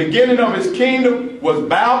Lord, and the beginning of his kingdom was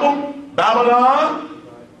Babylon,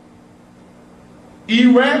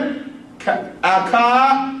 Erech,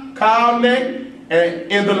 Akkad, Calneh,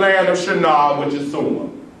 and in the land of Shinar, which is Sumer.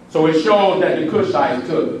 So it shows that the Cushites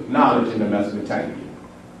took knowledge in the Mesopotamia.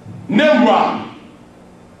 Nimrod,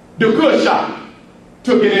 the Cushite,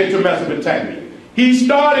 took it into Mesopotamia. He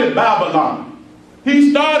started Babylon.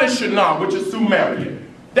 He started Shinar, which is Sumeria.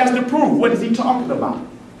 That's the proof. What is he talking about?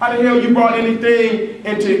 How the hell you brought anything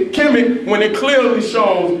into Kemet when it clearly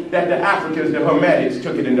shows that the Africans, the Hermetics,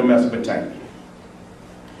 took it into Mesopotamia?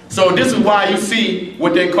 So this is why you see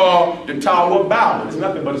what they call the Tower of Babel. It's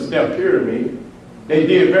nothing but a step pyramid. They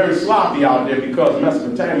did very sloppy out there because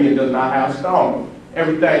Mesopotamia does not have stone.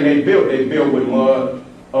 Everything they built with mud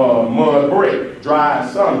brick, dry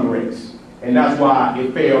sun bricks. And that's why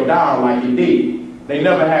it fell down like it did. They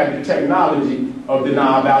never had the technology of the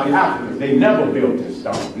Nile Valley Africans. They never built in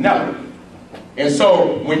stone, never. And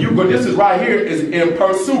so when you go, this is right here, is in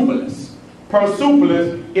Persepolis.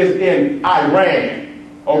 Persepolis is in Iran.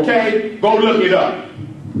 Okay? Go look it up.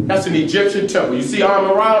 That's an Egyptian temple. You see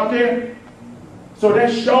Amara out there? So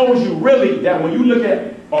that shows you really that when you look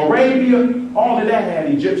at Arabia, all of that had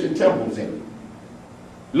Egyptian temples in it.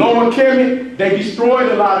 Lower Kemet, they destroyed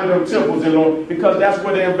a lot of them temples in Lower, because that's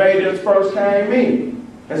where the invaders first came in.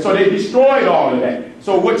 And so they destroyed all of that.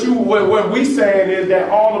 So what we saying is that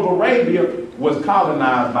all of Arabia was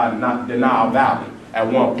colonized by the Nile Valley at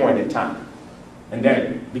one point in time. And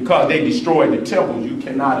that because they destroyed the temples, you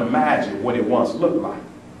cannot imagine what it once looked like.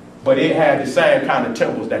 But it had the same kind of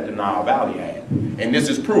temples that the Nile Valley had. And this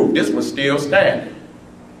is proof. This was still standing.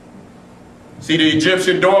 See the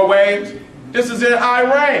Egyptian doorways? This is in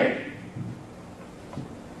Iran.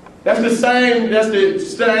 That's the same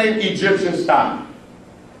Egyptian style.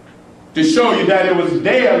 To show you that it was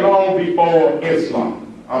there long before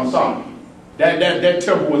Islam. I'm sorry. That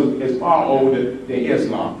temple is far older than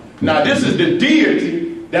Islam. Now this is the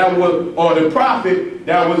deity that was, or the prophet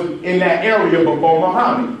that was in that area before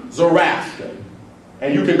Muhammad, Zoroaster.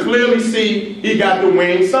 And you can clearly see he got the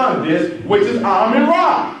winged sun disk, which is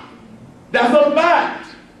Amun-Ra. That's a fact.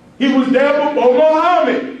 He was there before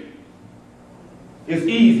Muhammad. It's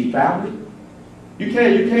easy, family. You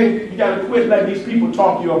gotta quit letting these people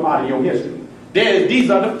talk you up out of your history.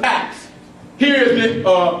 These are the facts. Here's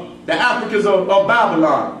the Africans of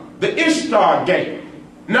Babylon, the Ishtar Gate,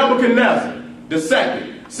 Nebuchadnezzar the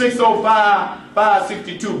second,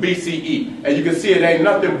 605-562 BCE. And you can see it ain't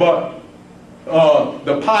nothing but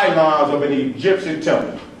the pylons of an Egyptian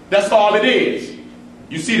temple. That's all it is.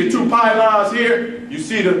 You see the two pylons here, you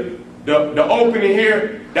see the opening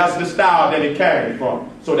here, that's the style that it came from.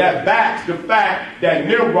 So that backs the fact that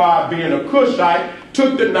Nimrod, being a Cushite,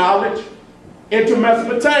 took the knowledge into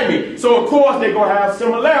Mesopotamia. So of course they're going to have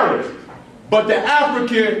similarities. But the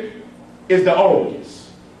African is the oldest.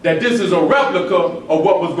 that this is a replica of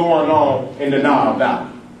what was going on in the Nile Valley.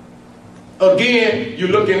 Again, you're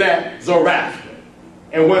looking at Zoroaster.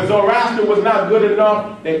 And when Zoroaster was not good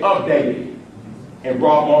enough, they updated and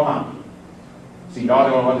brought Muhammad. See, y'all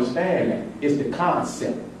don't understand that. It's the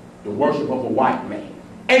concept, the worship of a white man.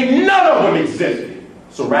 And none of them existed.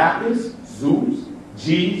 Serapis, Zeus,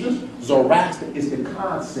 Jesus, Zoroaster is the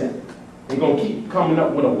concept. They're going to keep coming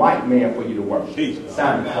up with a white man for you to worship.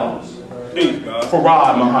 Santa Claus.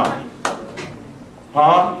 Farad Muhammad.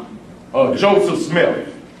 Joseph Smith.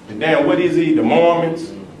 The damn, what is he? The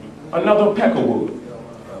Mormons. Another Peckerwood.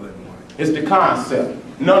 It's the concept.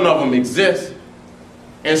 None of them exist.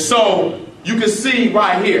 And so, you can see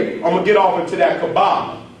right here, I'm going to get off into that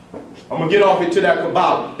Kabbalah.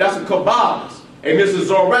 That's a Kabbalist. And this is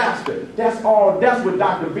Zoroaster. That's what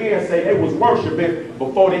Dr. Ben said they was worshiping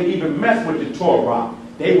before they even messed with the Torah.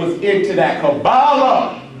 They was into that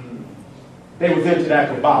Kabbalah.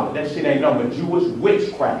 That shit ain't nothing but Jewish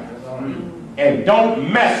witchcraft. And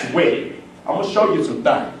don't mess with it. I'm going to show you some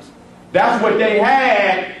things. That's what they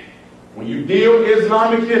had when you deal with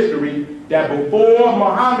Islamic history, that before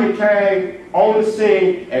Muhammad came on the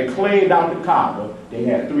scene and cleaned out the Kaaba, they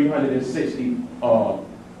had 360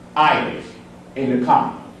 idols in the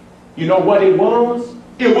Kaaba. You know what it was?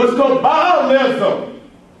 It was Kabbalism.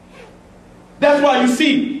 That's why you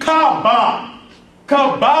see Kaaba,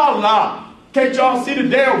 Kabbalah. Can't y'all see the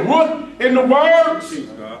damn root in the words?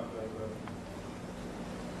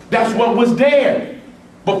 That's what was there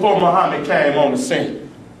before Muhammad came on the scene.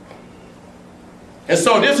 And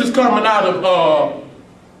so this is coming out of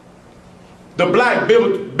the black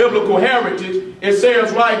biblical heritage. It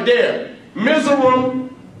says right there,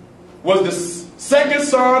 Mizraim was the second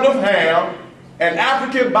son of Ham, an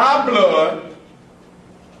African by blood.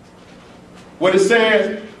 What it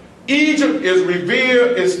says, Egypt is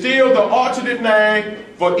revealed, is still the alternate name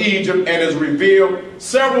for Egypt, and is revealed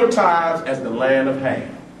several times as the land of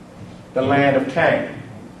Ham, the land of Canaan.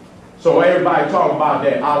 So everybody talking about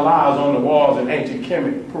that Allah is on the walls in ancient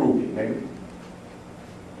Kemet, prove it, nigga.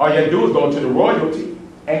 All you do is go to the royalty.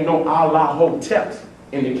 Ain't no Allah hoteps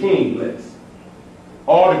in the king list.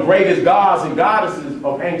 All the greatest gods and goddesses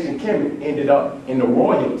of ancient Kemet ended up in the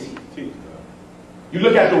royalty. You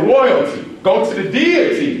look at the royalty, go to the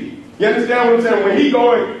deity. You understand what I'm saying? When he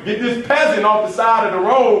go and get this peasant off the side of the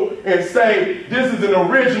road and say, this is an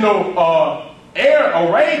original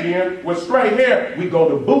Arabian with straight hair, we go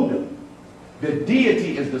to Buddha. The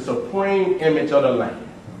deity is the supreme image of the land.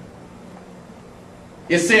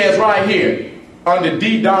 It says right here, under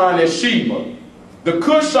Dedan and Sheba, the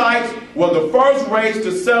Cushites were the first race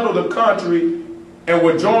to settle the country and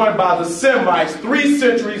were joined by the Semites 3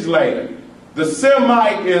 centuries later. The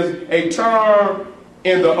Semite is a term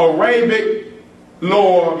in the Arabic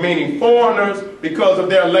lore meaning foreigners because of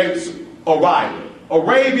their late arrival.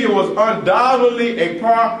 Arabia was undoubtedly a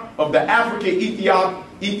part of the African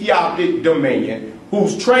Ethiopic dominion,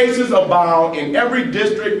 whose traces abound in every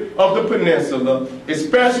district of the peninsula,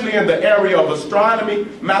 especially in the area of astronomy,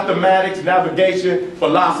 mathematics, navigation,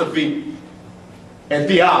 philosophy, and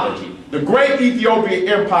theology. The great Ethiopian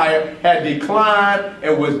empire had declined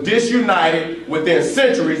and was disunited within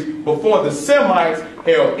centuries before the Semites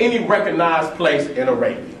held any recognized place in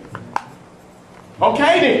Arabia.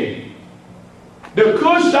 Okay then. The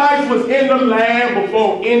Cushites was in the land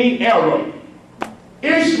before any Arab.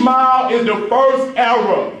 Ishmael is the first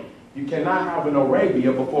Arab. You cannot have an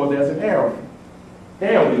Arabia before there's an Arab.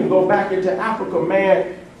 Damn, we can go back into Africa,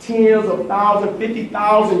 man, tens of thousands,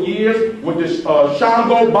 50,000 years with the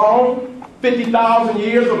Shango bone, 50,000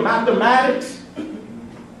 years of mathematics.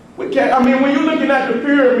 We can't, I mean, when you're looking at the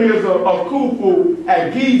pyramids of Khufu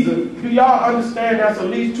at Giza, do y'all understand that's at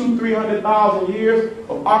least 200,000-300,000 years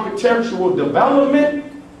of architectural development?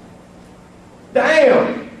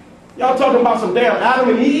 Damn. Y'all talking about some damn Adam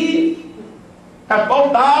and Eve at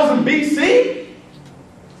 4,000 BC?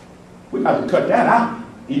 We got to cut that out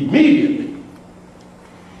immediately.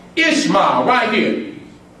 Ishmael, right here.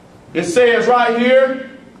 It says right here,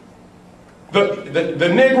 the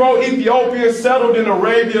Negro Ethiopians settled in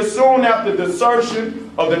Arabia soon after the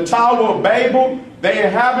desertion of the Tower of Babel. They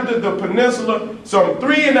inhabited the peninsula some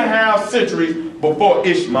 3.5 centuries before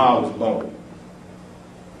Ishmael was born.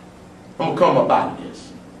 I'm going to come up out of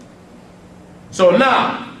this. So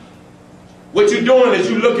now, what you're doing is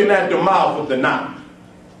you're looking at the mouth of the Nile.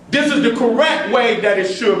 This is the correct way that it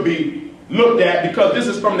should be looked at because this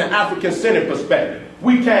is from the African-centered perspective.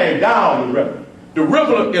 We came down the river. The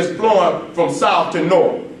river is flowing from south to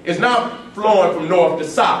north. It's not flowing from north to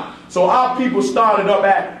south. So our people started up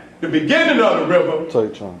at the beginning of the river.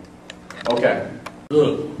 Take time. Okay.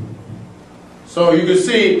 Good. So you can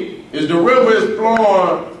see is the river is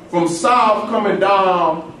flowing from south coming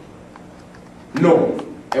down north.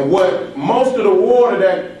 And what most of the water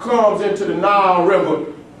that comes into the Nile River,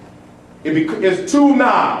 it's two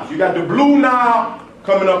Niles. You got the blue Nile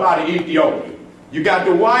coming up out of Ethiopia. You got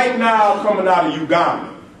the white Nile coming out of Uganda.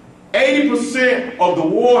 80% of the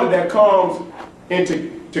water that comes into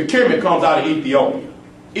Kemet comes out of Ethiopia.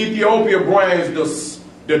 Ethiopia brings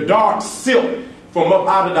the dark silk from up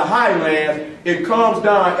out of the highlands. It comes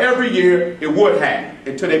down every year. It would have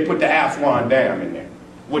until they put the Aswan Dam in there,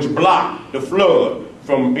 which blocked the flood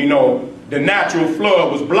from, you know, the natural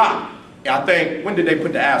flood was blocked. I think, when did they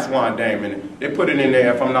put the Aswan Dam in it? They put it in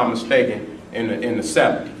there, if I'm not mistaken, in the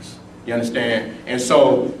 70s. You understand? And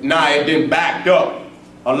so now it then backed up.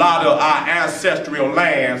 A lot of our ancestral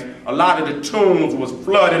lands, a lot of the tombs was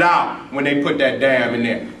flooded out when they put that dam in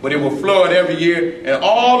there. But it will flood every year, and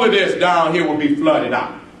all of this down here will be flooded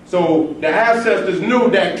out. So the ancestors knew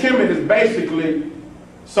that Kemet is basically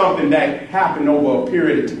something that happened over a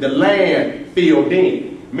period of time. The land filled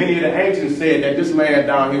in. Many of the ancients said that this land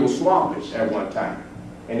down here was swampish at one time.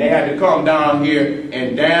 And they had to come down here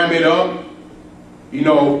and dam it up, you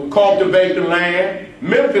know, cultivate the land.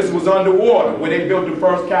 Memphis was underwater where they built the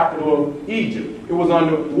first capital of Egypt. It was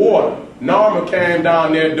underwater. Narmer came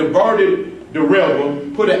down there, diverted the river,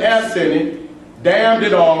 put an S in it, dammed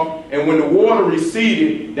it off, and when the water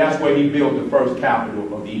receded, that's where he built the first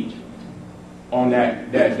capital of Egypt, on that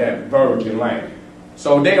virgin land.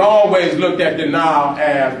 So they always looked at the Nile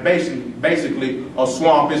as basically a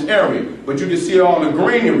swampish area. But you can see all the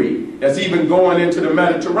greenery that's even going into the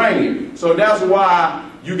Mediterranean. So that's why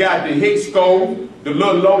you got the Hyksos, the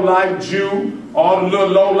little low-life Jew, all the little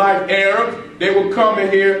low-life Arabs. They would come in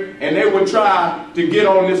here and they would try to get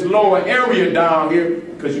on this lower area down here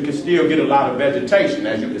because you can still get a lot of vegetation,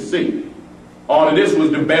 as you can see. All of this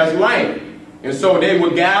was the best land. And so they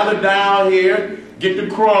would gather down here, get the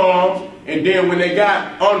crumbs, and then when they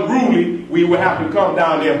got unruly, we would have to come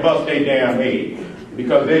down there and bust their damn head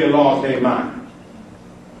because they done lost their mind.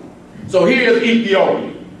 So here's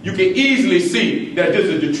Ethiopia. You can easily see that this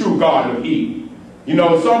is the true Garden of Eden. You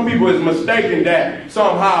know, some people is mistaken that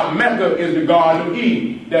somehow Mecca is the Garden of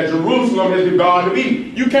Eden, that Jerusalem is the Garden of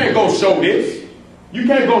Eden. You can't go show this. You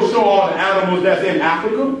can't go show all the animals that's in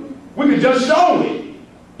Africa. We could just show it.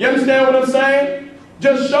 You understand what I'm saying?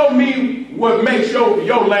 Just show me what makes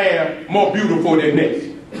your land more beautiful than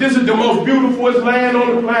this. This is the most beautifulest land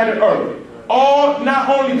on the planet Earth. Not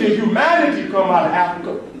only did humanity come out of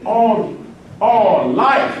Africa, all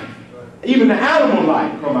life, even the animal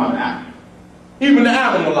life come out of Africa. Even the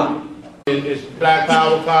animal life. It's Black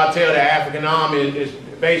Power Cartel, the African Army is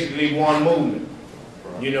basically one movement.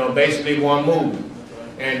 You know, basically one movement.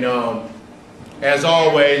 And as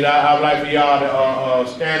always, I'd like for y'all to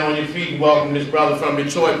stand on your feet and welcome this brother from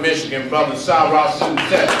Detroit, Michigan, brother Sara, Suten.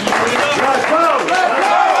 Black power! Black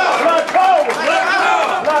power! Black power!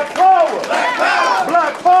 Black power! Black power!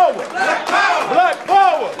 Black power! Black power! Black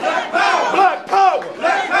power! Black power! Black power!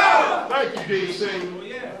 Black power! Thank you, D.C.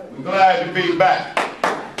 I'm glad to be back.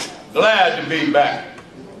 Glad to be back.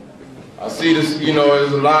 I see this, you know,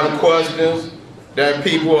 there's a lot of questions that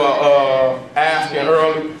people are asking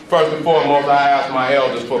early. First and foremost, I ask my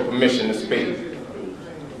elders for permission to speak.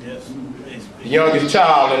 The youngest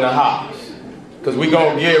child in the house, because we're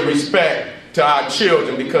going to give respect to our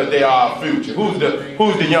children because they are our future. Who's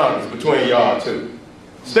the youngest between y'all two?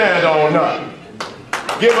 Stand on up.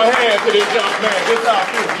 Give a hand to this young man. This is our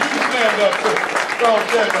future. You can stand up too. Don't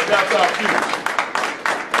stand up. That's our future.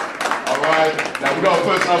 All right. Now we're going to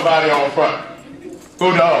put somebody on front.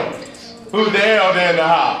 Who the oldest? Who's the elder in the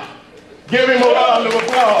house? Give him a round of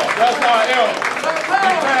applause. That's our elder.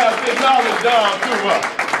 He passed his knowledge down to us.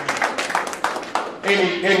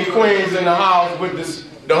 Any queens in the house with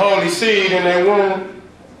the holy seed in their womb?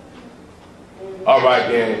 All right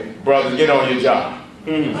then, brothers, get on your job.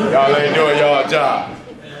 Y'all ain't doing y'all job.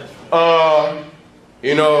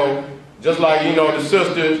 You know, just like, you know, the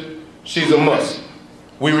sisters, she's a Muslim.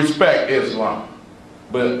 We respect Islam.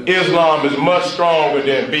 But Islam is much stronger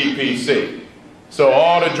than BPC. So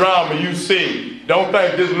all the drama you see, don't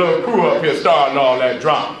think this little crew up here starting all that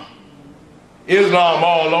drama. Islam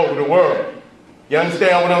all over the world. You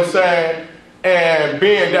understand what I'm saying? And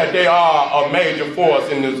being that they are a major force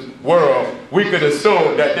in this world, we could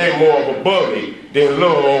assume that they're more of a bully than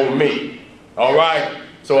little old me. All right?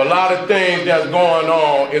 So a lot of things that's going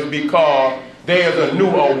on is because there's a new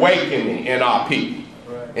awakening in our people.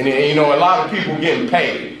 And you know, a lot of people getting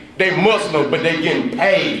paid. They Muslims, but they getting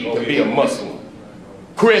paid to be a Muslim.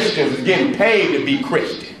 Christians is getting paid to be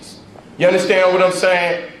Christians. You understand what I'm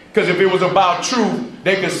saying? Because if it was about truth,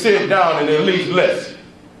 they can sit down and at least listen.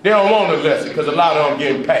 They don't want to listen because a lot of them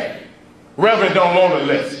getting paid. Reverend don't want to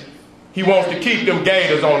listen. He wants to keep them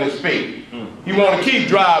gators on his feet. He wants to keep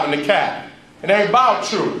driving the cat. It ain't about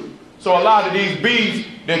truth. So a lot of these beefs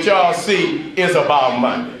that y'all see is about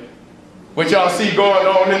money. What y'all see going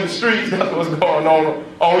on in the streets, that's what's going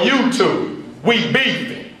on YouTube. We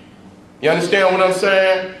beefing. You understand what I'm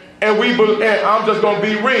saying? And I'm just going to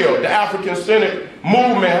be real. The African Senate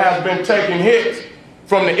movement has been taking hits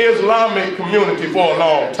from the Islamic community for a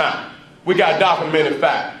long time. We got documented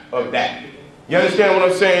fact of that. You understand what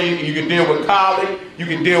I'm saying? You can deal with Khalid, you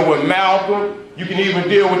can deal with Malcolm, you can even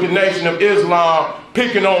deal with the Nation of Islam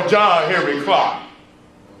picking on John Henry Clark.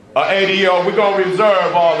 ADO, we're going to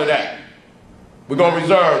reserve all of that. We're going to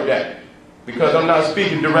reserve that. Because I'm not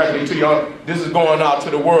speaking directly to you. This is going out to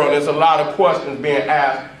the world. There's a lot of questions being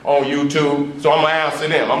asked on YouTube, so I'm going to answer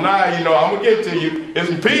them. I'm going to get to you.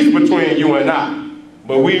 It's peace between you and I.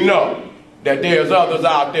 But we know that there's others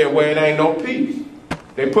out there where it ain't no peace.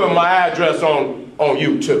 They put my address on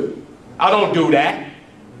YouTube. I don't do that.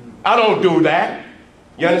 I don't do that.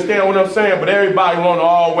 You understand what I'm saying? But everybody want to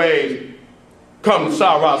always come to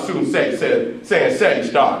Sara, Suten, Seti, saying Seti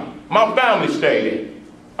started. My family stayed in.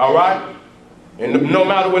 All right? And no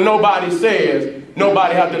matter what nobody says,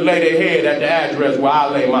 nobody have to lay their head at the address where I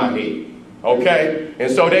lay my head. Okay?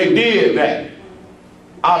 And so they did that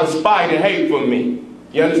out of spite and hate for me.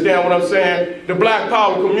 You understand what I'm saying? The black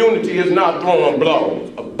power community is not throwing blows,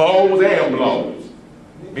 bows and blows,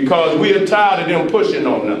 because we are tired of them pushing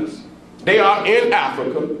on us. They are in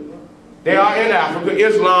Africa. They are in Africa.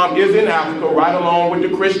 Islam is in Africa right along with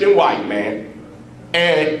the Christian white man.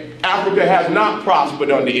 And Africa has not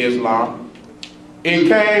prospered under Islam. It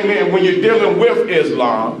came in, when you're dealing with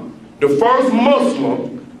Islam, the first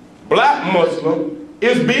Muslim, black Muslim,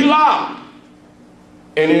 is Bilal.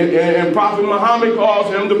 And Prophet Muhammad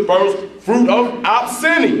calls him the first fruit of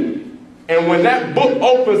Abyssinia. And when that book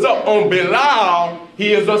opens up on Bilal,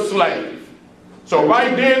 he is a slave. So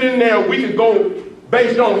right then and there, we could go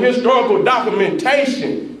based on historical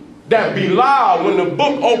documentation that Bilal, when the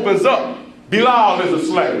book opens up, Bilal is a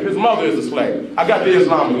slave. His mother is a slave. I got the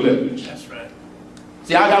Islamic lineage. That's right.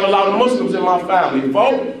 See, I got a lot of Muslims in my family,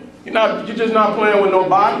 folks. You're just not playing with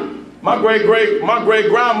nobody. My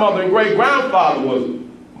great-grandmother and great-grandfather was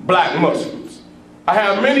black Muslims. I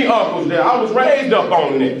have many uncles there. I was raised up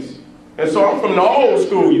on this. And so I'm from the old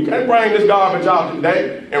school. You can't bring this garbage out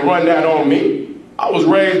today and run that on me. I was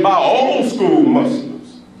raised by old school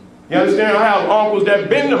Muslims. You understand? I have uncles that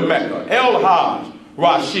been to Mecca. El Hajj,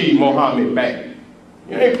 Rashid, Mohammed Bey.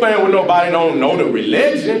 You ain't playing with nobody that don't know the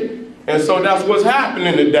religion. And so that's what's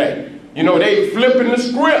happening today. You know, they flipping the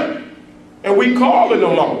script. And we calling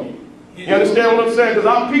them on it. You understand what I'm saying? Because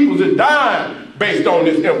our peoples are dying based on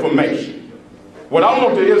this information. What I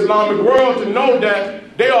want the Islamic world to know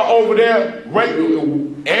that they are over there,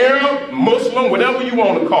 Arab, Muslim, whatever you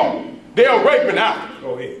want to call them. They are raping Africa.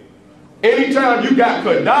 Go ahead. Anytime you got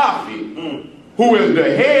Gaddafi, who is the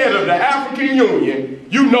head of the African Union,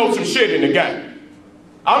 you know some shit in the game.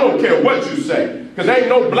 I don't care what you say, because ain't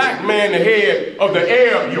no black man the head of the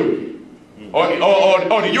Arab Union or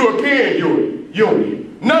the European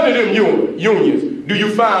Union. None of them unions do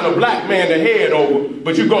you find a black man the head over,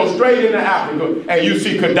 but you go straight into Africa and you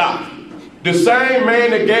see Gaddafi. The same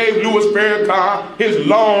man that gave Louis Farrakhan his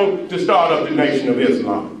loan to start up the Nation of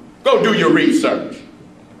Islam. Go do your research.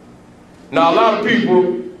 Now, a lot of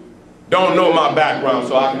people don't know my background,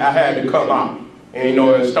 so I had to come out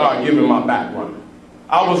and start giving my background.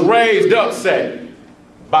 I was raised upset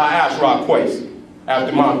by Ashraf Kwesi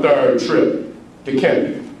after my third trip to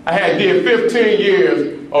Kenya. I had did 15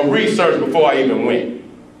 years of research before I even went.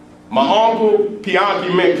 My uncle, Pianki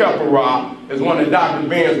Menkepera, is one of Dr.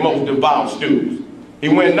 Ben's most devout students. He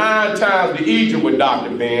went 9 times to Egypt with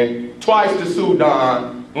Dr. Ben, twice to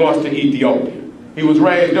Sudan, once to Ethiopia. He was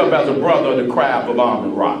raised up as a brother of the craft of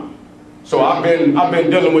Amun Ra. So I've been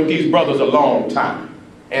dealing with these brothers a long time.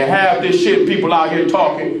 And half this shit people out here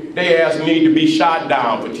talking, they ask me to be shot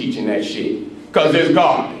down for teaching that shit. Because it's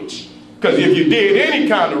garbage. Because if you did any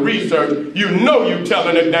kind of research, you know you're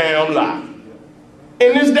telling a damn lie.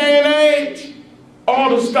 In this day and age,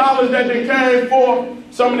 all the scholars that they came for,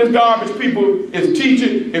 some of this garbage people is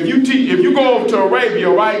teaching. If you go over to Arabia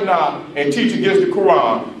right now and teach against the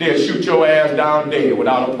Quran, they'll shoot your ass down dead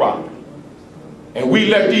without a problem. And we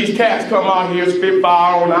let these cats come out here, spit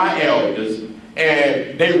fire on our elders,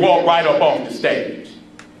 and they walk right up off the stage.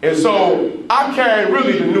 And so I came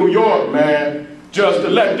really to New York, man, just to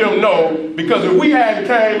let them know, because if we hadn't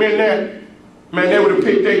came in there, man, they would have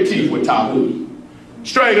picked their teeth with Tahu.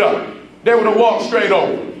 Straight up. They would have walked straight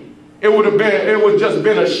over me. it would just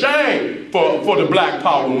been a shame for the Black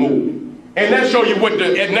Power movement. And that show you what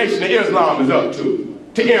the Nation of Islam is up to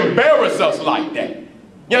embarrass us like that.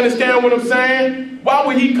 You understand what I'm saying? Why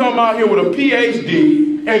would he come out here with a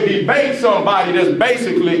PhD and debate somebody that's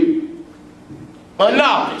basically a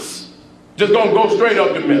novice? Just gonna go straight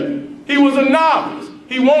up the middle. He was a novice.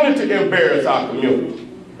 He wanted to embarrass our community.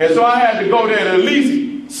 And so I had to go there to at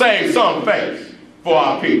least save some face for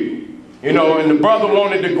our people. You know, and the brother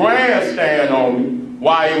wanted to grandstand on me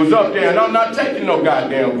while he was up there, and I'm not taking no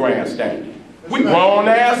goddamn grandstanding. We grown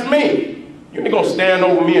ass men. You ain't gonna stand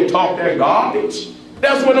over me and talk that garbage.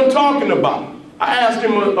 That's what I'm talking about. I asked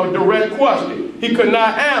him a direct question. He could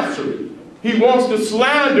not answer it. He wants to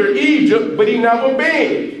slander Egypt, but he never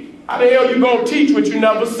been. How the hell you gonna teach what you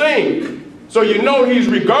never seen? So you know he's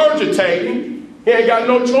regurgitating. He ain't got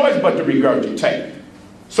no choice but to regurgitate.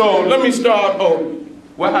 So let me start. Oh,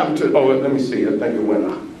 what happened to? Oh, let me see. I think it went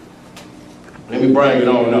out. Let me bring it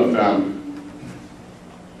on up, family.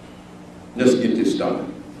 Let's get this started.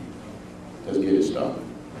 Let's get it started.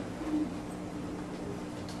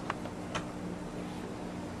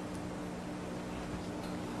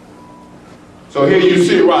 So here you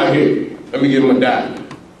see right here. Let me give him a dime.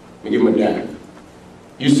 Let me give him a dime.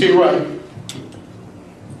 You see right?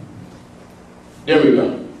 There we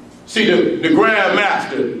go. See the Grand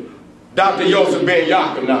Master, Dr. Yosef Ben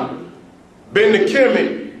Yaakov, been to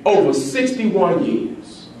Kemet over 61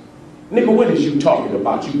 years. Nigga, what is you talking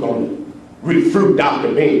about? You gonna refute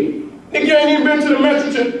Dr. Ben? Nigga, you ain't even been to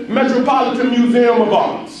the Metropolitan Museum of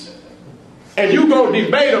Arts. And you gonna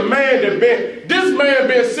debate a man that this man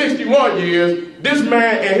been 61 years, this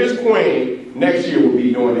man and his queen next year will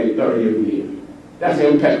be doing their 30th year. That's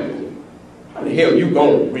impeccable. How the hell you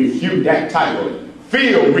gonna refute that type of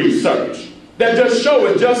field research? That just show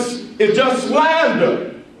it's just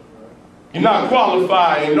slander. You're not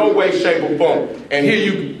qualified in no way, shape, or form. And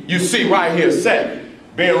here you see right here Seti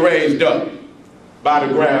being raised up by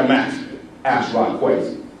the Grand Master, Ashra.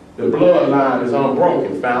 The bloodline is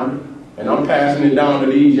unbroken, family. And I'm passing it down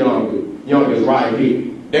to these youngers right here.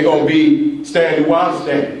 They're going to be standing where I'm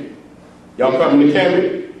standing. Y'all coming to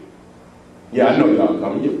Kemet? Yeah, I know y'all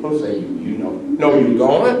coming. You're supposed to say you know you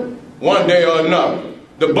going. One day or another.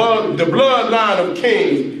 The bloodline of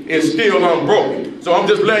kings is still unbroken. So I'm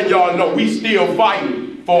just letting y'all know we still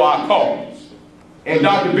fighting for our cause. And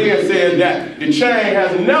Dr. Ben says that the chain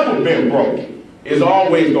has never been broken. It's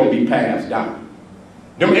always going to be passed down.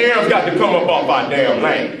 Them heirs got to come up off our damn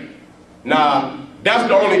land. Now, that's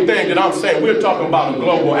the only thing that I'm saying. We're talking about a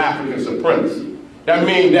global African supremacy. That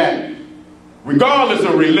means that regardless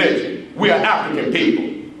of religion, we are African people.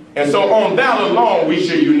 And so on that alone, we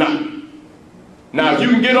should unite. Now, if you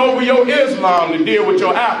can get over your Islam to deal with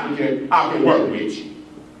your African, I can work with you.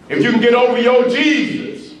 If you can get over your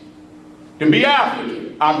Jesus to be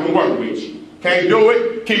African, I can work with you. Can't do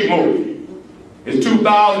it? Keep moving. It's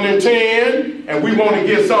 2010, and we want to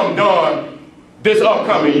get something done this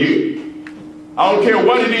upcoming year. I don't care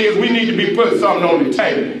what it is, we need to be putting something on the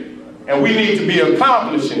table. And we need to be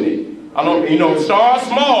accomplishing it. Start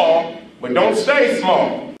small, but don't stay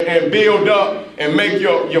small. And build up and make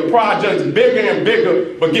your projects bigger and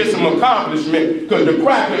bigger, but get some accomplishment, because the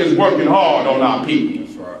cracker is working hard on our people.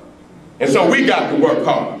 That's right. And so we got to work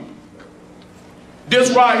hard. This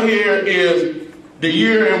right here is the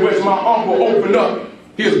year in which my uncle opened up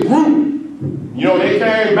his group. You know, they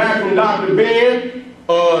came back from Dr. Ben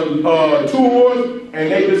tours,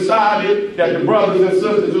 and they decided that the brothers and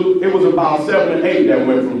sisters, it was about 7 or 8 that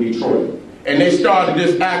went from Detroit. And they started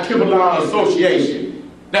this Al-Kibalan Association.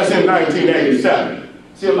 That's in 1987.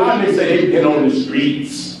 See, a lot of them say they've been on the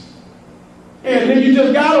streets. Yeah, and then you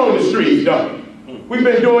just got on the streets, though. We've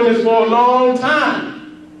been doing this for a long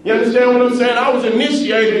time. You understand what I'm saying? I was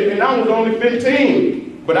initiated and I was only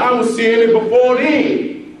 15, but I was seeing it before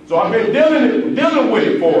then. So I've been dealing with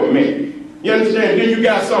it for a minute. You understand? Then you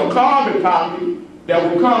got some carbon copy that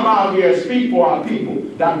will come out here and speak for our people.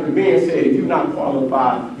 Dr. Ben said, if you're not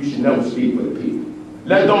qualified, you should never speak for the people.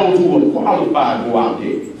 Let those who are qualified go out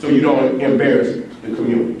there so you don't embarrass the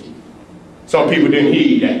community. Some people didn't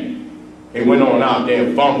heed that. They went on out there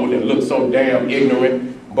and fumbled and looked so damn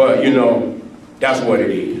ignorant, but that's what it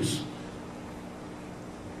is.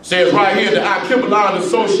 Says right here, the Al-Kibalan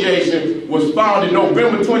Association was founded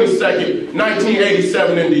November 22nd,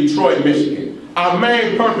 1987 in Detroit, Michigan. Our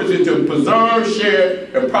main purpose is to preserve, share,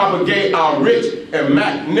 and propagate our rich and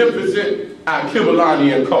magnificent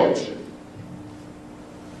Al-Kibalanian culture.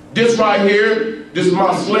 This right here, this is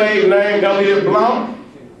my slave name, Elliot Blount.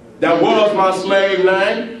 That was my slave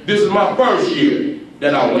name. This is my first year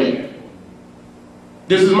that I went.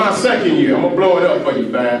 This is my second year. I'm going to blow it up for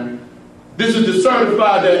you, fam. This is to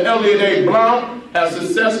certify that Elliot A. Blount has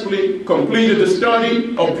successfully completed the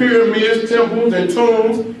study of pyramids, temples, and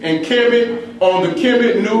tombs in Kemet on the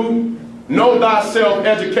Kemet New Know Thyself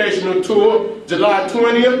Educational Tour, July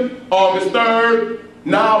 20th, August 3rd,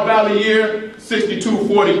 Nile Valley year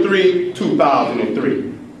 6243,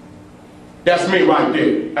 2003. That's me right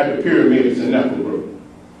there at the pyramids in Nefertiti.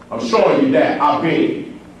 I'm showing you that. I've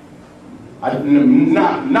been.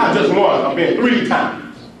 Not just once, I've been 3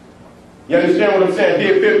 times. You understand what I'm saying?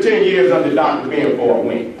 Did 15 years under Dr. Ben before I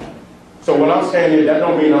went. So what I'm saying is that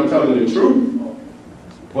don't mean I'm telling the truth.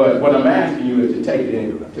 But what I'm asking you is to take it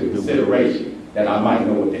into consideration that I might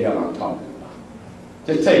know what the hell I'm talking about.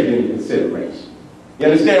 Just take it into consideration. You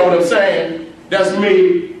understand what I'm saying? That's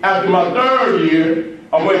me. After my 3rd year,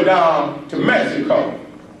 I went down to Mexico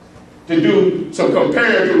to do some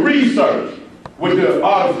comparative research with the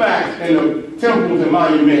artifacts and the temples and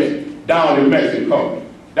monuments down in Mexico.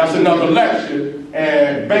 That's another lecture,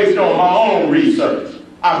 and based on my own research,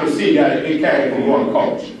 I can see that it came from one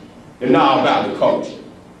culture, the Nile Valley culture.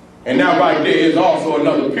 And that right there is also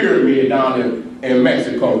another pyramid down in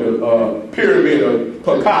Mexico, the pyramid of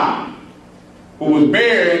Pacal, who was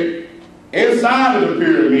buried inside of the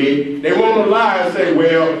pyramid. They won't lie and say,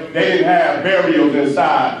 well, they didn't have burials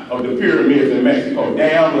inside of the pyramids in Mexico.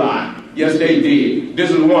 Damn lie. Yes, they did. This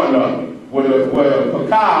is one of them. Where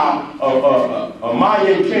Pacal, a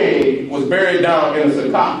Mayan king, was buried down in a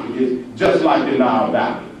sarcophagus, just like the Nile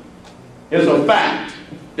Valley. It's a fact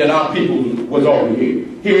that our people was over here.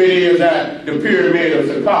 Here it is at the pyramid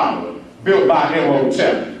of Sara, built by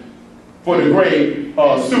Imhotep for the great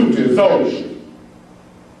Suten Zosha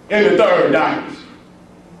in the 3rd dynasty.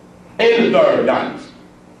 In the 3rd dynasty.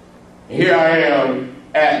 And here I am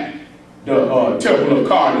at the Temple of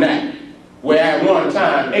Karnak, where at one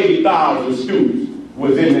time 80,000 students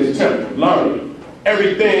was in this temple learning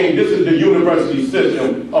everything. This is the university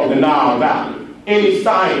system of the Nile Valley. Any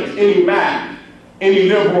science, any math, any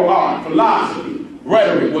liberal art, philosophy,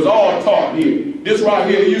 rhetoric was all taught here. This right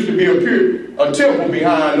here used to be a temple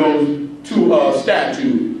behind those 2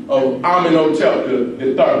 statues of Amenhotep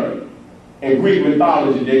III. In Greek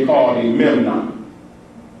mythology they called him Memnon.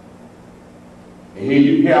 And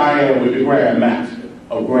here I am with the Grand Master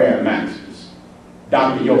of Grand Masters,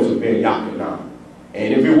 Dr. Yosef Ben Yakinan.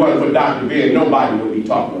 And if it wasn't for Dr. Ben, nobody would be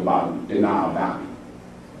talking about the Nile Valley.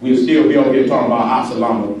 We'd still be over here talking about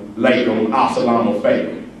Assalamu Alaikum, Assalamu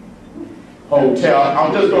Alaikum. Hotel.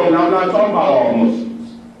 I'm not talking about all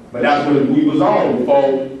Muslims. But that's what we was on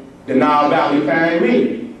before the Nile Valley came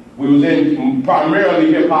in. We was in,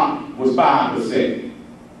 primarily hip hop was 5%.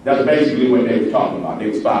 That's basically what they were talking about. They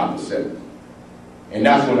was 5%. And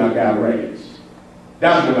that's when I got raised.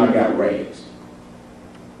 That's when I got raised.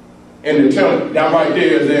 In the temple, that right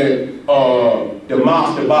there is in the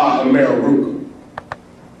Mastaba of Meruka.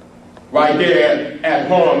 Right there at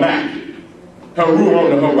Hormaki, Heru on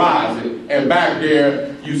the horizon, and back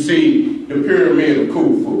there you see the pyramid of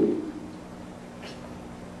Khufu.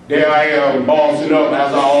 There I am bossing up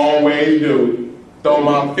as I always do, throw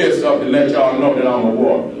my fists up to let y'all know that I'm a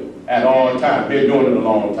warrior at all times. Been doing it a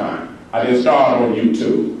long time. I didn't start on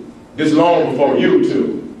YouTube. This is long before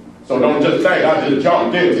YouTube. So don't just think I just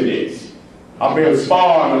jumped into this. I've been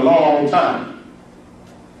sparring a long time.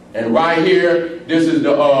 And right here, this is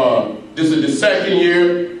the 2nd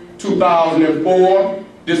year, 2004.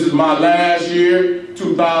 This is my last year,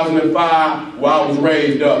 2005, where I was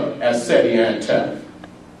raised up at Seti and Tef.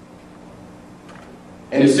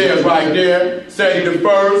 And it says right there, Seti the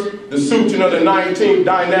first, the Suten of the 19th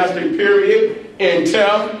dynastic period, in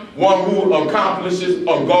Tef, one who accomplishes a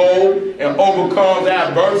goal and overcomes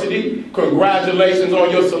adversity. Congratulations on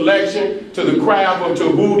your selection to the craft of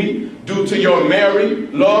Tahuti due to your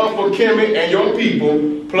merit, love for Kemet and your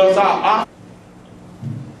people, plus our...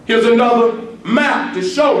 Here's another map to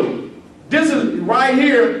show you. This is right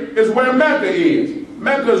here is where Mecca is.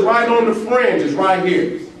 Mecca is right on the fringe, it's right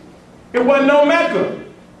here. It wasn't no Mecca.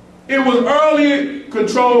 It was early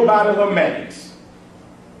controlled by the Hermetics.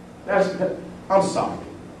 I'm sorry.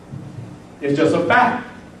 It's just a fact.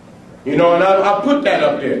 You know, and I put that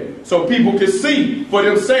up there so people can see for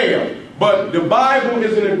themselves. But the Bible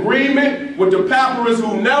is in agreement with the papyrus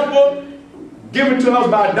Hunefer given to us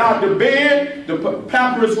by Dr. Ben, the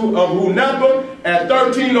papyrus of Hunefer at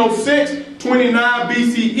 1306, 29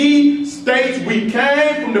 BCE states we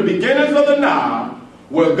came from the beginnings of the Nile,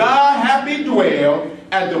 where God happy dwell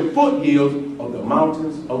at the foothills of the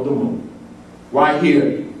mountains of the moon. Right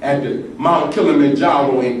here at the Mount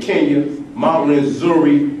Kilimanjaro in Kenya, Mount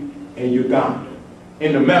Rwenzori in Uganda.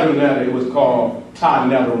 In the Meta it was called Ta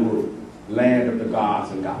Neteru, land of the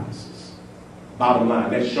gods and goddesses. Bottom line,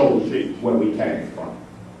 that shows you where we came from.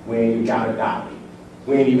 We ain't even got to doubt it.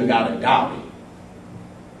 We ain't even got to doubt it.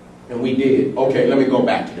 And we did. Okay, let me go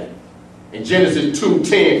back to that. In Genesis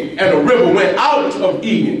 2:10, and the river went out of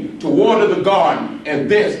Eden to water the garden, and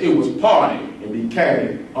thence it was parted and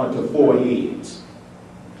became unto 4 heads.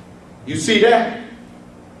 You see that?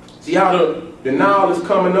 See how the Nile is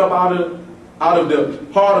coming up out of the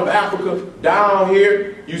heart of Africa down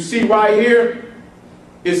here? You see right here?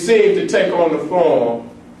 It seems to take on the form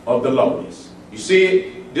of the lotus. You see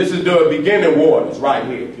it? This is the beginning waters right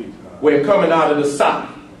here. We're coming out of the south.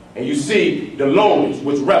 And you see the lotus,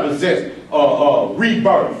 which represents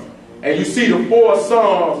rebirth. And you see the 4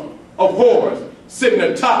 sons of Horus sitting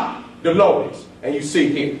atop the lotus. And you see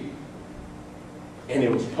here. And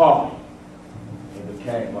it was parted and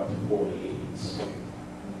became unto 4 heads.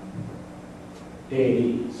 There it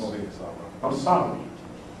is. I'm sorry.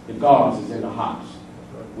 The gods is in the house.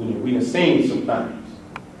 We done seen some things.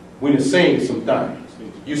 We done seen some things.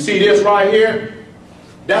 You see this right here?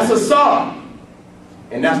 That's a Sara.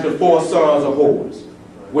 And that's the 4 sons of Horus,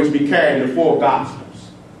 which became the 4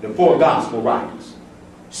 gospels, the 4 gospel writers.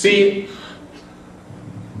 See it?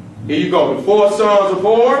 Here you go. The 4 sons of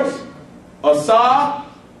Horus, Sara,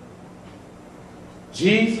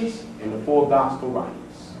 Jesus, and the 4 gospel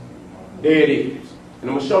writers. There it is. And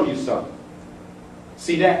I'm going to show you something.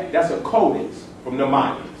 See that? That's a codex from the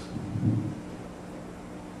Mayans.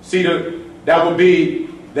 See, that would be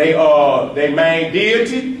their main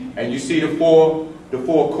deity, and you see the four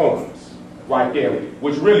corners right there,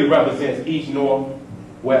 which really represents east, north,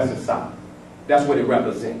 west, and south. That's what it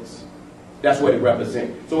represents. That's what it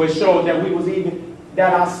represents. So it shows that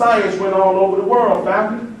that our science went all over the world,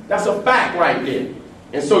 family. That's a fact right there.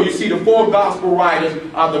 And so you see the 4 gospel writers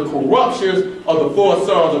are the corruptions of the 4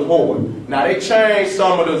 sons of Horus. Now they changed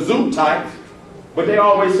some of the zoo types, but they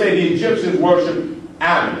always say the Egyptians worship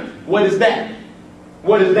animals. What is that?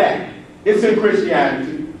 What is that? It's in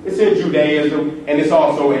Christianity, it's in Judaism, and it's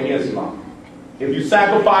also in Islam. If you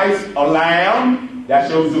sacrifice a lamb, that's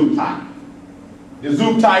your zoo type. The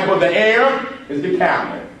zoo type of the Arab is the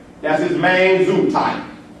camel. That's his main zoo type.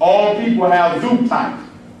 All people have zoo types.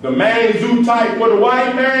 The main zoo type for the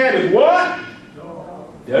white man is what?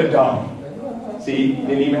 The dog. See,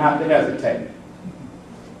 didn't even have to hesitate.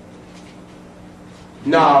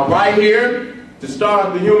 Now, right here, to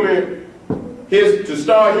start human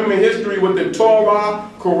history with the Torah,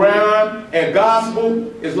 Quran, and Gospel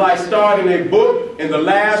is like starting a book in the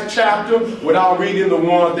last chapter without reading the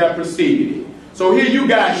ones that preceded it. So here you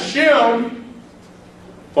got Shem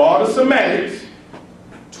for the Semitics,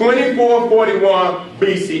 2441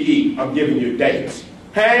 BCE. I'm giving you dates.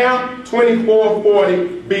 Ham,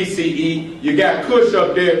 2440 BCE. You got Cush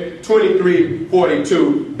up there,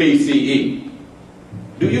 2342 BCE.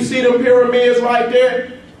 Do you see the pyramids right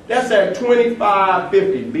there? That's at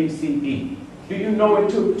 2550 BCE. Do you know it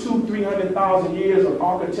took 200,000–300,000 years of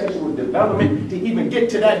architectural development to even get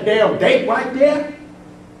to that damn date right there?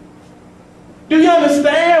 Do you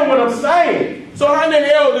understand what I'm saying? So how in the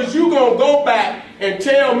hell is you going to go back and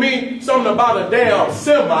tell me something about a damn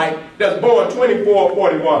Semite that's born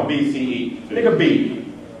 2441 BCE? Nigga, beat me.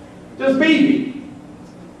 Just beat me.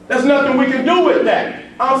 There's nothing we can do with that.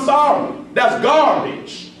 I'm sorry. That's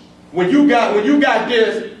garbage. When you got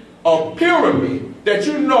this a pyramid that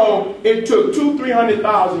you know it took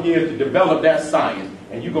 200,000–300,000 years to develop that science,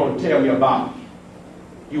 and you're going to tell me about it.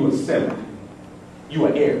 You a Semite. You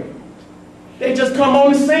an Arab. They just come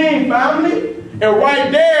on the scene, family. And right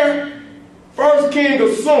there, first king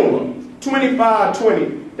of Sumer,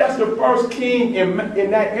 2520. That's the first king in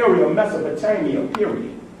that area of Mesopotamia,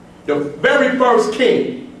 period. The very first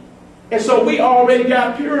king. And so we already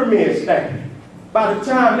got pyramids standing by the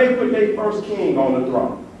time they put their first king on the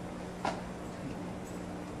throne.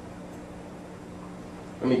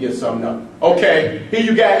 Let me get something up. Okay, here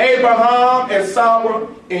you got Abraham and Sara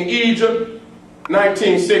in Egypt,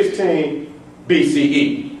 1916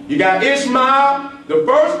 BCE. You got Ishmael, the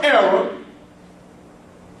first Arab,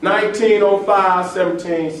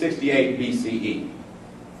 1905–1768 BCE.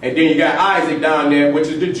 And then you got Isaac down there, which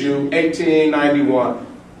is the Jew,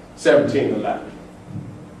 1891–1711.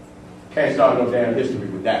 Can't start no damn history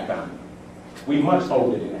with that family. We much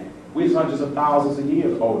older than that. We're hundreds of thousands of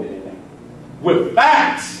years older than that. With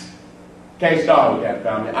facts. Can't start with that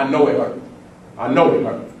family. I know it hurt. I know it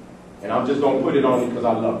hurt. And I'm just going to put it on you because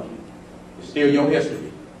I love you. It's still your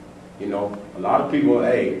history. You know, a lot of people,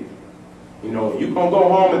 hey, you know, you can go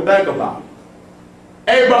home and think about it.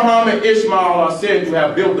 Abraham and Ishmael are said to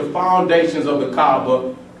have built the foundations of the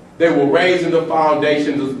Kaaba. They were raising the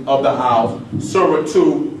foundations of the house. Surah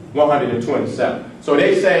 2, 127. So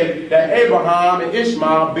they say that Abraham and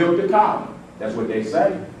Ishmael built the Kaaba. That's what they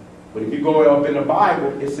say. But if you go up in the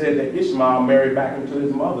Bible, it says that Ishmael married back into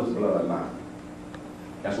his mother's bloodline.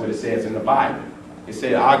 That's what it says in the Bible. It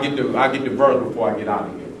said, I'll get the verse before I get out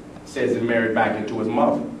of here. It says he married back into his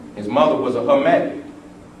mother. His mother was a Hermetic.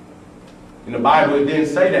 In the Bible, it didn't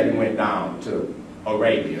say that he went down to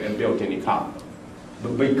Arabia and built any Kaaba.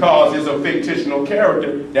 But because it's a fictional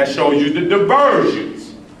character, that shows you the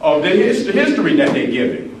diversions of the history that they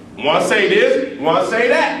give it. One say this, one say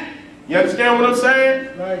that. You understand what I'm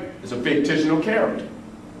saying? Right. It's a fictional character.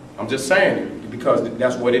 I'm just saying it because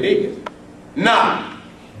that's what it is. Now,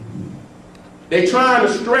 they trying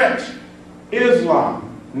to stretch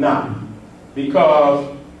Islam now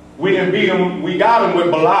because we didn't beat them. We got them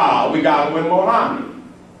with Bilal. We got them with Muhammad.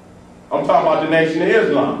 I'm talking about the Nation of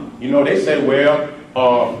Islam. You know, they say, well,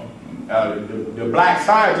 the black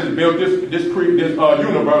scientists built this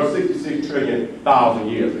universe 66 trillion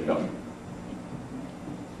years ago.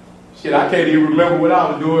 Shit, I can't even remember what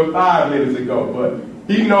I was doing 5 minutes ago,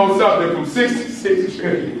 but he knows something from 66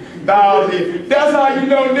 trillion years. That's how you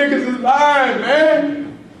know niggas is lying,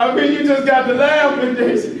 man. I mean, you just got to laugh at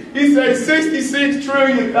this. He said 66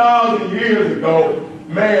 trillion years ago,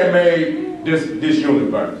 man made this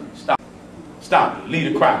universe. Stop it.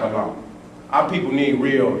 Leave the crack alone. Our people need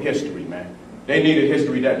real history, man. They need a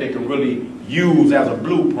history that they can really use as a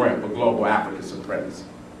blueprint for global African supremacy.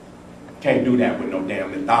 Can't do that with no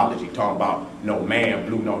damn mythology talking about no man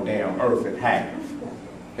blew no damn earth in half.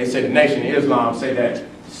 They say the Nation of Islam say that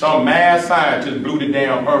some mad scientist blew the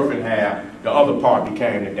damn earth in half, the other part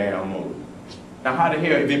became the damn moon. Now how the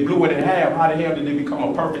hell, if it blew it in half, how the hell did it become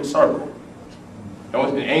a perfect circle?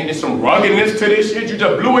 Ain't there some ruggedness to this shit? You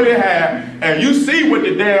just blew it in half, and you see what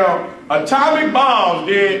the damn atomic bombs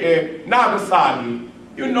did in Nagasaki.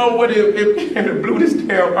 You know what if it blew this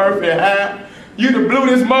damn earth in half? You'd have blew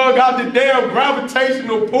this mug out the damn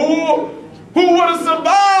gravitational pool? Who would have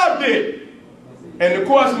survived it? And the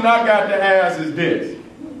question I got to ask is this.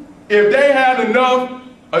 If they had enough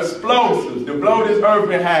explosives to blow this earth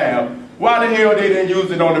in half, why the hell they didn't use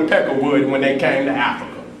it on the Peckerwood when they came to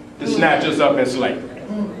Africa to snatch us up in slavery?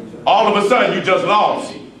 All of a sudden you just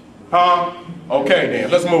lost it. Huh? Okay then,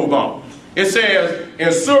 let's move on. It says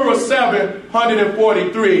in Surah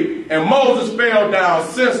 743, and Moses fell down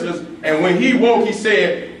senseless, and when he woke he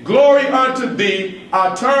said, glory unto thee,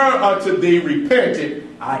 I turn unto thee, repented,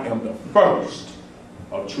 I am the first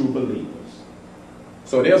of true believers.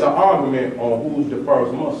 So there's an argument on who's the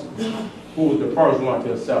first Muslim, who's the first one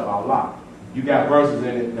to accept Allah. You got verses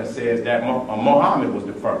in it that says that Muhammad was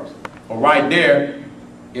the first. But right there,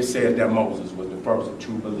 it says that Moses was the first of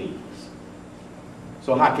true believers.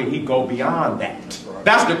 So how can he go beyond that?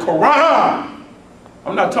 That's the Quran.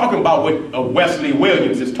 I'm not talking about what Wesley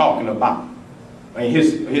Williams is talking about. I mean,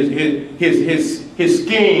 his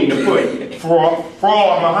scheme to put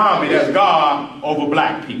fraud Muhammad as God over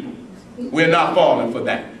black people. We're not falling for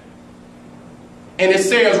that. And it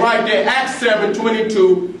says right there, Acts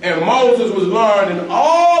 7:22, and Moses was learning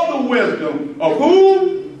all the wisdom of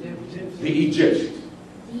who? The Egyptians.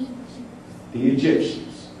 The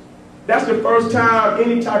Egyptians. That's the first time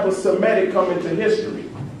any type of Semitic come into history.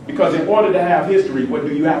 Because in order to have history, what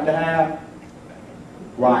do you have to have?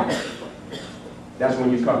 Right. That's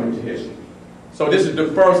when you come into history. So this is the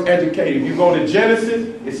first educated. If you go to Genesis,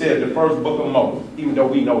 it says the first book of Moses, even though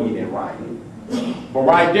we know he didn't write it. But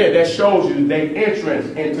right there, that shows you their entrance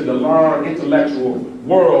into the learned intellectual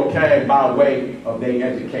world came by way of their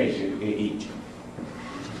education in Egypt.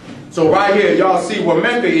 So right here, y'all see what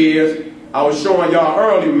Mecca is. I was showing y'all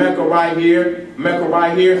earlier, Mecca right here, Mecca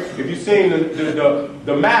right here. If you've seen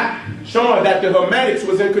the map showing that the Hermetics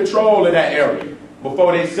was in control of that area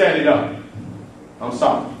before they set it up. I'm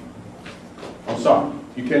sorry. I'm sorry.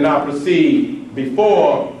 You cannot proceed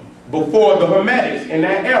before the Hermetics in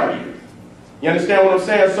that area. You understand what I'm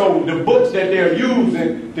saying? So the books that they're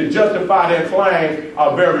using to justify their claims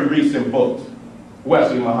are very recent books.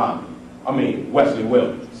 Wesley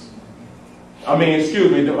Williams. I mean,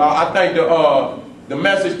 excuse me, I think the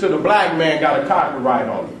message to the black man got a copyright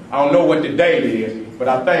on it. I don't know what the date is, but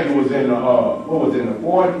I think it was in the, what was it, in the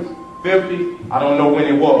 40s, 50s? I don't know when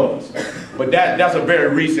it was. But that's a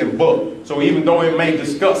very recent book. So even though it may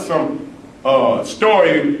discuss some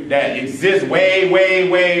story that exists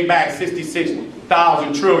way back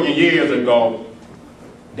 66,000 trillion years ago,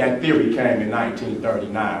 that theory came in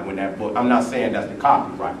 1939 when that book, I'm not saying that's the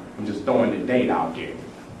copyright, I'm just throwing the date out there.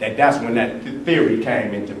 That's when that theory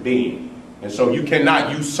came into being. And so you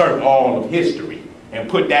cannot usurp all of history and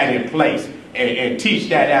put that in place and teach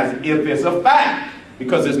that as if it's a fact,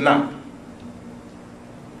 because it's not.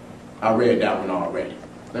 I read that one already.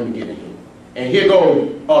 Let me get in here. And here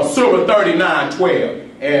goes Surah 39:12.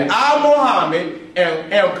 And I, Muhammad,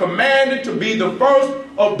 am commanded to be the first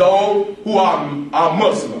of those who are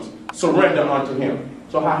Muslims. Surrender unto him.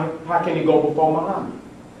 So how can he go before Muhammad?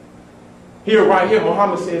 Here, right here,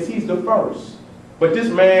 Muhammad says he's the first. But this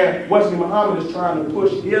man, Wesley Muhammad, is trying to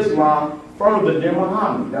push Islam further than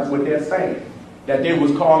Muhammad. That's what they're saying. That they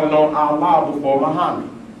was calling on Allah before Muhammad.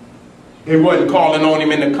 He wasn't calling on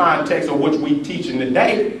him in the context of which we teaching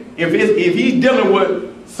today. If he's dealing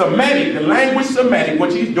with Semitic, the language Semitic,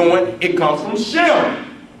 what he's doing, it comes from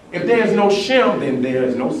Shem. If there's no Shem, then there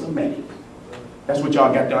is no Semitic. That's what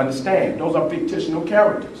y'all got to understand. Those are fictional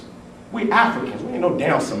characters. We Africans, we ain't no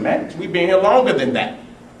damn Semitics. We've been here longer than that.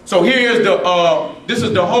 So here's this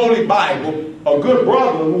is the Holy Bible. A good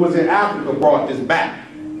brother who was in Africa brought this back.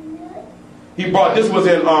 This was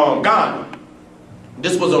in Ghana.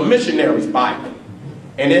 This was a missionary's Bible.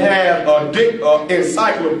 And it had an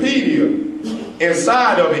encyclopedia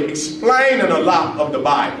inside of it explaining a lot of the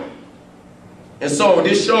Bible. And so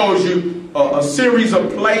this shows you a series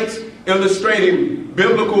of plates illustrating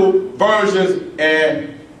biblical versions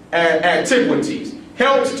and antiquities.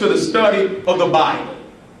 Helps to the study of the Bible.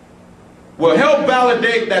 Will help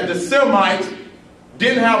validate that the Semites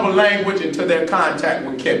didn't have a language until their contact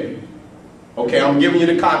with Kemet. Okay, I'm giving you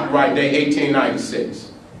the copyright date,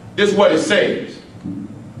 1896. This is what it says.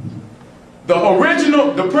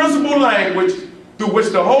 The principal language through which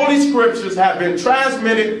the Holy Scriptures have been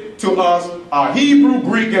transmitted to us are Hebrew,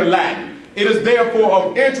 Greek, and Latin. It is therefore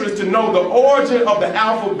of interest to know the origin of the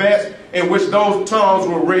alphabets in which those tongues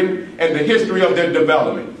were written and the history of their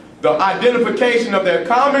development. The identification of their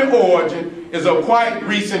common origin is of quite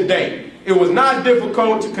recent date. It was not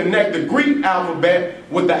difficult to connect the Greek alphabet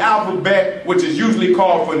with the alphabet which is usually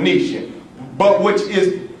called Phoenician, but which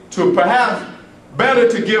is to perhaps better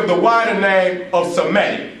to give the wider name of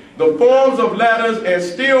Semitic. The forms of letters and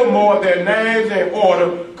still more their names and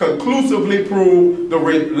order conclusively prove the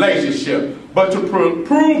relationship. But to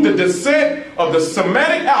prove the descent of the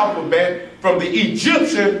Semitic alphabet from the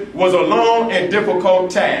Egyptian was a long and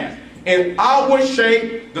difficult task. In outward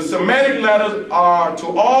shape, the Semitic letters are to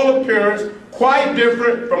all appearance quite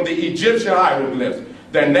different from the Egyptian hieroglyphs.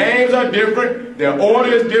 Their names are different, their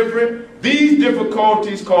order is different. These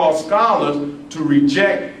difficulties cause scholars to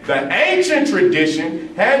reject the ancient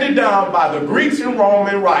tradition handed down by the Greeks and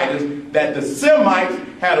Roman writers that the Semites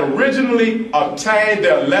had originally obtained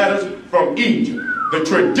their letters from Egypt. The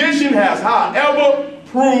tradition has, however,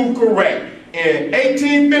 proved correct. In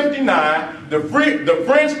 1859, the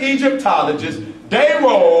French Egyptologist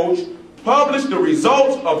D.Gregory published the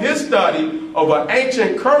results of his study of an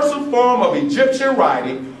ancient cursive form of Egyptian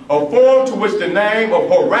writing, a form to which the name of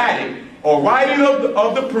Horatic, or writing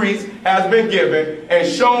of the priest, has been given, and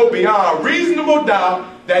showed beyond reasonable doubt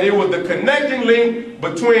that it was the connecting link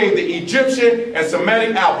between the Egyptian and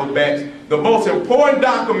Semitic alphabets. The most important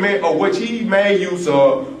document of which he made use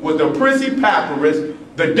of was the Prissy Papyrus,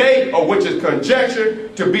 the date of which is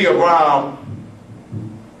conjectured to be around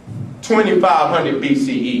 2500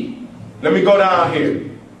 BCE. Let me go down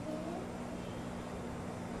here.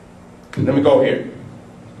 Let me go here.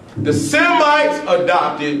 The Semites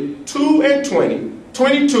adopted 2 and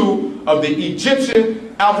 22 of the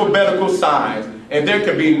Egyptian alphabetical signs, and there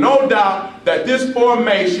can be no doubt that this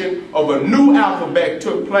formation of a new alphabet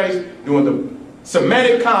took place during the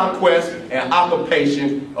Semitic conquest and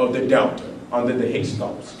occupation of the Delta under the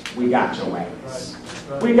Hyksos. We got your ass.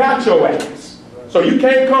 We got your ass. So you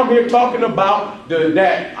can't come here talking about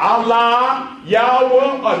that Allah,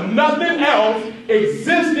 Yahweh, or nothing else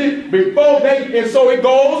existed before they, and so it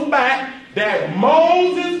goes back that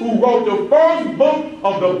Moses, who wrote the first book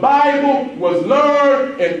of the Bible, was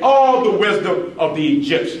learned in all the wisdom of the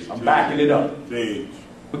Egyptians. I'm backing it up. We're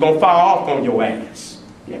going to fire off on your ass.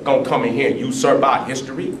 You're going to come in here and usurp our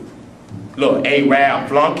history. Look, Arab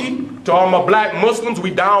flunky, to all my black Muslims,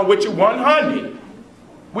 we down with you 100.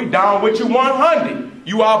 We down with you 100.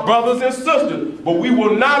 You are brothers and sisters, but we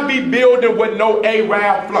will not be building with no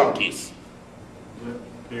Arab flunkies.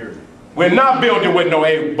 We're not building with no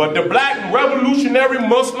Arab, but the black revolutionary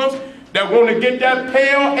Muslims that want to get that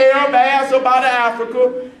pale Arab ass up out of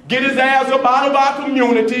Africa, get his ass up out of our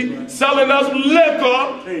community, selling us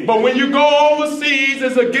liquor, but when you go overseas,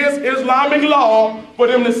 it's against Islamic law for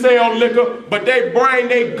them to sell liquor, but they bring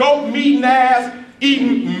their goat meat ass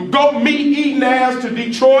to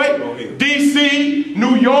Detroit, D.C.,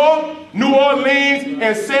 New York, New Orleans,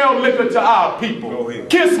 and sell liquor to our people.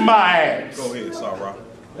 Kiss my ass. Go ahead, Sara.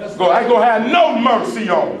 I ain't gonna have no mercy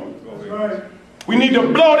on them. We need to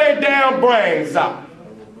blow their damn brains out.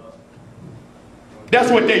 That's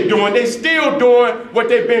what they're doing. They're still doing what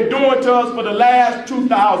they've been doing to us for the last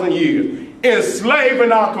 2,000 years,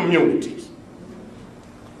 enslaving our communities.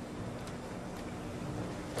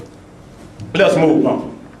 Let's move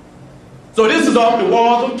on. So this is off the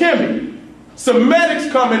walls of Kemet.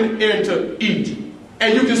 Semitics coming into Egypt.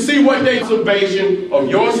 And you can see what they salvation of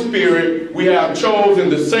your spirit. We have chosen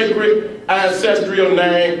the sacred ancestral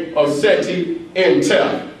name of Seti in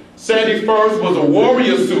Tef. Seti first was a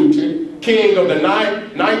warrior Suten, king of the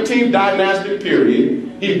 19th dynastic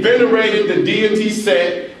period. He venerated the deity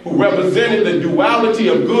Set, who represented the duality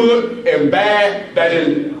of good and bad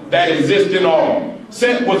that exists in all.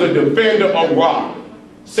 Set was a defender of Ra.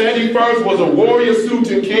 Seti first was a warrior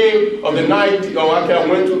Suten king of the 19th, I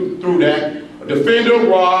went through that, a defender of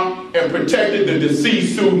Ra and protected the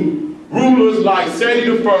deceased Suten. Rulers like Seti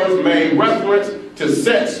I made reference to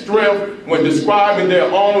Set's strength when describing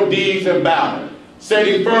their own deeds in battle.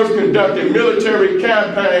 Seti first conducted military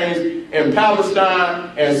campaigns in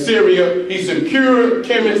Palestine and Syria. He secured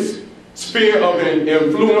Kemet's sphere of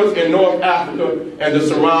influence in North Africa and the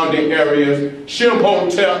surrounding areas.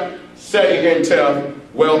 Shemhotep, Seti and Tef,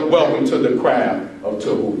 welcome to the craft of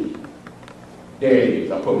Tahuti. There it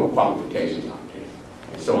is. I put my qualifications out there.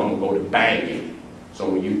 And so I'm going to go to banging. So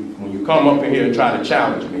when you come up in here and try to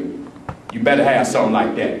challenge me, you better have something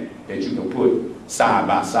like that you can put side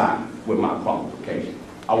by side with my qualifications.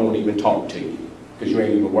 I won't even talk to you because you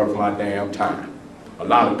ain't even worth my damn time. A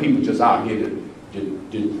lot of people just out here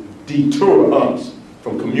to detour us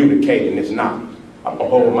from communicating this knowledge. I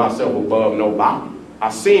hold myself above nobody.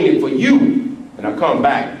 I've seen it for you. And I come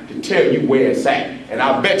back to tell you where it's at. And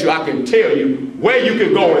I bet you I can tell you where you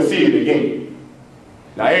can go and see it again.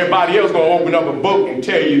 Now everybody else gonna open up a book and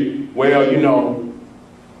tell you, well, you know,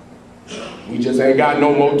 we just ain't got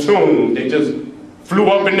no more tunes. They just flew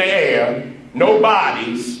up in the air, no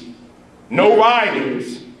bodies, no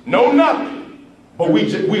writings, no nothing. But we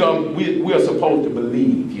are supposed to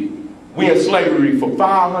believe you. We in slavery for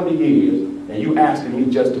 500 years, and you asking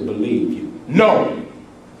me just to believe you. No.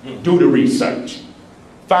 Do the research.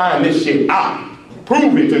 Find this shit out.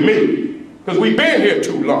 Prove it to me. Because we've been here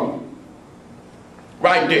too long.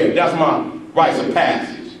 Right there. That's my rites of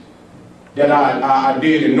passage that I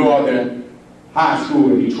did in Northern High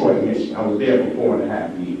School in Detroit, Michigan. I was there for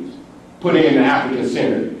 4.5 years. Put in the African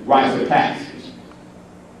Center rites of passage.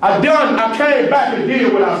 I came back and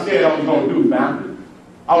did what I said I was going to do, man.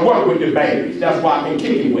 I work with the babies. That's why I can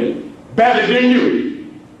kick it with them. Better than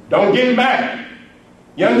you. Don't get mad.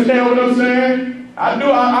 You understand what I'm saying?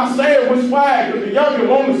 I say it with swag, because the youngin'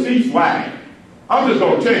 want to see swag. I'm just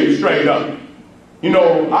going to tell you straight up. You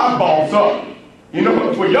know, I boss up. You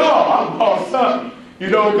know, for y'all, I boss up. You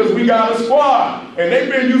know, because we got a squad. And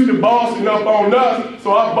they've been used to bossing up on us,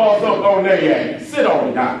 so I boss up on their ass. Sit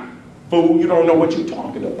on that. Fool, you don't know what you're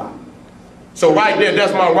talking about. So right there,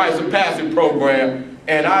 that's my rites of passage program.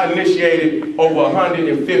 And I initiated over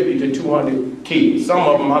 150 to 200 kids. Some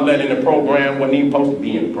of them I let in the program, wasn't even supposed to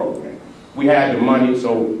be in the program. We had the money,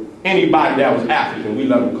 so anybody that was African, we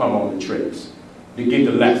let them come on the trips to get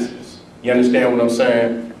the lessons. You understand what I'm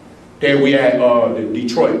saying? There we had the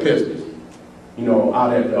Detroit Pistons, you know,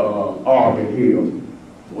 out at Auburn Hill.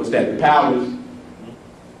 What's that, the Palace?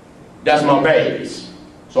 That's my babies.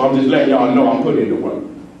 So I'm just letting y'all know I put in the work.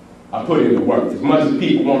 I put in the work. As much as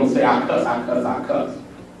people want to say I cuss.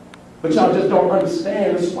 But y'all just don't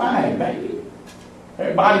understand the swag, baby.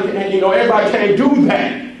 Everybody can't do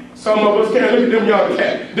that. Some of us can't. Look at them young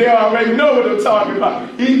cats. They already know what I'm talking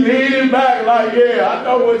about. He's leaning back like, yeah, I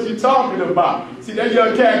know what you're talking about. See, that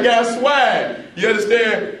young cat got swag. You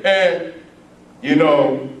understand? And, you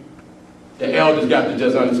know, the elders got to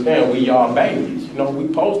just understand we y'all babies. You know, we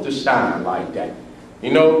supposed to shine like that.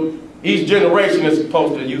 You know, each generation is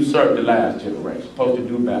supposed to usurp the last generation. Supposed to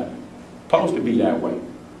do better. Supposed to be that way.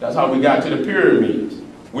 That's how we got to the pyramids.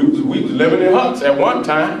 We was living in huts at one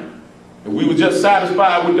time. If we were just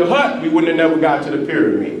satisfied with the hut, we wouldn't have never got to the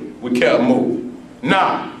pyramid. We kept moving.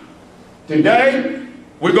 Now, today,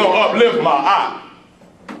 we're going to uplift my eye.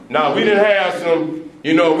 Now, we didn't have some,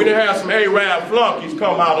 you know, we didn't have some Arab flunkies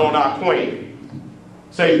come out on our queen.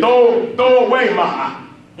 Say, throw away my eye.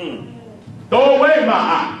 Throw away my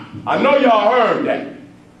eye. I know y'all heard that.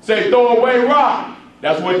 Say, throw away Ra.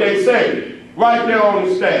 That's what they say. Right there on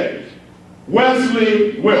the stage.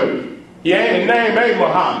 Wesley Williams. His name ain't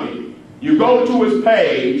Muhammad. You go to his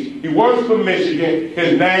page. He works for Michigan.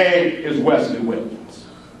 His name is Wesley Williams.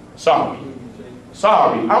 Sorry.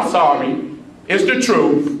 I'm sorry. It's the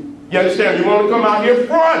truth. You understand? You want to come out here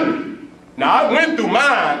fronting. Now, I went through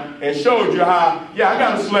mine and showed you how, yeah, I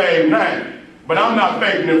got a slave name. But I'm not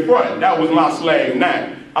faking in front. That was my slave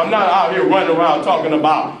name. I'm not out here running around talking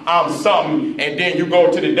about I'm something, and then you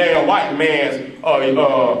go to the damn white man's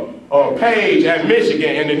page at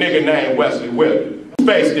Michigan and the nigga named Wesley Williams.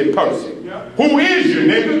 Face this person. Who is you,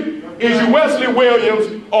 nigga? Is you Wesley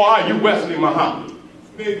Williams or are you Wesley Muhammad?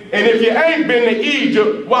 And if you ain't been to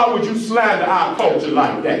Egypt, why would you slander our culture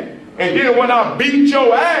like that? And then when I beat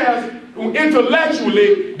your ass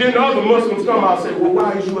intellectually, then the other Muslims come out and say, well,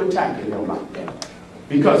 why is you attacking him like that?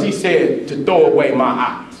 Because he said to throw away my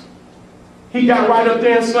eyes. He got right up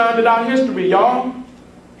there and slandered our history, y'all.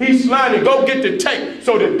 He slandered, go get the tape.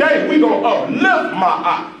 So today we gonna uplift my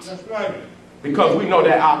eyes. That's right. Because we know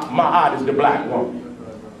that my eye is the black woman.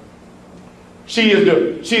 She is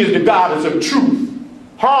the goddess of truth,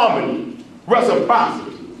 harmony,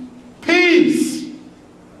 reciprocity, peace.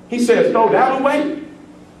 He says, throw that away.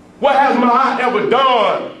 What has my eye ever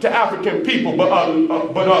done to African people but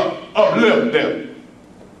uplift them?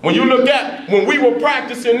 When you look at, when we were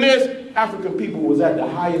practicing this, African people was at the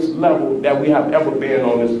highest level that we have ever been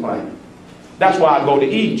on this planet. That's why I go to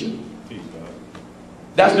Egypt.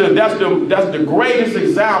 That's the greatest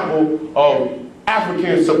example of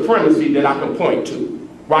African supremacy that I can point to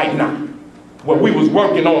right now. Where we was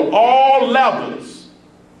working on all levels,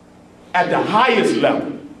 at the highest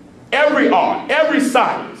level. Every art, every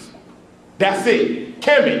science. That's it.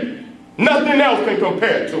 Chemistry. Nothing else can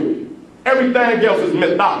compare to it. Everything else is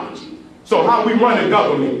mythology. So how we run a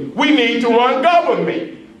government? We need to run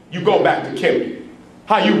government. You go back to chemistry.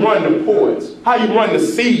 How you run the ports. How you run the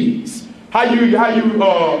seas. How you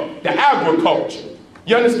the agriculture.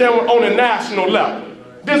 You understand what on a national level?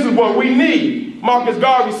 This is what we need. Marcus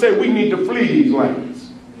Garvey said we need to flee these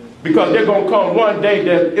lands. Because they're going to come one day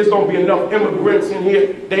that it's going to be enough immigrants in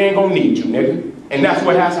here, they ain't going to need you, nigga. And that's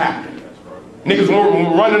what has happened. Niggas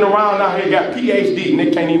running around out here got PhD and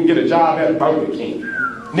they can't even get a job at Burger King.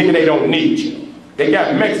 Nigga, they don't need you. They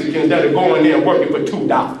got Mexicans that are going there working for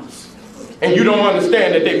 $2. And you don't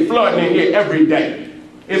understand that they flooding in here every day.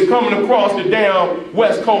 It's coming across the damn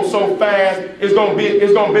West Coast so fast, it's gonna be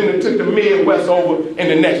took the Midwest over in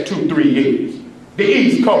the next 2-3 years. The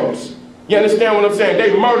East Coast. You understand what I'm saying?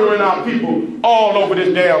 They murdering our people all over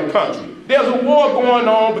this damn country. There's a war going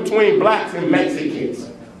on between blacks and Mexicans.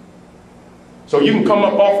 So you can come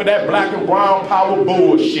up off of that black and brown power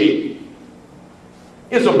bullshit.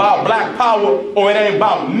 It's about black power or it ain't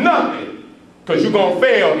about nothing. Because you're going to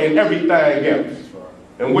fail in everything else.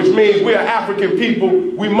 And which means we're African people,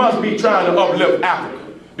 we must be trying to uplift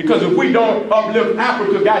Africa. Because if we don't uplift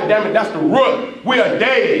Africa, goddammit, that's the root. We are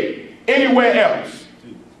dead anywhere else.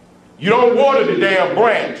 You don't water the damn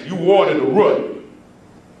branch, you water the root.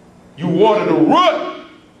 You water the root,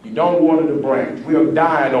 you don't water the branch. We are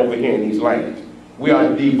dying over here in these lands. We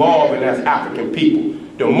are devolving as African people.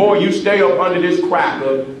 The more you stay up under this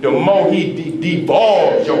cracker, the more he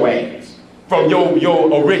devolves your ass from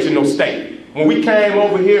your original state. When we came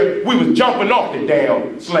over here, we was jumping off the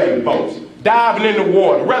damn slave boats, diving in the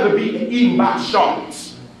water, rather be eaten by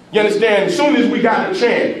sharks. You understand? As soon as we got a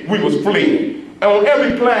chance, we was fleeing. And on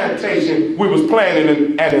every plantation, we was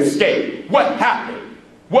planning an escape. What happened?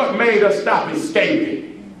 What made us stop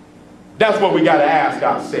escaping? That's what we got to ask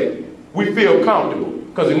ourselves. We feel comfortable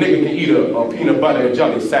because a nigga can eat a peanut butter and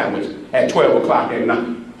jelly sandwich at 12 o'clock at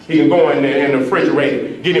night. He can go in there in the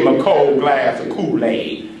refrigerator, get him a cold glass of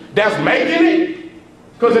Kool-Aid. That's making it?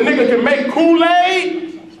 Because a nigga can make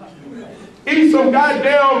Kool-Aid? Eat some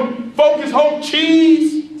goddamn Focus Hope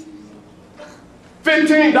cheese?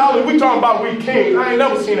 $15, we talking about we king. I ain't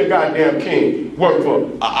never seen a goddamn king work for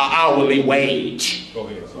an hourly wage. Go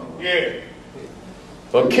ahead, son. Yeah.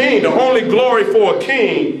 A king, the only glory for a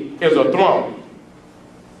king is a throne.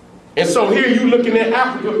 And so here you looking at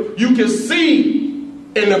Africa, you can see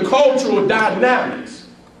in the cultural dynamics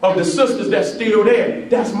of the sisters that's still there.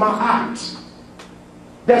 That's my aunt.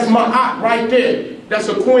 That's my aunt right there. That's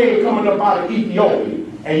a queen coming up out of Ethiopia.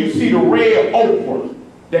 And you see the red ochre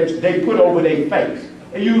that they put over their face.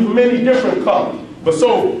 They use many different colors. But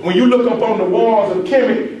so when you look up on the walls of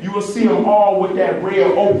Kemet, you will see them all with that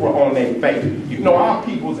red ochre on their face. You know our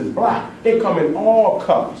peoples is black. They come in all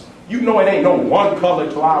colors. You know it ain't no one color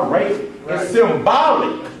to our race. Right. It's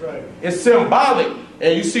symbolic. Right. It's symbolic.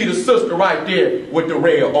 And you see the sister right there with the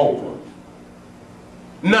red ochre.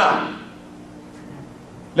 Now,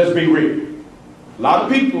 let's be real. A lot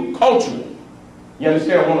of people, cultural, you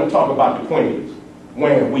understand, want to talk about the queens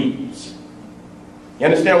wearing weaves. You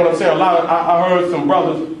understand what I'm saying? I heard some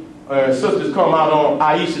brothers and sisters come out on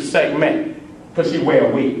Aisha's segment because she wear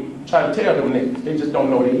a weave. Try to tell them niggas, they just don't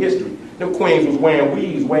know their history. Them queens was wearing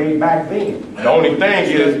weaves way back then. The only thing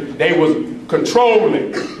is they was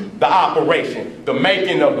controlling the operation, the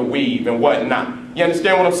making of the weave and whatnot. You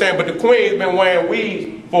understand what I'm saying? But the queen's been wearing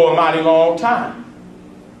weeds for a mighty long time.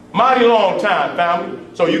 Mighty long time, family.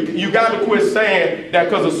 So you got to quit saying that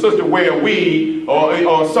because a sister wear a weed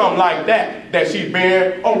or something like that, that she's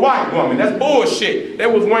been a white woman. That's bullshit. They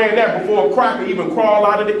was wearing that before a cracker even crawled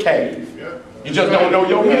out of the cave. You just don't know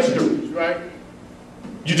your history. Right.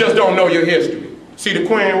 You just don't know your history. See the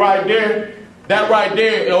queen right there? That right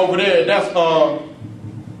there over there, that's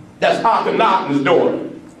Akhenaten's daughter.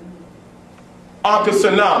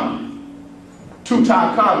 Ankhesenami.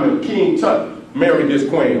 Tutankhamun, King Tut, married this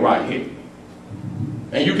queen right here.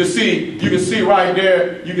 And you can see right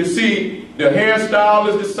there, you can see the hairstyle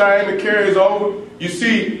is the same, it carries over. You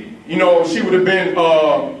see, you know, she would have been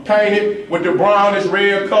painted with the brownish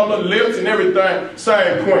red color, lips and everything.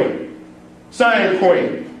 Same queen. Same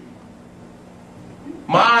queen.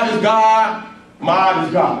 Mine is God, mine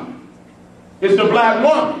is God. It's the black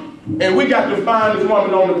woman. And we got the finest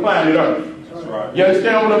woman on the planet Earth. That's right. You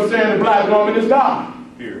understand what I'm saying? The black woman is God.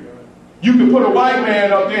 Period. You can put a white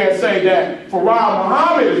man up there and say that Farah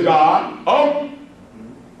Muhammad is God. Oh.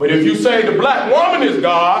 But if you say the black woman is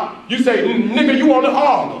God, you say, nigga, you on the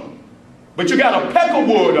Harlem. But you got a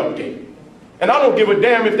Peckerwood up there. And I don't give a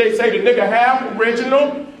damn if they say the nigga half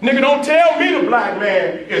original. Nigga, don't tell me the black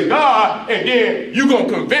man is God and then you gonna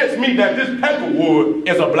convince me that this Peckerwood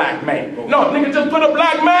is a black man. No, nigga, just put a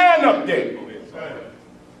black man up there.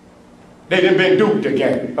 They done been duped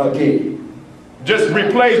again. Just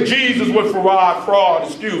replace Jesus with Farah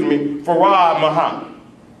Muhammad.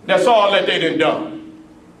 That's all that they done.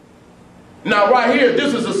 Now right here,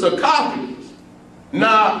 this is a sarcophagus.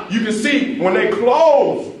 Now you can see when they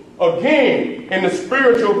close again in the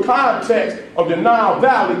spiritual context of the Nile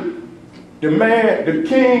Valley, the man, the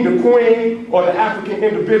king, the queen, or the African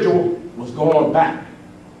individual was going back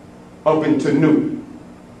up into Nu,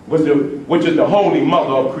 which is the holy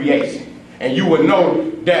mother of creation. And you would know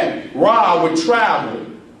that Ra would travel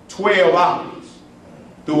 12 hours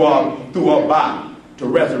through her body to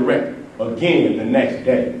resurrect again the next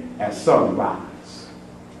day at sunrise.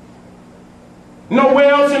 Nowhere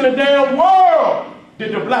else in the damn world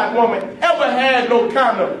did the black woman ever have no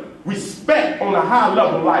kind of respect on a high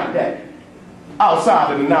level like that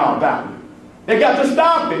outside of the Nile Valley. They got to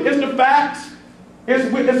stop it. It's the facts.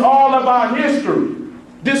 It's all about history.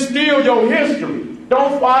 Distill your history.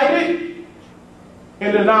 Don't fight it.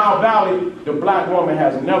 In the Nile Valley, the black woman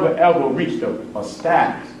has never ever reached a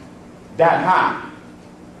status that high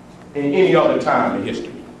in any other time in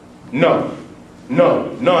history. None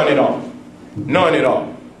at all. None at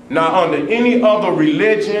all. Not under any other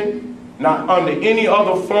religion, not under any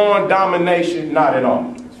other foreign domination, not at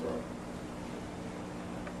all.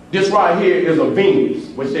 This right here is a Venus,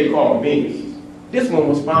 which they call Venus. This one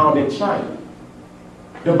was found in China.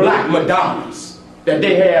 The black Madonnas that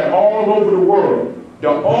they had all over the world. The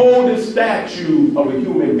oldest statues of a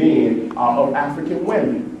human being are of African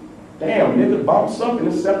women. Damn, nigga, bounce up and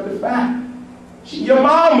accept the fact. She your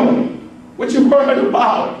mama. What you worried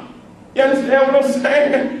about? You understand what I'm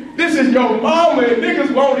saying? This is your mama, and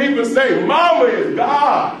niggas won't even say mama is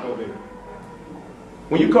God.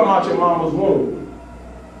 When you come out your mama's womb,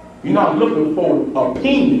 you're not looking for a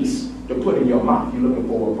penis to put in your mouth. You're looking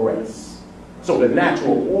for a breast. So the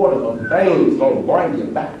natural order of things gonna bring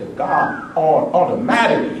you back to God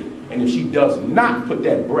automatically. And if she does not put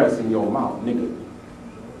that breast in your mouth, nigga,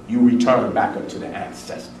 you return back up to the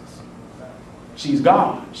ancestors. She's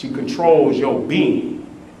God. She controls your being,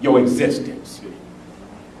 your existence.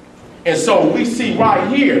 And so we see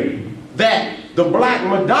right here that the black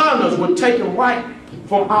Madonnas were taken right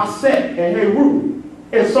from Aset and Heru.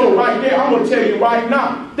 And so right there, I'm gonna tell you right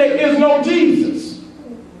now, there is no Jesus.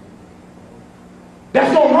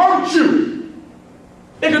 That's gonna hurt you.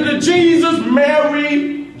 Nigga, the Jesus,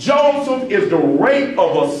 Mary, Joseph is the rape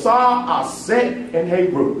of Asar, Aset, and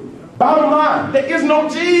Heru. Bottom line, there is no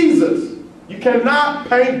Jesus. You cannot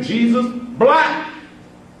paint Jesus black.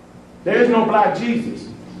 There is no black Jesus.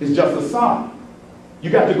 It's just Asar. You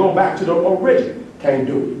got to go back to the original. Can't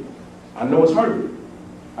do it. I know it's hurting.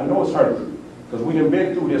 I know it's hurting. Because we done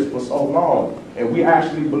been through this for so long. And we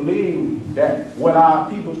actually believe that what our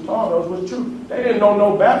people taught us was true. They didn't know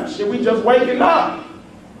no better shit. We just waking up.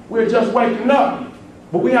 We're just waking up.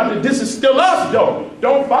 But we have to, this is still us though.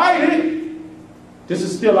 Don't fight it. This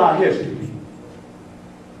is still our history.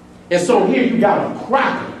 And so here you got a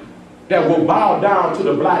cracker that will bow down to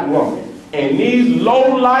the black woman. And these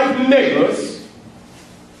low-life niggas,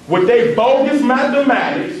 with their bogus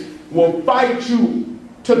mathematics, will fight you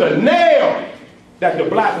to the nail that the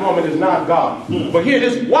black woman is not God. But here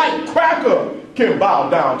this white cracker can bow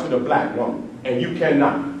down to the black woman. And you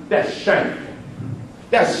cannot. That's shameful.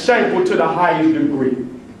 That's shameful to the highest degree.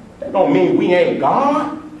 That don't mean we ain't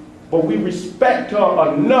God, but we respect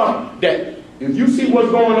her enough that if you see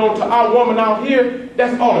what's going on to our woman out here,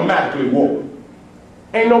 that's automatically war.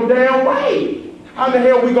 Ain't no damn way. How the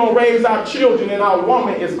hell we gonna raise our children and our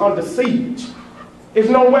woman is under siege? It's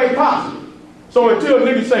no way possible. So until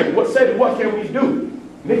niggas say, what can we do?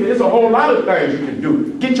 Nigga, there's a whole lot of things you can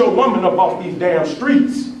do. Get your woman up off these damn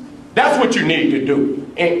streets. That's what you need to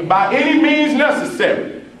do. And by any means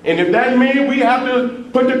necessary. And if that means we have to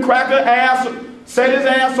put the cracker ass, set his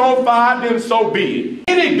ass on fire, then so be it.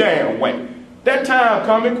 Any damn way. That time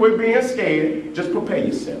coming, quit being scared. Just prepare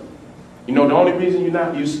yourself. You know, the only reason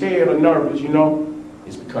you're scared or nervous, you know,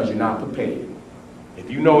 is because you're not prepared. If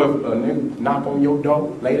you know if a nigga knock on your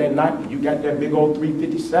door late at night and you got that big old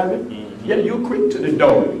 357, yeah, you'll creep to the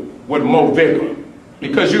door with more vigor.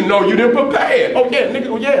 Because you know you didn't prepare. Oh yeah, nigga,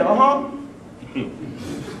 oh yeah,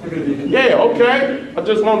 yeah, okay. I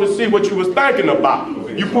just wanted to see what you was thinking about.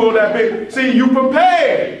 You pull that big, see, you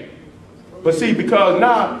prepared. But see, because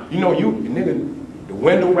now, you know, nigga, the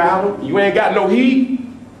window rattle, you ain't got no heat.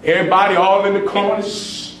 Everybody all in the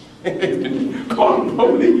corners. Call the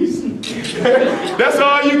police. That's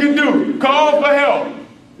all you can do. Call for help.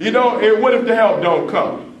 You know, and what if the help don't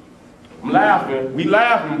come? I'm laughing. We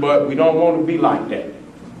laughing, but we don't want to be like that.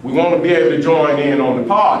 We want to be able to join in on the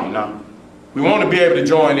party now. We want to be able to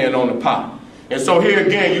join in on the party. And so here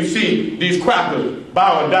again, you see these crackers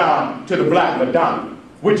bowing down to the Black Madonna,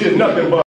 which is nothing but